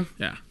 Were you?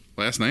 Yeah.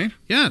 Last night?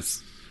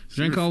 Yes.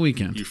 Drank all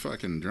weekend. You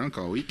fucking drunk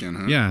all weekend,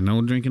 huh? Yeah,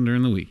 no drinking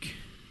during the week.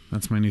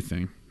 That's my new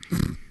thing.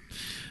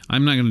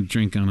 I'm not going to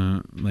drink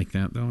on like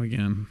that, though,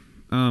 again.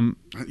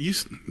 You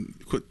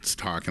quit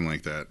talking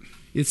like that.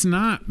 It's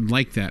not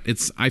like that.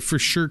 I for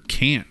sure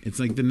can't. It's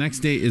like the next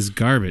day is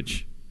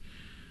garbage.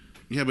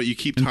 Yeah, but you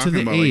keep And to talking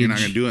the about like you're not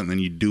age- going to do it, and then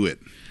you do it.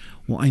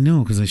 Well, I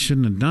know because I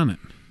shouldn't have done it.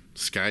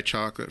 Sky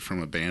chocolate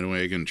from a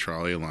bandwagon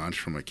trolley launch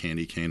from a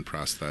candy cane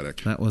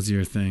prosthetic. That was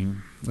your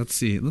thing. Let's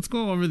see. Let's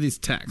go over these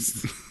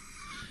texts.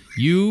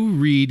 You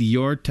read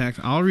your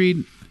text. I'll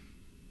read.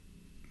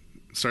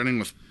 Starting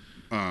with,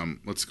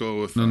 let's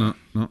go with... No.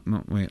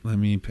 Wait, let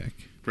me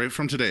pick. Right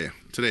from today.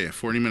 Today,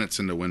 40 minutes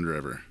into Wind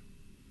River.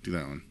 Do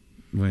that one.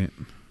 Wait.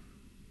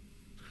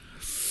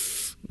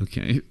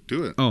 Okay.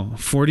 Do it. Oh,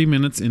 40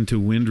 minutes into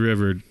Wind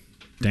River.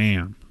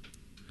 Damn.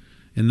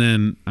 And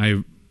then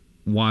I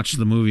watched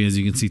the movie. As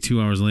you can see,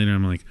 2 hours later,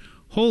 I'm like,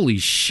 holy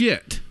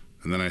shit.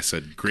 And then I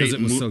said, great... Because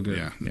it was so good.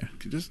 Yeah.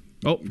 Just,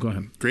 Oh, go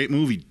ahead. great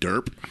movie,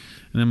 derp.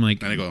 And I'm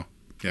like, And I go,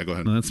 yeah, go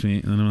ahead. no, that's me.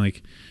 And then I'm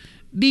like,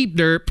 deep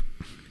derp.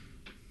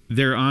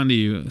 They're onto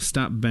you.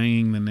 Stop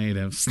banging the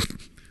natives.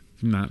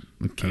 Not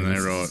okay. And then I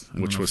this wrote, is- I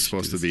don't which know was if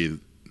supposed to she's- be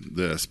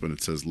this, but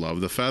it says,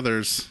 love the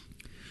feathers.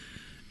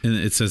 And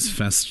it says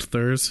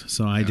Festhers.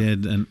 So I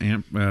did an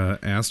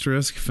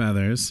asterisk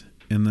feathers,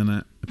 and then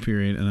a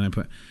period, and then I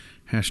put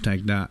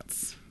hashtag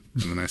dots.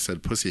 And then I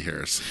said, pussy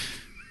hairs.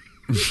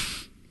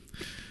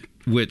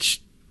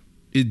 Which,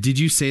 did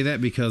you say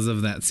that because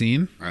of that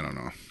scene? I don't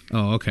know.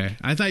 Oh, okay.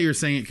 I thought you were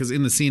saying it because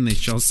in the scene they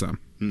show some.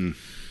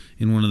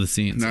 In one of the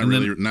scenes. Not And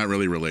really, then- not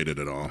really related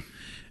at all.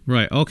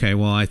 right. Okay.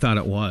 Well, I thought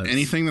it was.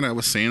 Anything that I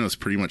was saying was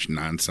pretty much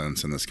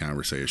nonsense in this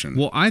conversation.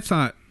 Well, I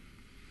thought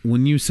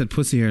when you said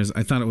pussy hairs,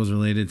 I thought it was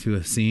related to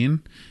a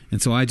scene,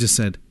 and so I just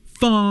said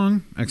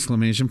thong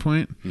exclamation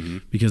point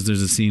because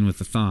there's a scene with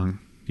the thong.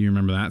 Do you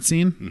remember that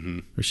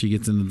scene where she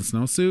gets into the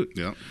snowsuit?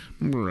 Yep.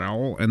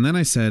 And then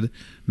I said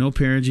no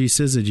perigee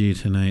syzygy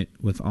tonight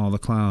with all the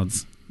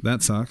clouds.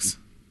 That sucks.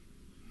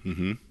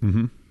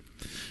 And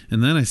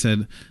then I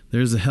said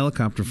there's a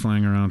helicopter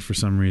flying around for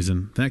some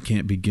reason. That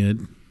can't be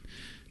good.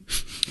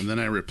 And then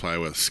I reply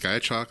with sky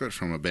chocolate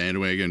from a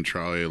bandwagon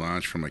trolley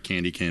launch from a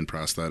candy cane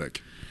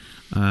prosthetic.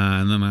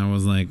 And then I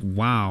was like,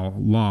 wow,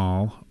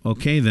 lol.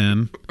 Okay,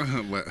 then.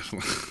 And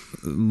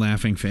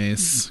Laughing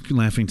face.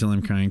 Laughing till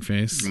I'm crying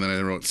face. then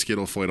I wrote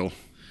skittle foiddle.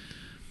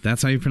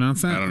 That's how you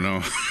pronounce that? I don't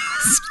know.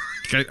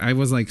 I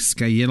was like,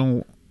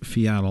 skyiddle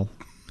fiaddle.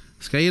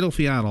 Skyiddle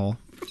fiaddle.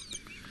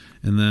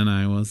 And then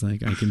I was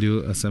like, I can do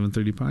a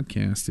 7:30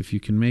 podcast if you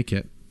can make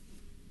it.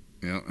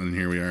 Yeah, and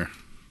here we are.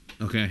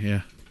 Okay,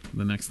 yeah.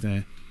 The next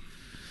day.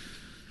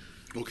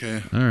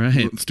 Okay. All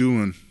right. Let's do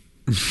one.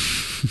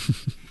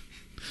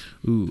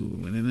 Ooh,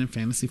 winning in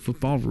fantasy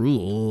football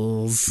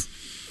rules.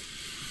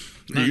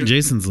 Not You- in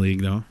Jason's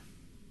league, though.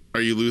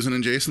 Are you losing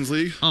in Jason's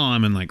league? Oh,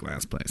 I'm in like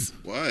last place.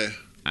 Why?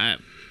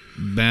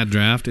 Bad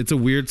draft. It's a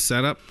weird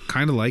setup.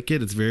 Kind of like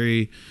it. It's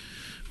very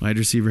wide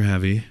receiver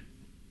heavy.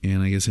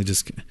 And I guess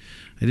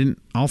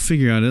I'll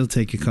figure out. It'll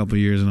take a couple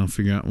years and I'll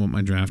figure out what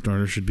my draft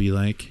order should be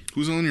like.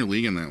 Who's on your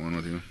league in that one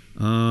with you?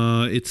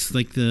 It's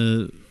like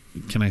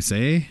can I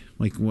say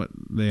like what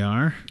they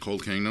are?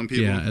 Cold Kingdom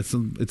people? Yeah, it's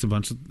a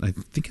bunch of, I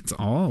think it's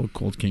all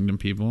Cold Kingdom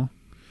people.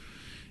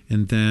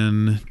 And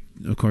then,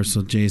 of course,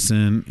 so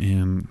Jason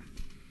and,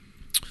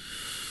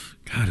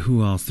 God,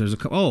 who else? There's a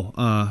couple,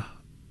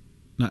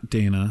 not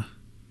Dana.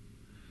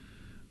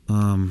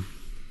 God,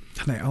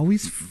 I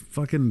always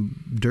fucking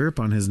derp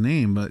on his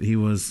name, but he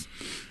was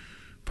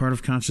part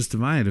of Conscious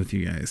Divide with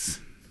you guys.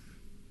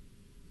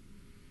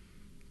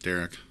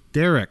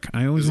 Derek.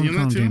 I always Is he want to in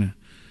call him that too? Dana.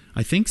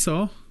 I think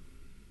so.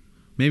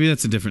 Maybe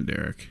that's a different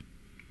Derek.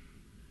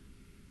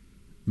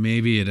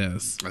 Maybe it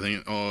is. I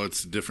think,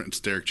 it's different. It's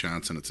Derek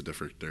Johnson. It's a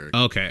different Derek.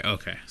 Okay.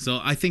 So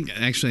I think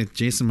actually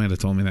Jason might have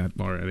told me that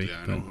already.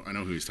 Yeah, I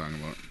know who he's talking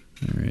about.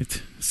 All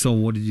right. So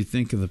what did you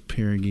think of the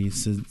perigee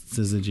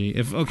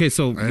syzygy?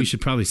 So we should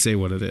probably say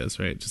what it is,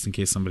 right? Just in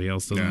case somebody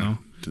else doesn't know.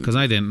 Because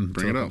I didn't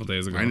Bring it until a up. couple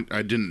days ago.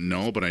 I didn't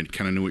know, but I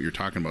kind of knew what you're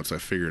talking about, so I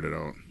figured it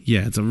out.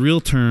 Yeah, it's a real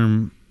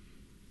term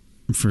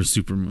for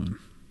supermoon.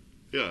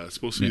 Yeah, it's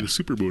supposed to be the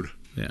supermoon.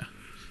 Yeah.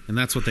 And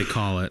that's what they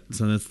call it.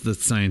 So that's the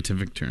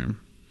scientific term.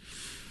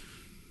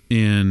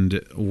 And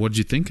what'd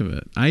you think of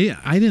it? I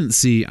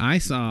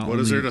saw. What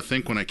is there to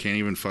think when I can't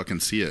even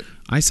fucking see it?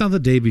 I saw the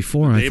day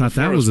before. I thought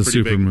that was a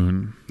pretty big.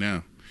 supermoon.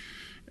 Yeah.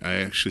 I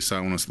actually saw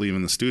it when I was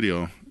leaving the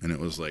studio, and it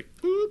was like,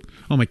 boop.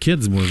 Oh, my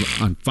kids were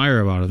on fire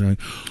about it. They're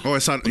like, Oh, I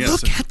saw it.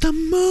 look at the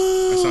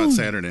moon. I saw it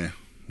Saturday.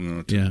 We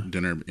went to Yeah.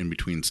 dinner in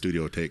between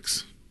studio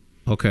takes,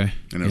 Okay.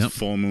 and it was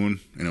full moon,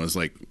 and it was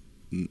like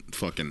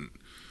fucking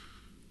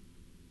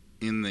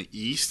in the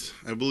east,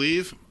 I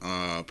believe,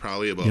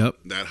 probably about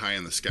that high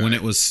in the sky. When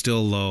it was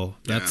still low.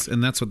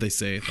 And that's what they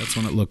say. That's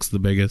when it looks the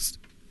biggest.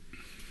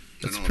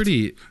 That's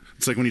pretty.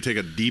 It's like when you take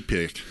a deep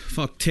pic.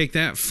 Fuck, take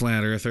that,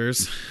 flat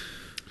earthers.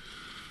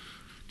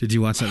 Did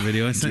you watch that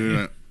video I sent you?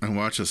 Dude, I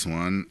watched this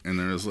one, and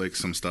there was like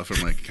some stuff.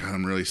 I'm like, God,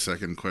 I'm really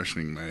second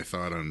questioning my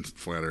thought on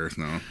flat Earth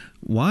now.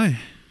 Why?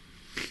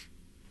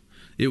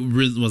 It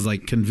was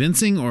like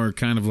convincing or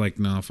kind of like,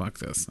 no, fuck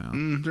this now.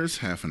 There's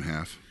half and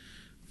half.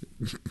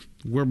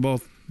 We're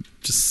both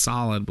just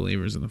solid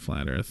believers in the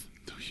flat earth.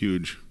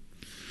 Huge.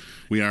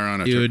 We are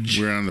on Huge.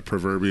 we're on the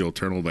proverbial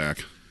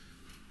turtleback.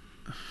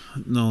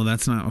 No,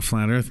 that's not what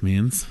flat Earth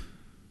means.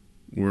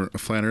 A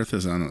flat Earth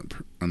is on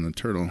the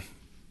turtle.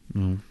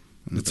 No, On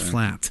the it's back.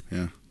 flat.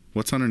 Yeah.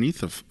 What's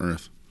underneath of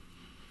Earth?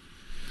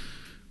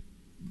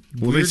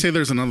 Well, they say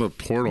there's another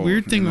portal.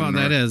 Weird thing in the about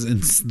that north. is,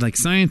 it's like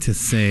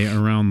scientists say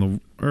around the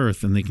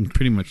Earth, and they can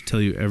pretty much tell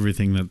you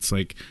everything that's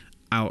like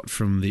out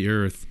from the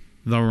Earth,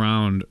 the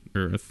round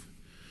Earth.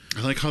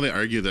 I like how they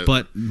argue that.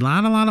 But a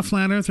lot of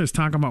flat Earthers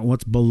talk about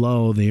what's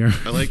below the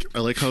Earth. I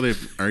like how they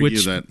argue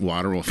Which that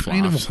water will fly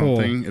kind off of a hole.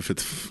 something if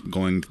it's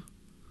going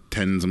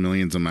tens of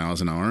millions of miles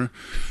an hour.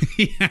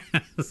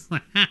 Yes.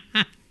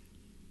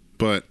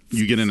 But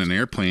you get in an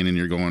airplane and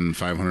you're going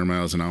 500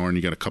 miles an hour and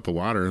you got a cup of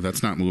water.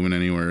 That's not moving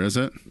anywhere, is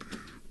it?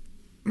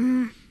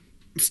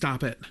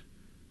 Stop it.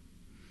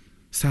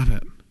 Stop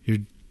it. You're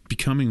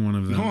becoming one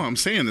of them. No, I'm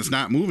saying it's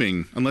not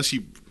moving unless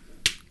you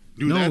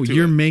do that No, to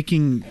you're it.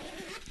 making...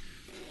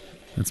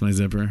 That's my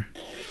zipper.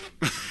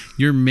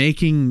 You're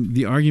making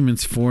the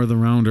arguments for the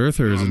round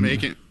earthers. I'm and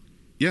making...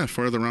 Yeah,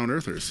 for the round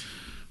earthers.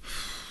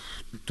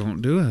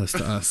 Don't do this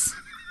to us.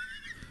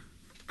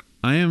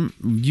 I am...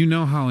 You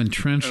know how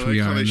entrenched I like we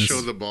how are they in this...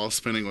 show the ball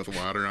spinning with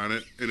water on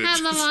it. And it Yeah,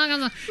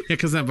 just,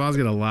 because that ball's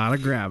got a lot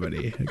of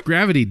gravity.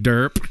 Gravity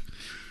derp.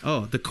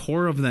 Oh, the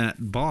core of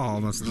that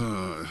ball must...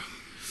 Oh,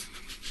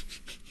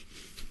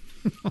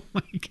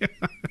 my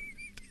God.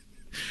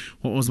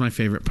 What was my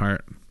favorite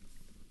part?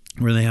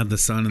 Where they had the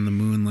sun and the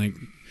moon, like,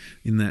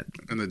 in that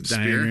And the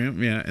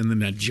diagram. Yeah, and then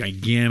that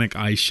gigantic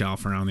ice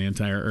shelf around the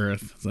entire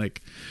Earth. It's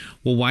like,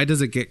 well, why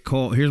does it get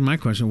cold? Here's my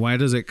question. Why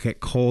does it get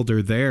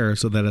colder there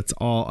so that it's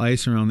all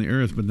ice around the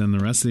Earth, but then the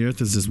rest of the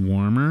Earth is just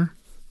warmer?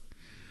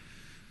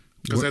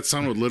 because that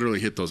sun would literally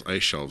hit those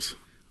ice shelves.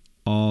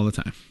 All the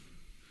time.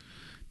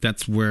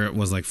 That's where it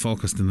was like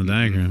focused in the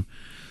diagram.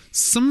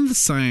 Some of the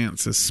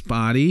science is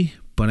spotty,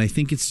 but I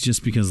think it's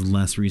just because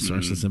less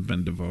resources have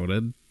been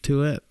devoted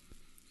to it,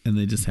 and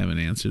they just haven't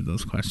answered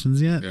those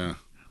questions yet. Yeah.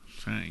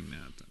 Trying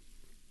not to.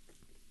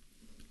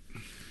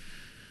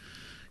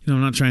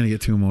 I'm not trying to get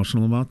too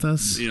emotional about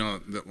this. You know,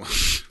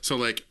 so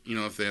like,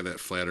 if they had that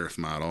flat Earth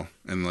model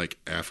and like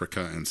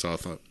Africa and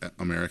South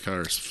America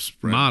are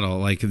spread. Model,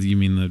 like you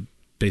mean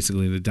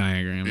basically the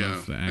diagram Yeah,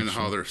 of the and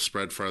how actual. they're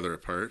spread farther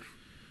apart.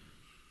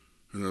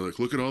 And they're like,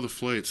 look at all the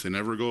flights. They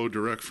never go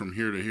direct from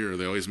here to here.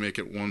 They always make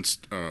it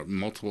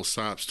multiple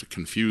stops to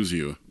confuse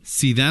you.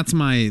 See, that's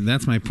my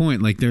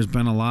point. Like, there's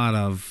been a lot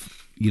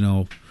of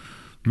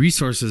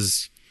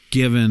resources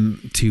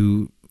given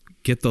to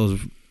get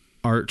those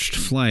arched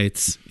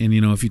flights, and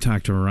if you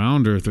talk to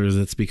round earthers,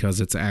 it's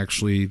because it's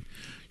actually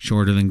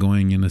shorter than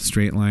going in a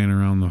straight line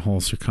around the whole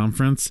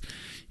circumference.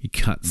 You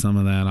cut some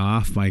of that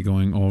off by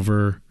going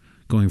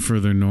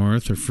further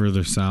north or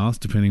further south,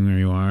 depending where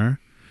you are,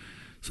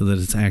 so that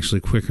it's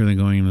actually quicker than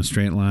going in a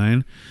straight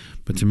line.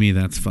 But to me,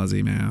 that's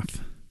fuzzy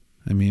math.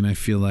 I mean, I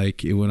feel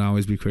like it would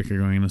always be quicker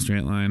going in a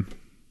straight line.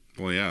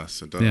 Well,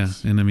 yes, it does.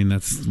 Yeah, and I mean,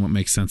 that's what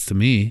makes sense to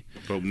me.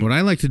 But What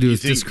I like to do you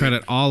is think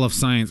discredit all of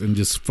science and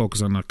just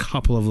focus on a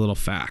couple of little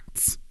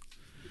facts.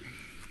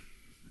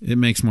 It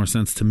makes more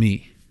sense to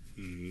me.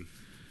 Mm-hmm.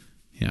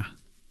 Yeah.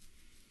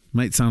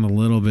 Might sound a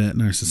little bit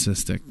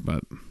narcissistic,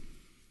 but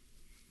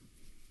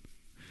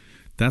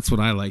that's what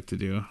I like to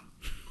do.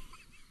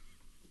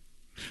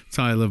 That's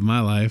how I live my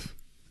life.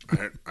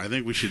 I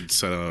think we should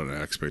set out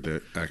an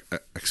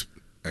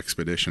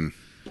expedition.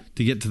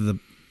 To get to the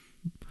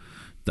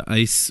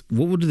ice,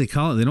 what would they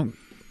call it? They don't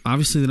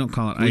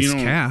call it ice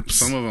caps.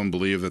 Some of them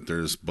believe that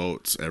there's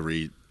boats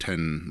every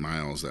 10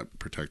 miles that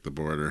protect the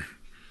border,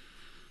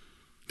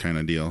 kind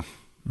of deal.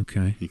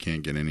 Okay. You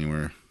can't get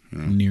anywhere.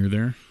 Near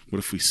there. What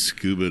if we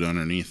scuba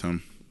underneath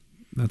them?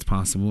 That's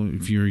possible.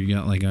 If you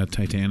got like a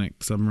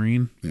Titanic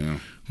submarine, Yeah.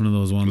 one of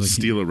those ones. Let's that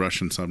can- steal a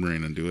Russian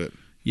submarine and do it.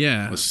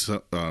 Yeah.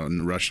 A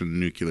Russian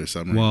nuclear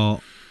submarine.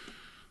 Well,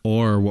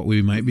 or what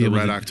we might be the able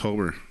Red to...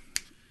 October.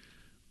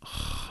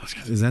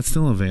 Is that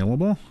still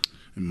available?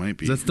 It might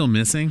be. Is that still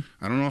missing?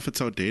 I don't know if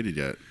it's outdated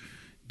yet.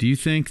 Do you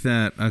think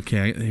that...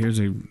 Okay, here's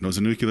a It was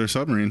a nuclear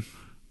submarine.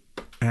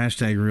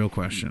 hashtag real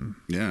question.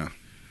 Yeah.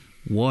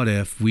 What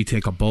if we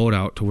take a boat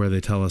out to where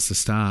they tell us to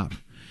stop,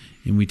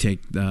 and we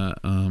take the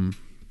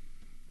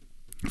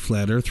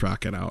flat Earth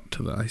rocket out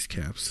to the ice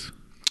caps?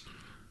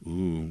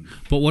 Ooh.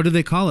 But what do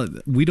they call it?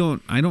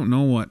 I don't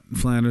know what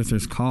flat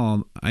Earthers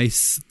call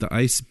the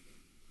ice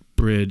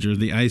bridge or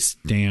the ice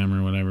dam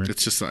or whatever.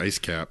 It's just the ice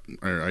cap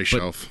or ice But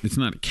shelf. it's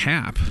not a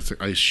cap, It's an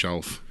ice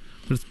shelf.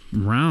 but it's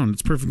round.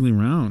 It's perfectly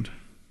round.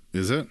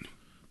 Is it?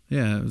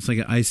 Yeah, it's like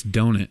an ice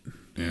donut,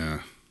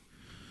 Yeah.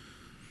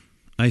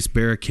 ice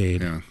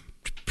barricade, Yeah.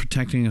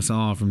 protecting us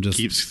all from just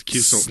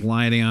Keeps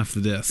sliding off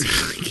the disc.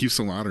 keeps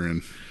the water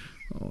in.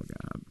 Oh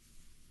God!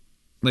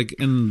 Like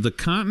in the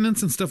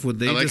continents and stuff, would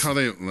they? I like just, how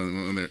they.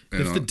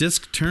 if the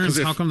disc turns,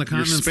 how come the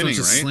continents don't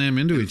just slam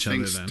into each other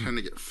things then? tend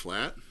to get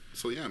flat.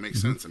 So yeah, it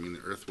makes sense. I mean, the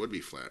Earth would be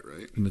flat,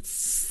 right? And it's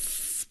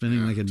spinning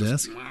Yeah, like a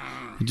just- disc.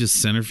 It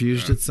just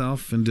centrifuged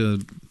itself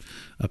into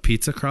a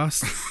pizza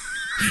crust.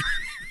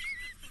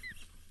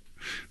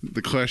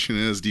 The question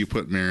is, do you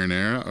put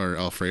marinara or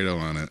Alfredo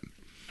on it?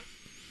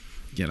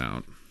 Get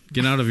out.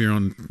 Get out of your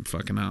own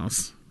fucking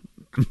house.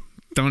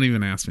 Don't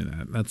even ask me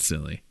that. That's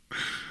silly.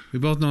 We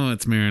both know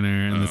it's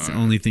marinara, and it's the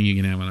only thing you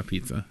can have on a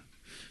pizza.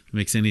 It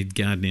makes any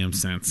goddamn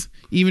sense.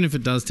 Even if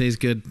it does taste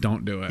good,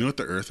 don't do it. You know what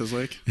the earth is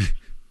like?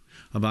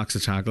 A box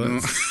of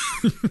chocolates.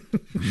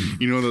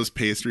 You know those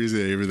pastries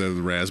that have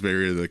the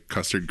raspberry or the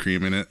custard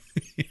cream in it?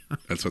 Yeah.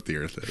 That's what the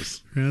earth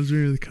is.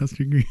 Raspberry or the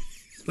custard cream.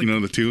 You know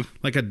the two?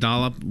 Like a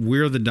dollop.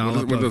 We're the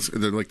dollop.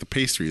 They're like the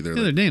pastry. They're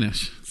they're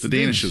Danish. The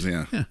Danishes,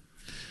 yeah.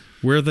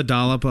 We're the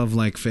dollop of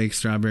like fake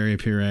strawberry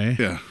puree.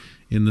 Yeah.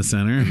 In the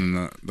center.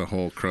 And the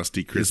whole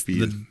crusty, crispy.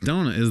 The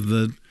donut is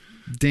the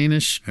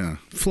Danish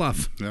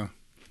fluff. Yeah.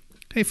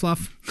 Hey,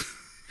 Fluff.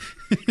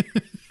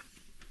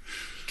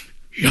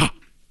 Yeah.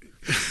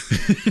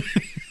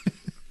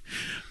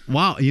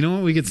 Wow. You know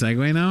what we could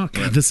segue now?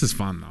 God, this is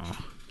fun, though.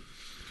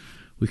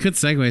 We could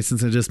segue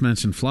since I just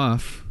mentioned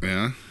Fluff.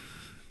 Yeah.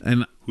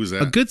 And who's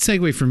that? A good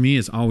segue for me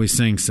is always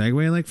saying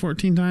segue like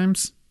 14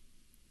 times.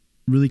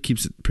 Really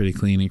keeps it pretty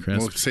clean and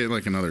crisp. Well, say it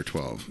like another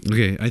 12.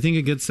 Okay. I think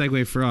a good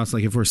segue for us,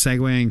 like if we're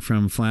segueing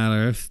from Flat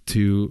Earth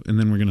to, and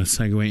then we're going to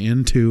segue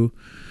into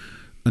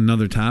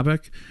another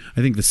topic,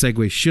 I think the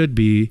segue should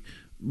be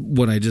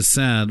what I just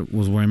said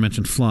was where I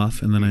mentioned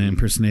Fluff, and then I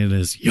impersonated it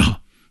as yeah.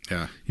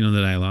 You know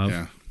that I love.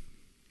 Yeah.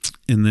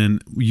 And then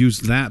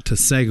use that to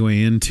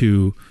segue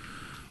into,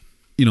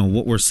 you know,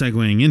 what we're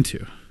segueing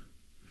into.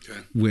 Okay.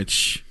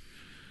 Which,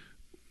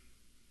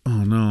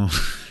 oh no.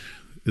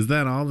 Is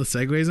that all the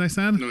segues I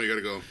said? No, you got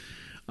to go.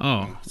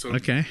 Oh,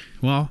 okay.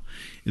 Well,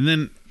 and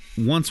then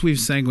once we've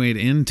segued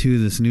into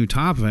this new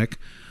topic,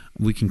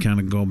 we can kind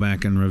of go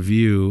back and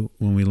review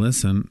when we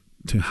listen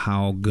to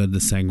how good the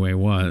segue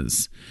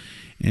was.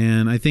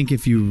 And I think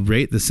if you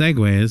rate the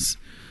segues,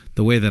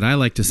 the way that I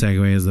like to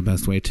segue is the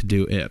best way to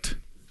do it.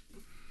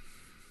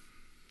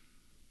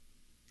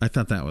 I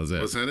thought that was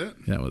it. Was that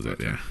it? That was it,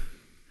 yeah.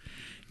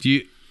 Do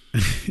you...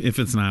 If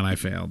it's not, I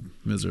failed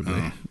miserably.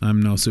 Oh. I'm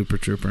no super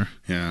trooper.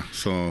 Yeah,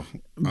 so...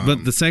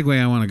 but the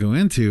segue I want to go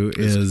into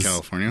is...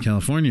 California?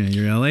 California,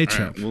 your LA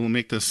trip. Right, we'll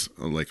make this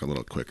like a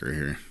little quicker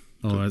here.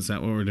 Oh, is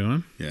that what we're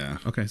doing? Yeah.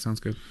 Okay,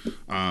 sounds good.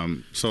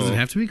 So does it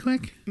have to be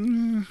quick?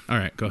 All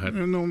right, go ahead.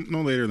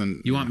 No later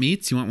than... You want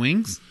meats? You want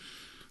wings?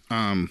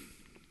 No,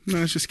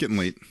 it's just getting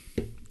late.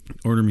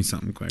 Order me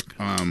something quick.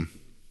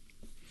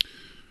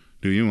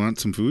 Do you want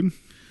some food?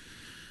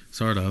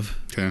 Sort of.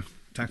 Okay.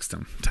 Text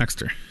him.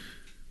 Text her.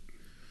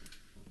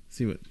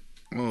 See what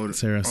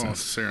Sarah says. Oh,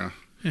 Sarah.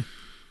 Yeah.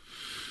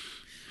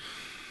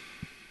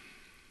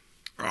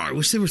 Oh, I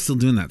wish they were still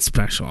doing that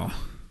special.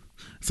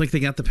 It's like they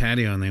got the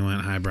patio and they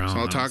went highbrow. So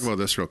I'll talk about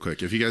this real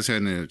quick. If you guys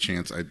hadn't had a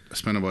chance, I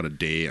spent about a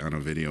day on a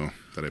video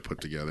that I put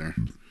together.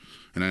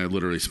 And I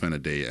literally spent a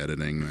day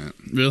editing that.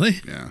 Really?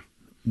 Yeah.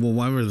 Well,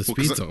 why were the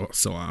speeds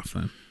so off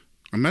then?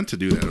 I meant to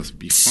do that. It would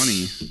be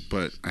funny,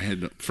 but I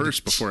had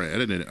first, before I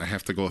edited it, I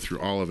have to go through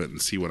all of it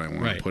and see what I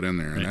want to put in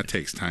there. And that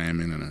takes time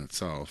in and of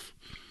itself.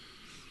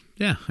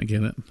 Yeah, I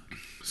get it.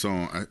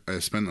 So I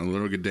spent a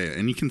little good day.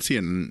 And you can see it,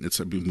 and it's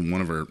one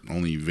of our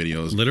only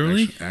videos.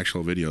 Literally?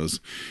 Actual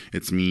videos.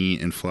 It's me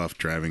and Fluff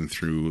driving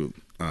through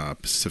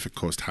Pacific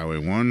Coast Highway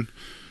 1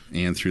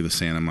 and through the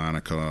Santa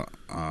Monica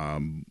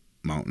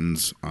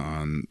mountains.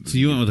 So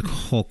you went with the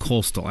whole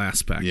coastal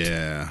aspect.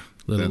 Yeah.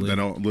 Literally.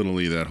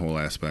 That whole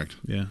aspect.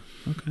 Yeah.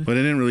 Okay. But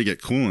it didn't really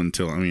get cool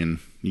until, I mean,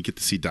 you get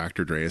to see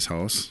Dr. Dre's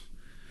house,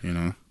 you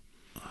know.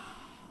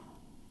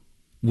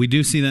 We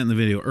do see that in the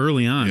video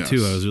early on,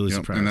 too. I was really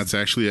surprised. And that's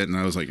actually it. And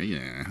I was like,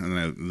 yeah. And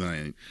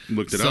then I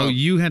looked it up. So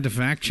you had to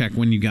fact check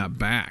when you got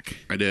back.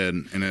 I did.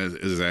 And it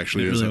is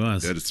actually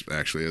it's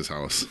actually his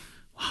house.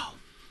 Wow.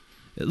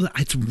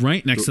 It's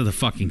right next to the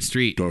fucking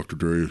street. Dr.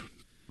 Dre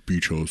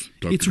beach house.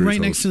 It's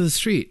right next to the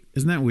street.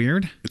 Isn't that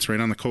weird? It's right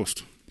on the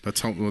coast.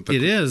 That's how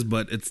it is,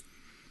 but it's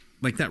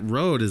like that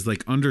road is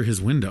like under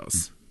his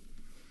windows.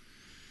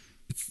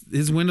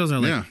 His windows are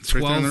like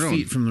 12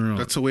 feet from the road.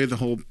 That's the way the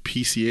whole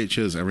PCH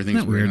is. Everything's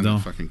Isn't that weird, right though? on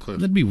the fucking cliff.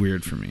 That'd be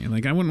weird for me.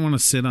 Like, I wouldn't want to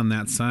sit on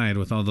that side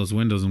with all those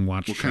windows and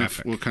watch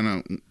traffic. What kind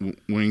of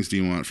wings do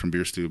you want from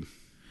Beer Stube?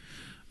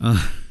 The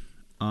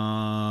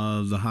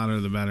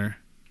hotter the better.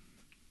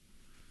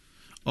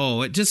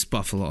 Oh, just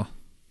buffalo.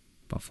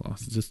 Buffalo.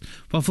 It's just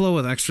buffalo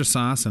with extra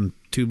sauce and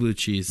 2 blue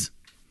cheese.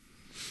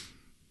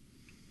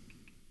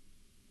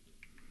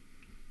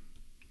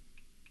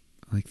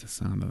 I like the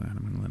sound of that. I'm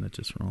going to let it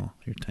just roll.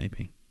 You're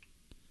typing.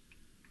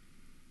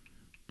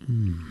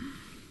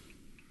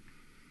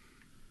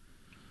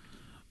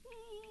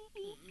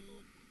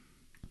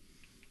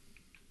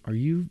 Are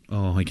you...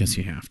 Oh, I guess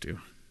you have to.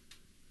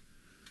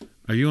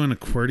 Are you on a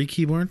QWERTY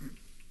keyboard?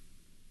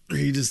 Or are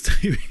you just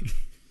typing?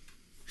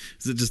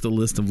 Is it just a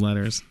list of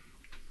letters?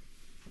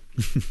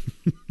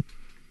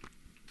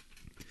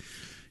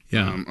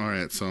 Yeah. All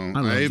right, so...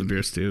 I love the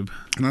Beer Stube.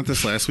 Not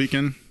this last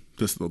weekend.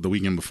 The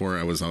weekend before,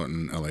 I was out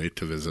in LA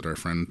to visit our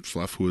friend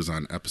Fluff, who was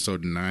on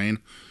episode 9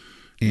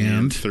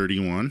 and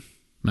 31.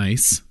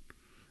 Nice.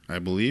 I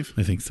believe.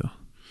 I think so.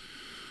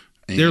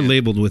 And they're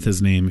labeled with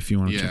his name if you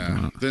want to check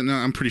them out. No,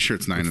 I'm pretty sure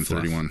it's 9 and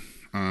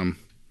 31.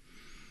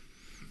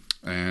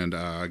 And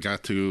I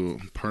got to,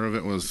 part of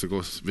it was to go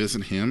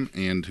visit him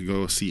and to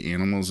go see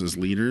Animals as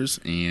Leaders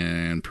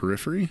and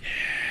Periphery.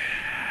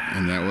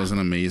 And that was an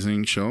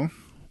amazing show.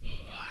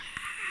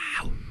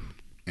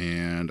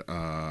 And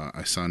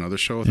I saw another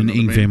show with And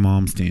another Yngwie band.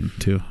 Malmsteen,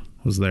 too,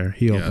 was there.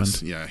 He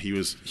opened. Yeah, he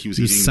was was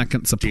eating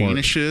second support.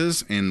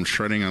 Danishes and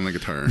shredding on the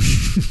guitar.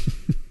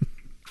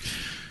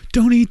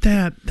 Don't eat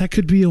that. That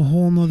could be a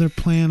whole nother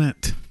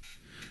planet.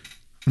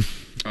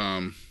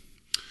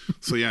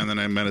 So yeah, and then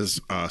I met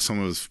some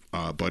of his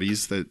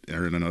buddies that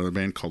are in another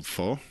band called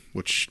Foe,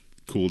 which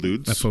cool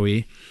dudes.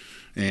 FOE.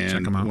 And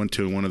Check 'em out. went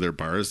to one of their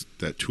bars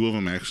that two of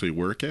them actually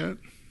work at.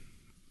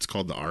 It's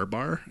called the R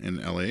Bar in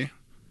LA.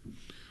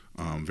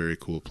 Very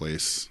cool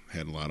place.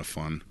 Had a lot of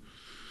fun.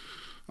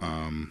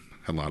 Had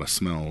a lot of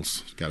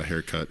smells. Got a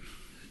haircut.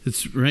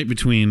 It's right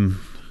between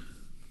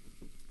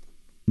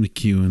the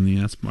Q and the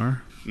S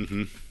bar.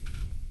 Mm-hmm.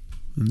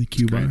 And the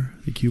Q great. bar.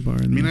 The Q bar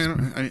and I mean, the S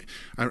bar.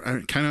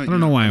 I kind of. I don't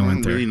know why I went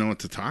don't there. really know what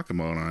to talk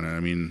about on it. I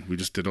mean, we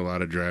just did a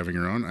lot of driving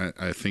around.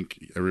 I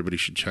think everybody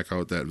should check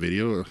out that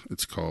video.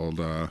 It's called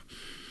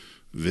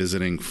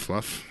 "Visiting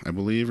Fluff," I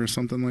believe, or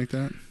something like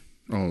that.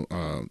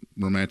 Oh,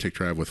 romantic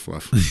drive with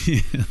Fluff.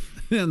 Yeah.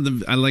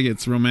 And I like it.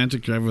 It's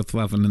romantic drive with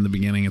Fluff, and in the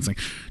beginning, it's like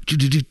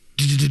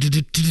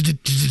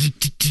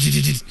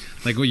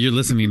what you're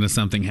listening to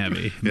something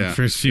heavy. In Yeah, the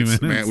first few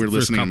minutes. We're first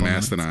listening to couple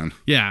minutes. Mastodon.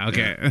 Yeah.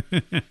 Okay.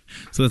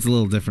 So that's a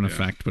little different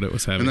effect, but it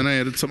was heavy. And then I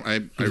added some.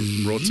 I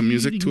wrote some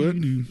music to it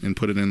and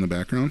put it in the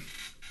background.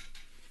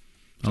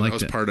 I That liked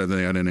was it. part of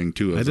the editing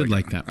too. I did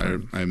like that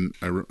part.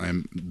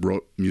 I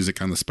wrote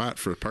music on the spot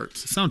for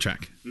parts.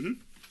 Soundtrack.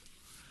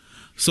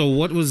 So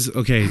what was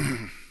okay?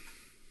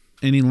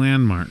 Any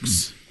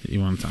landmarks that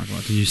you want to talk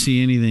about? Did you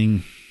see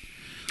anything?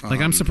 Like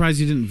I'm surprised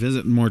you didn't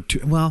visit more.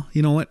 Well,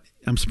 you know what?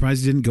 I'm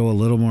surprised you didn't go a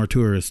little more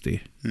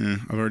touristy. Yeah,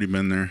 I've already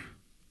been there.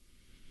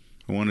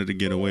 I wanted to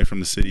get away from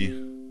the city.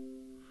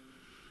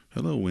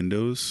 Hello,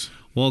 Windows.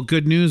 Well,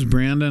 good news,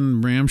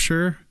 Brandon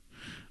Bramshire.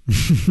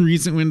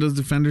 Recent Windows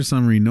Defender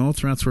summary. No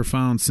threats were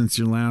found since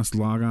your last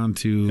log on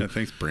to Yeah,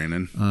 thanks,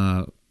 Brandon.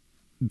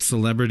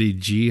 Celebrity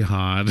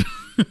Jihad.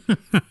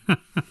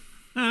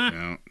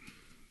 Yeah.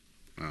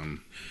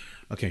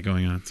 Okay,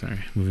 going on. Sorry,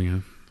 moving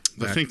on.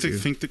 I think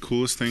the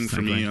coolest thing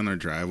for me Sniping. on our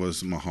drive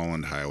was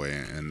Mulholland Highway,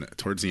 and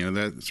towards the end of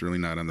that, it's really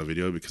not on the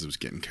video because it was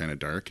getting kind of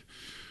dark.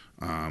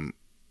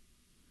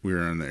 We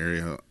were in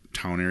the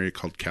town area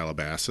called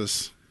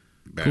Calabasas,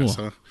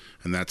 Bassa,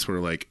 and that's where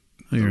like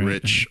the you're right.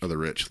 rich of the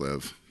rich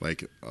live,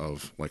 like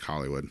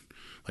Hollywood,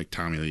 like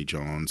Tommy Lee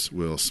Jones,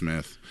 Will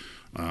Smith,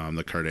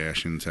 the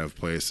Kardashians have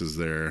places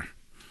there.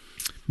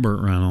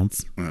 Burt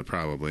Reynolds.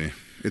 Probably.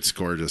 It's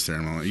gorgeous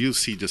there. You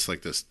see just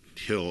like this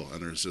hill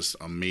and there's this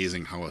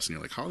amazing house and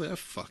you're like, how did that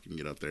fucking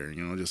get up there?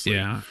 You know, just like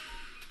Yeah.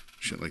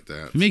 shit like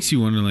that. It makes you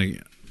wonder,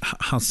 like,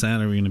 how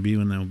sad are we going to be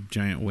when that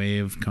giant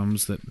wave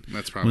comes that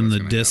That's probably when what's the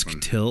gonna disc happen.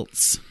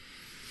 tilts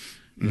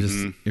and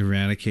just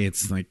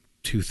eradicates like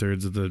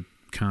 2/3 of the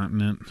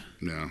continent.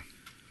 Yeah.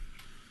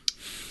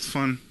 It's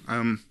fun.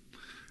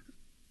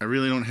 I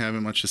really don't have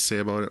much to say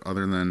about it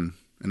other than,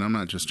 and I'm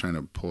not just trying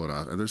to pull it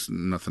off. There's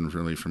nothing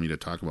really for me to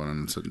talk about.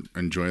 And so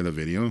enjoy the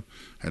video.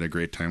 Had a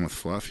great time with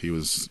Fluff. He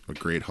was a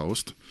great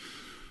host.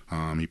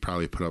 He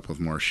probably put up with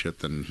more shit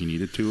than he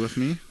needed to with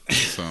me.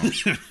 So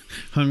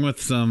Hung with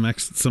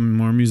some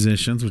more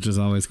musicians, which is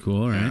always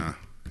cool, right?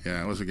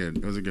 yeah, it was a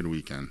good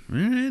weekend. All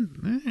right.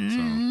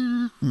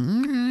 All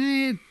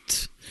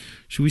right.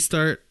 Should we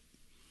start?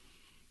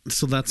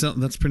 So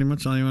that's pretty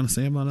much all you want to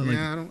say about it? Like,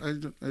 Yeah,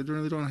 I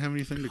really don't have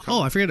anything to cover.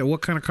 oh, I forget.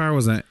 What kind of car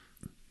was that?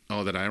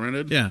 Oh, that I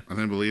rented? Yeah. I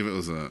believe it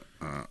was I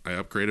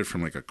upgraded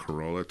from like a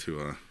Corolla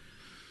to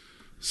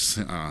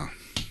I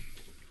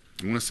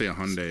want to say a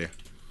Hyundai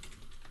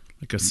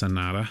Like a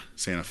Sonata?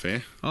 Santa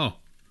Fe. Oh.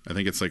 I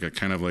think it's like a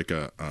kind of like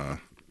a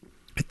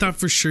I thought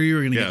for sure you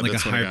were going to Yeah, get like a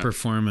that's what I high got.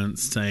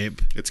 performance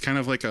type. it's kind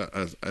of like a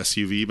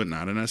SUV, but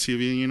not an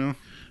SUV, you know? I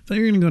thought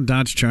you were going to go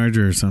Dodge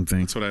Charger or something.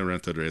 That's what I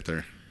rented right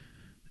there.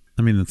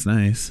 I mean, that's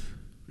nice.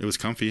 It was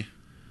comfy.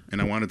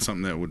 And I wanted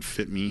something that would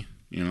fit me,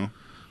 you know?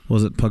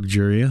 Was it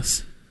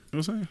pugurious? It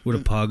was nice. Would a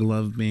pug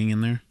love being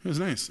in there? It was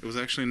nice. It was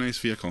actually a nice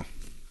vehicle.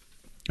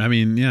 I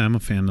mean, yeah, I'm a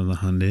fan of the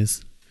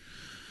Hyundais.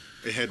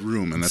 It had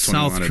room, and that's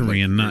South what I wanted.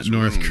 Korean, not there's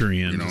North room,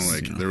 Korean, You know, just,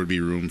 like you know. there would be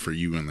room for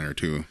you in there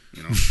too.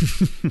 You know.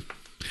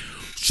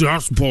 So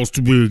that's supposed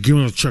to be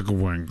giving us chicken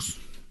wings.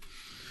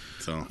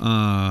 So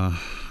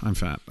I'm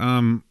fat.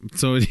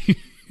 So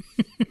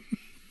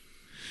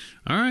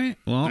all right.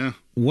 Well, Yeah.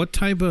 what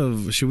type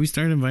of should we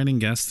start inviting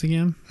guests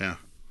again? yeah,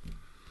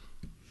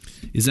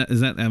 Is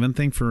that Evan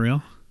thing for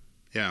real?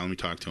 yeah. Let me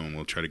talk to him.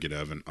 We'll try to get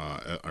Evan,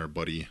 our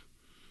buddy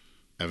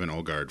Evan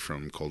Ogard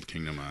from Cold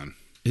Kingdom on.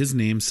 His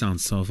name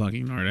sounds so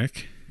fucking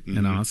Nordic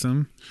and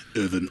awesome.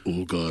 Evan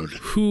Ogard.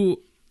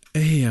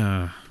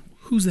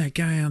 Who's that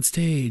guy on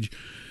stage?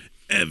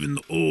 Evan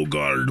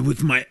Ogard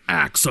with my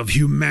axe of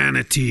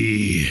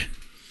humanity.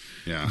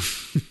 Yeah.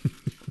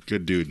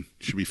 Good dude.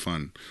 Should be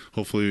fun.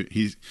 Hopefully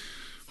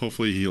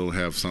he'll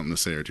have something to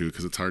say or two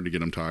because it's hard to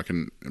get him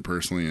talking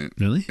personally.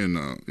 Really?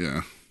 And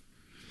yeah.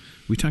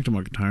 We talked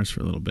about guitars for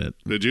a little bit.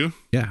 Did you?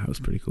 Yeah, it was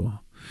pretty cool.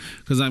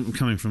 Because I'm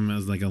coming from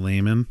as like a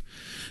layman,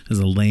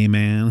 ladies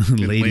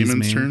Layman's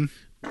man. turn.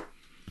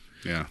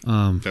 Yeah,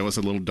 that was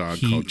a little dog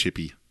he- called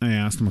Chippy. I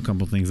asked him a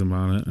couple things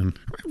about it,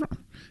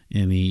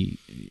 and he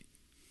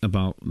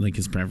about like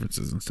his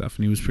preferences and stuff,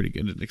 and he was pretty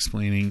good at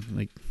explaining.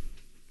 Like,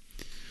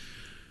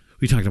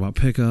 we talked about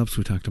pickups.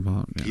 We talked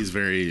about He's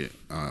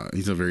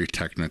a very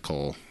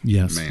technical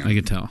yes, man. I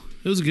could tell.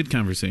 It was a good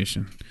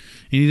conversation, and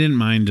he didn't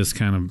mind just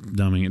kind of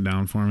dumbing it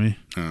down for me.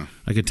 Oh.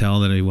 I could tell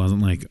that he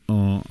wasn't like,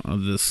 "Oh,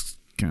 this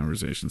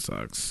conversation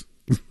sucks,"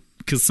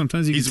 because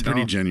sometimes He's a can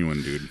pretty tell.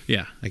 genuine dude.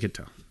 Yeah, I could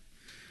tell.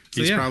 So,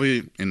 He's yeah.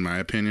 probably, in my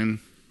opinion,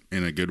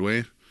 in a good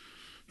way.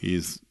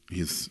 He's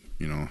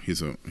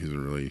a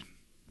really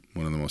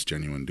one of the most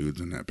genuine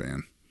dudes in that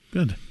band.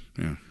 Good.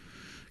 Yeah.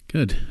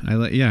 Good. I've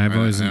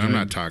always enjoyed. I'm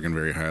not talking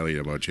very highly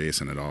about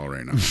Jason at all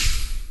right now.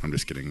 I'm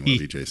just kidding. Love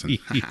you, Jason.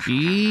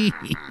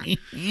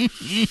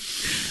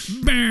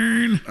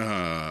 Burn.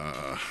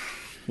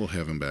 We'll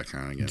have him back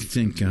on again. I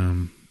think,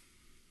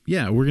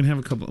 yeah, we're gonna have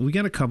a couple. We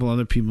got a couple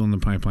other people in the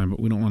pipeline, but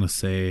we don't want to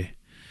say,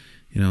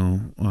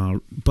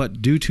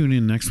 but do tune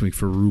in next week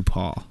for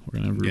RuPaul. We're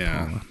gonna have RuPaul.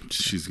 Yeah,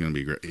 she's gonna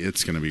be great.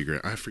 It's gonna be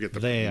great. I forget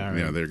They are.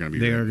 Yeah, they're gonna be.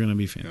 They great. are gonna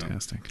be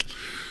fantastic.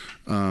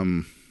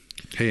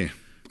 Hey,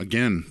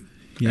 again,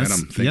 Yes,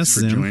 Adam, thanks yes, for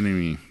Zim. joining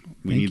me.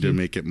 We Thank need to you.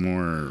 make it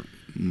more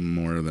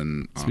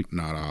than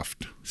not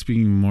oft.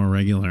 Speaking more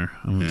regular,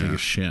 I'm gonna take a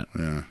shit.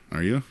 Yeah,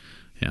 are you?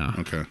 Yeah.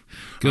 Okay.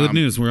 Good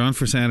news. We're on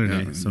for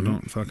Saturday, yeah. so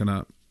don't fuck it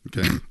up.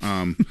 Okay.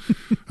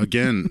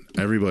 Again,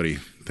 everybody,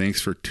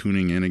 thanks for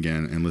tuning in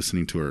again and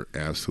listening to our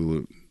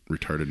absolute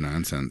retarded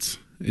nonsense.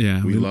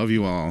 Yeah. We love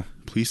you all.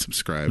 Please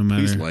subscribe. No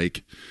matter- Please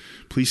like.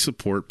 Please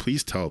support.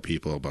 Please tell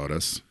people about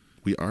us.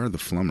 We are the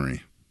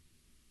Flummery.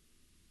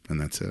 And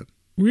that's it.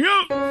 We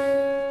out.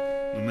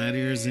 No matter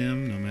your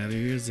Zim, no matter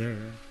your Zer,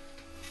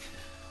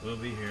 we'll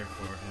be here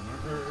for him or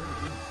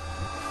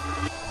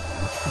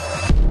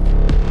her.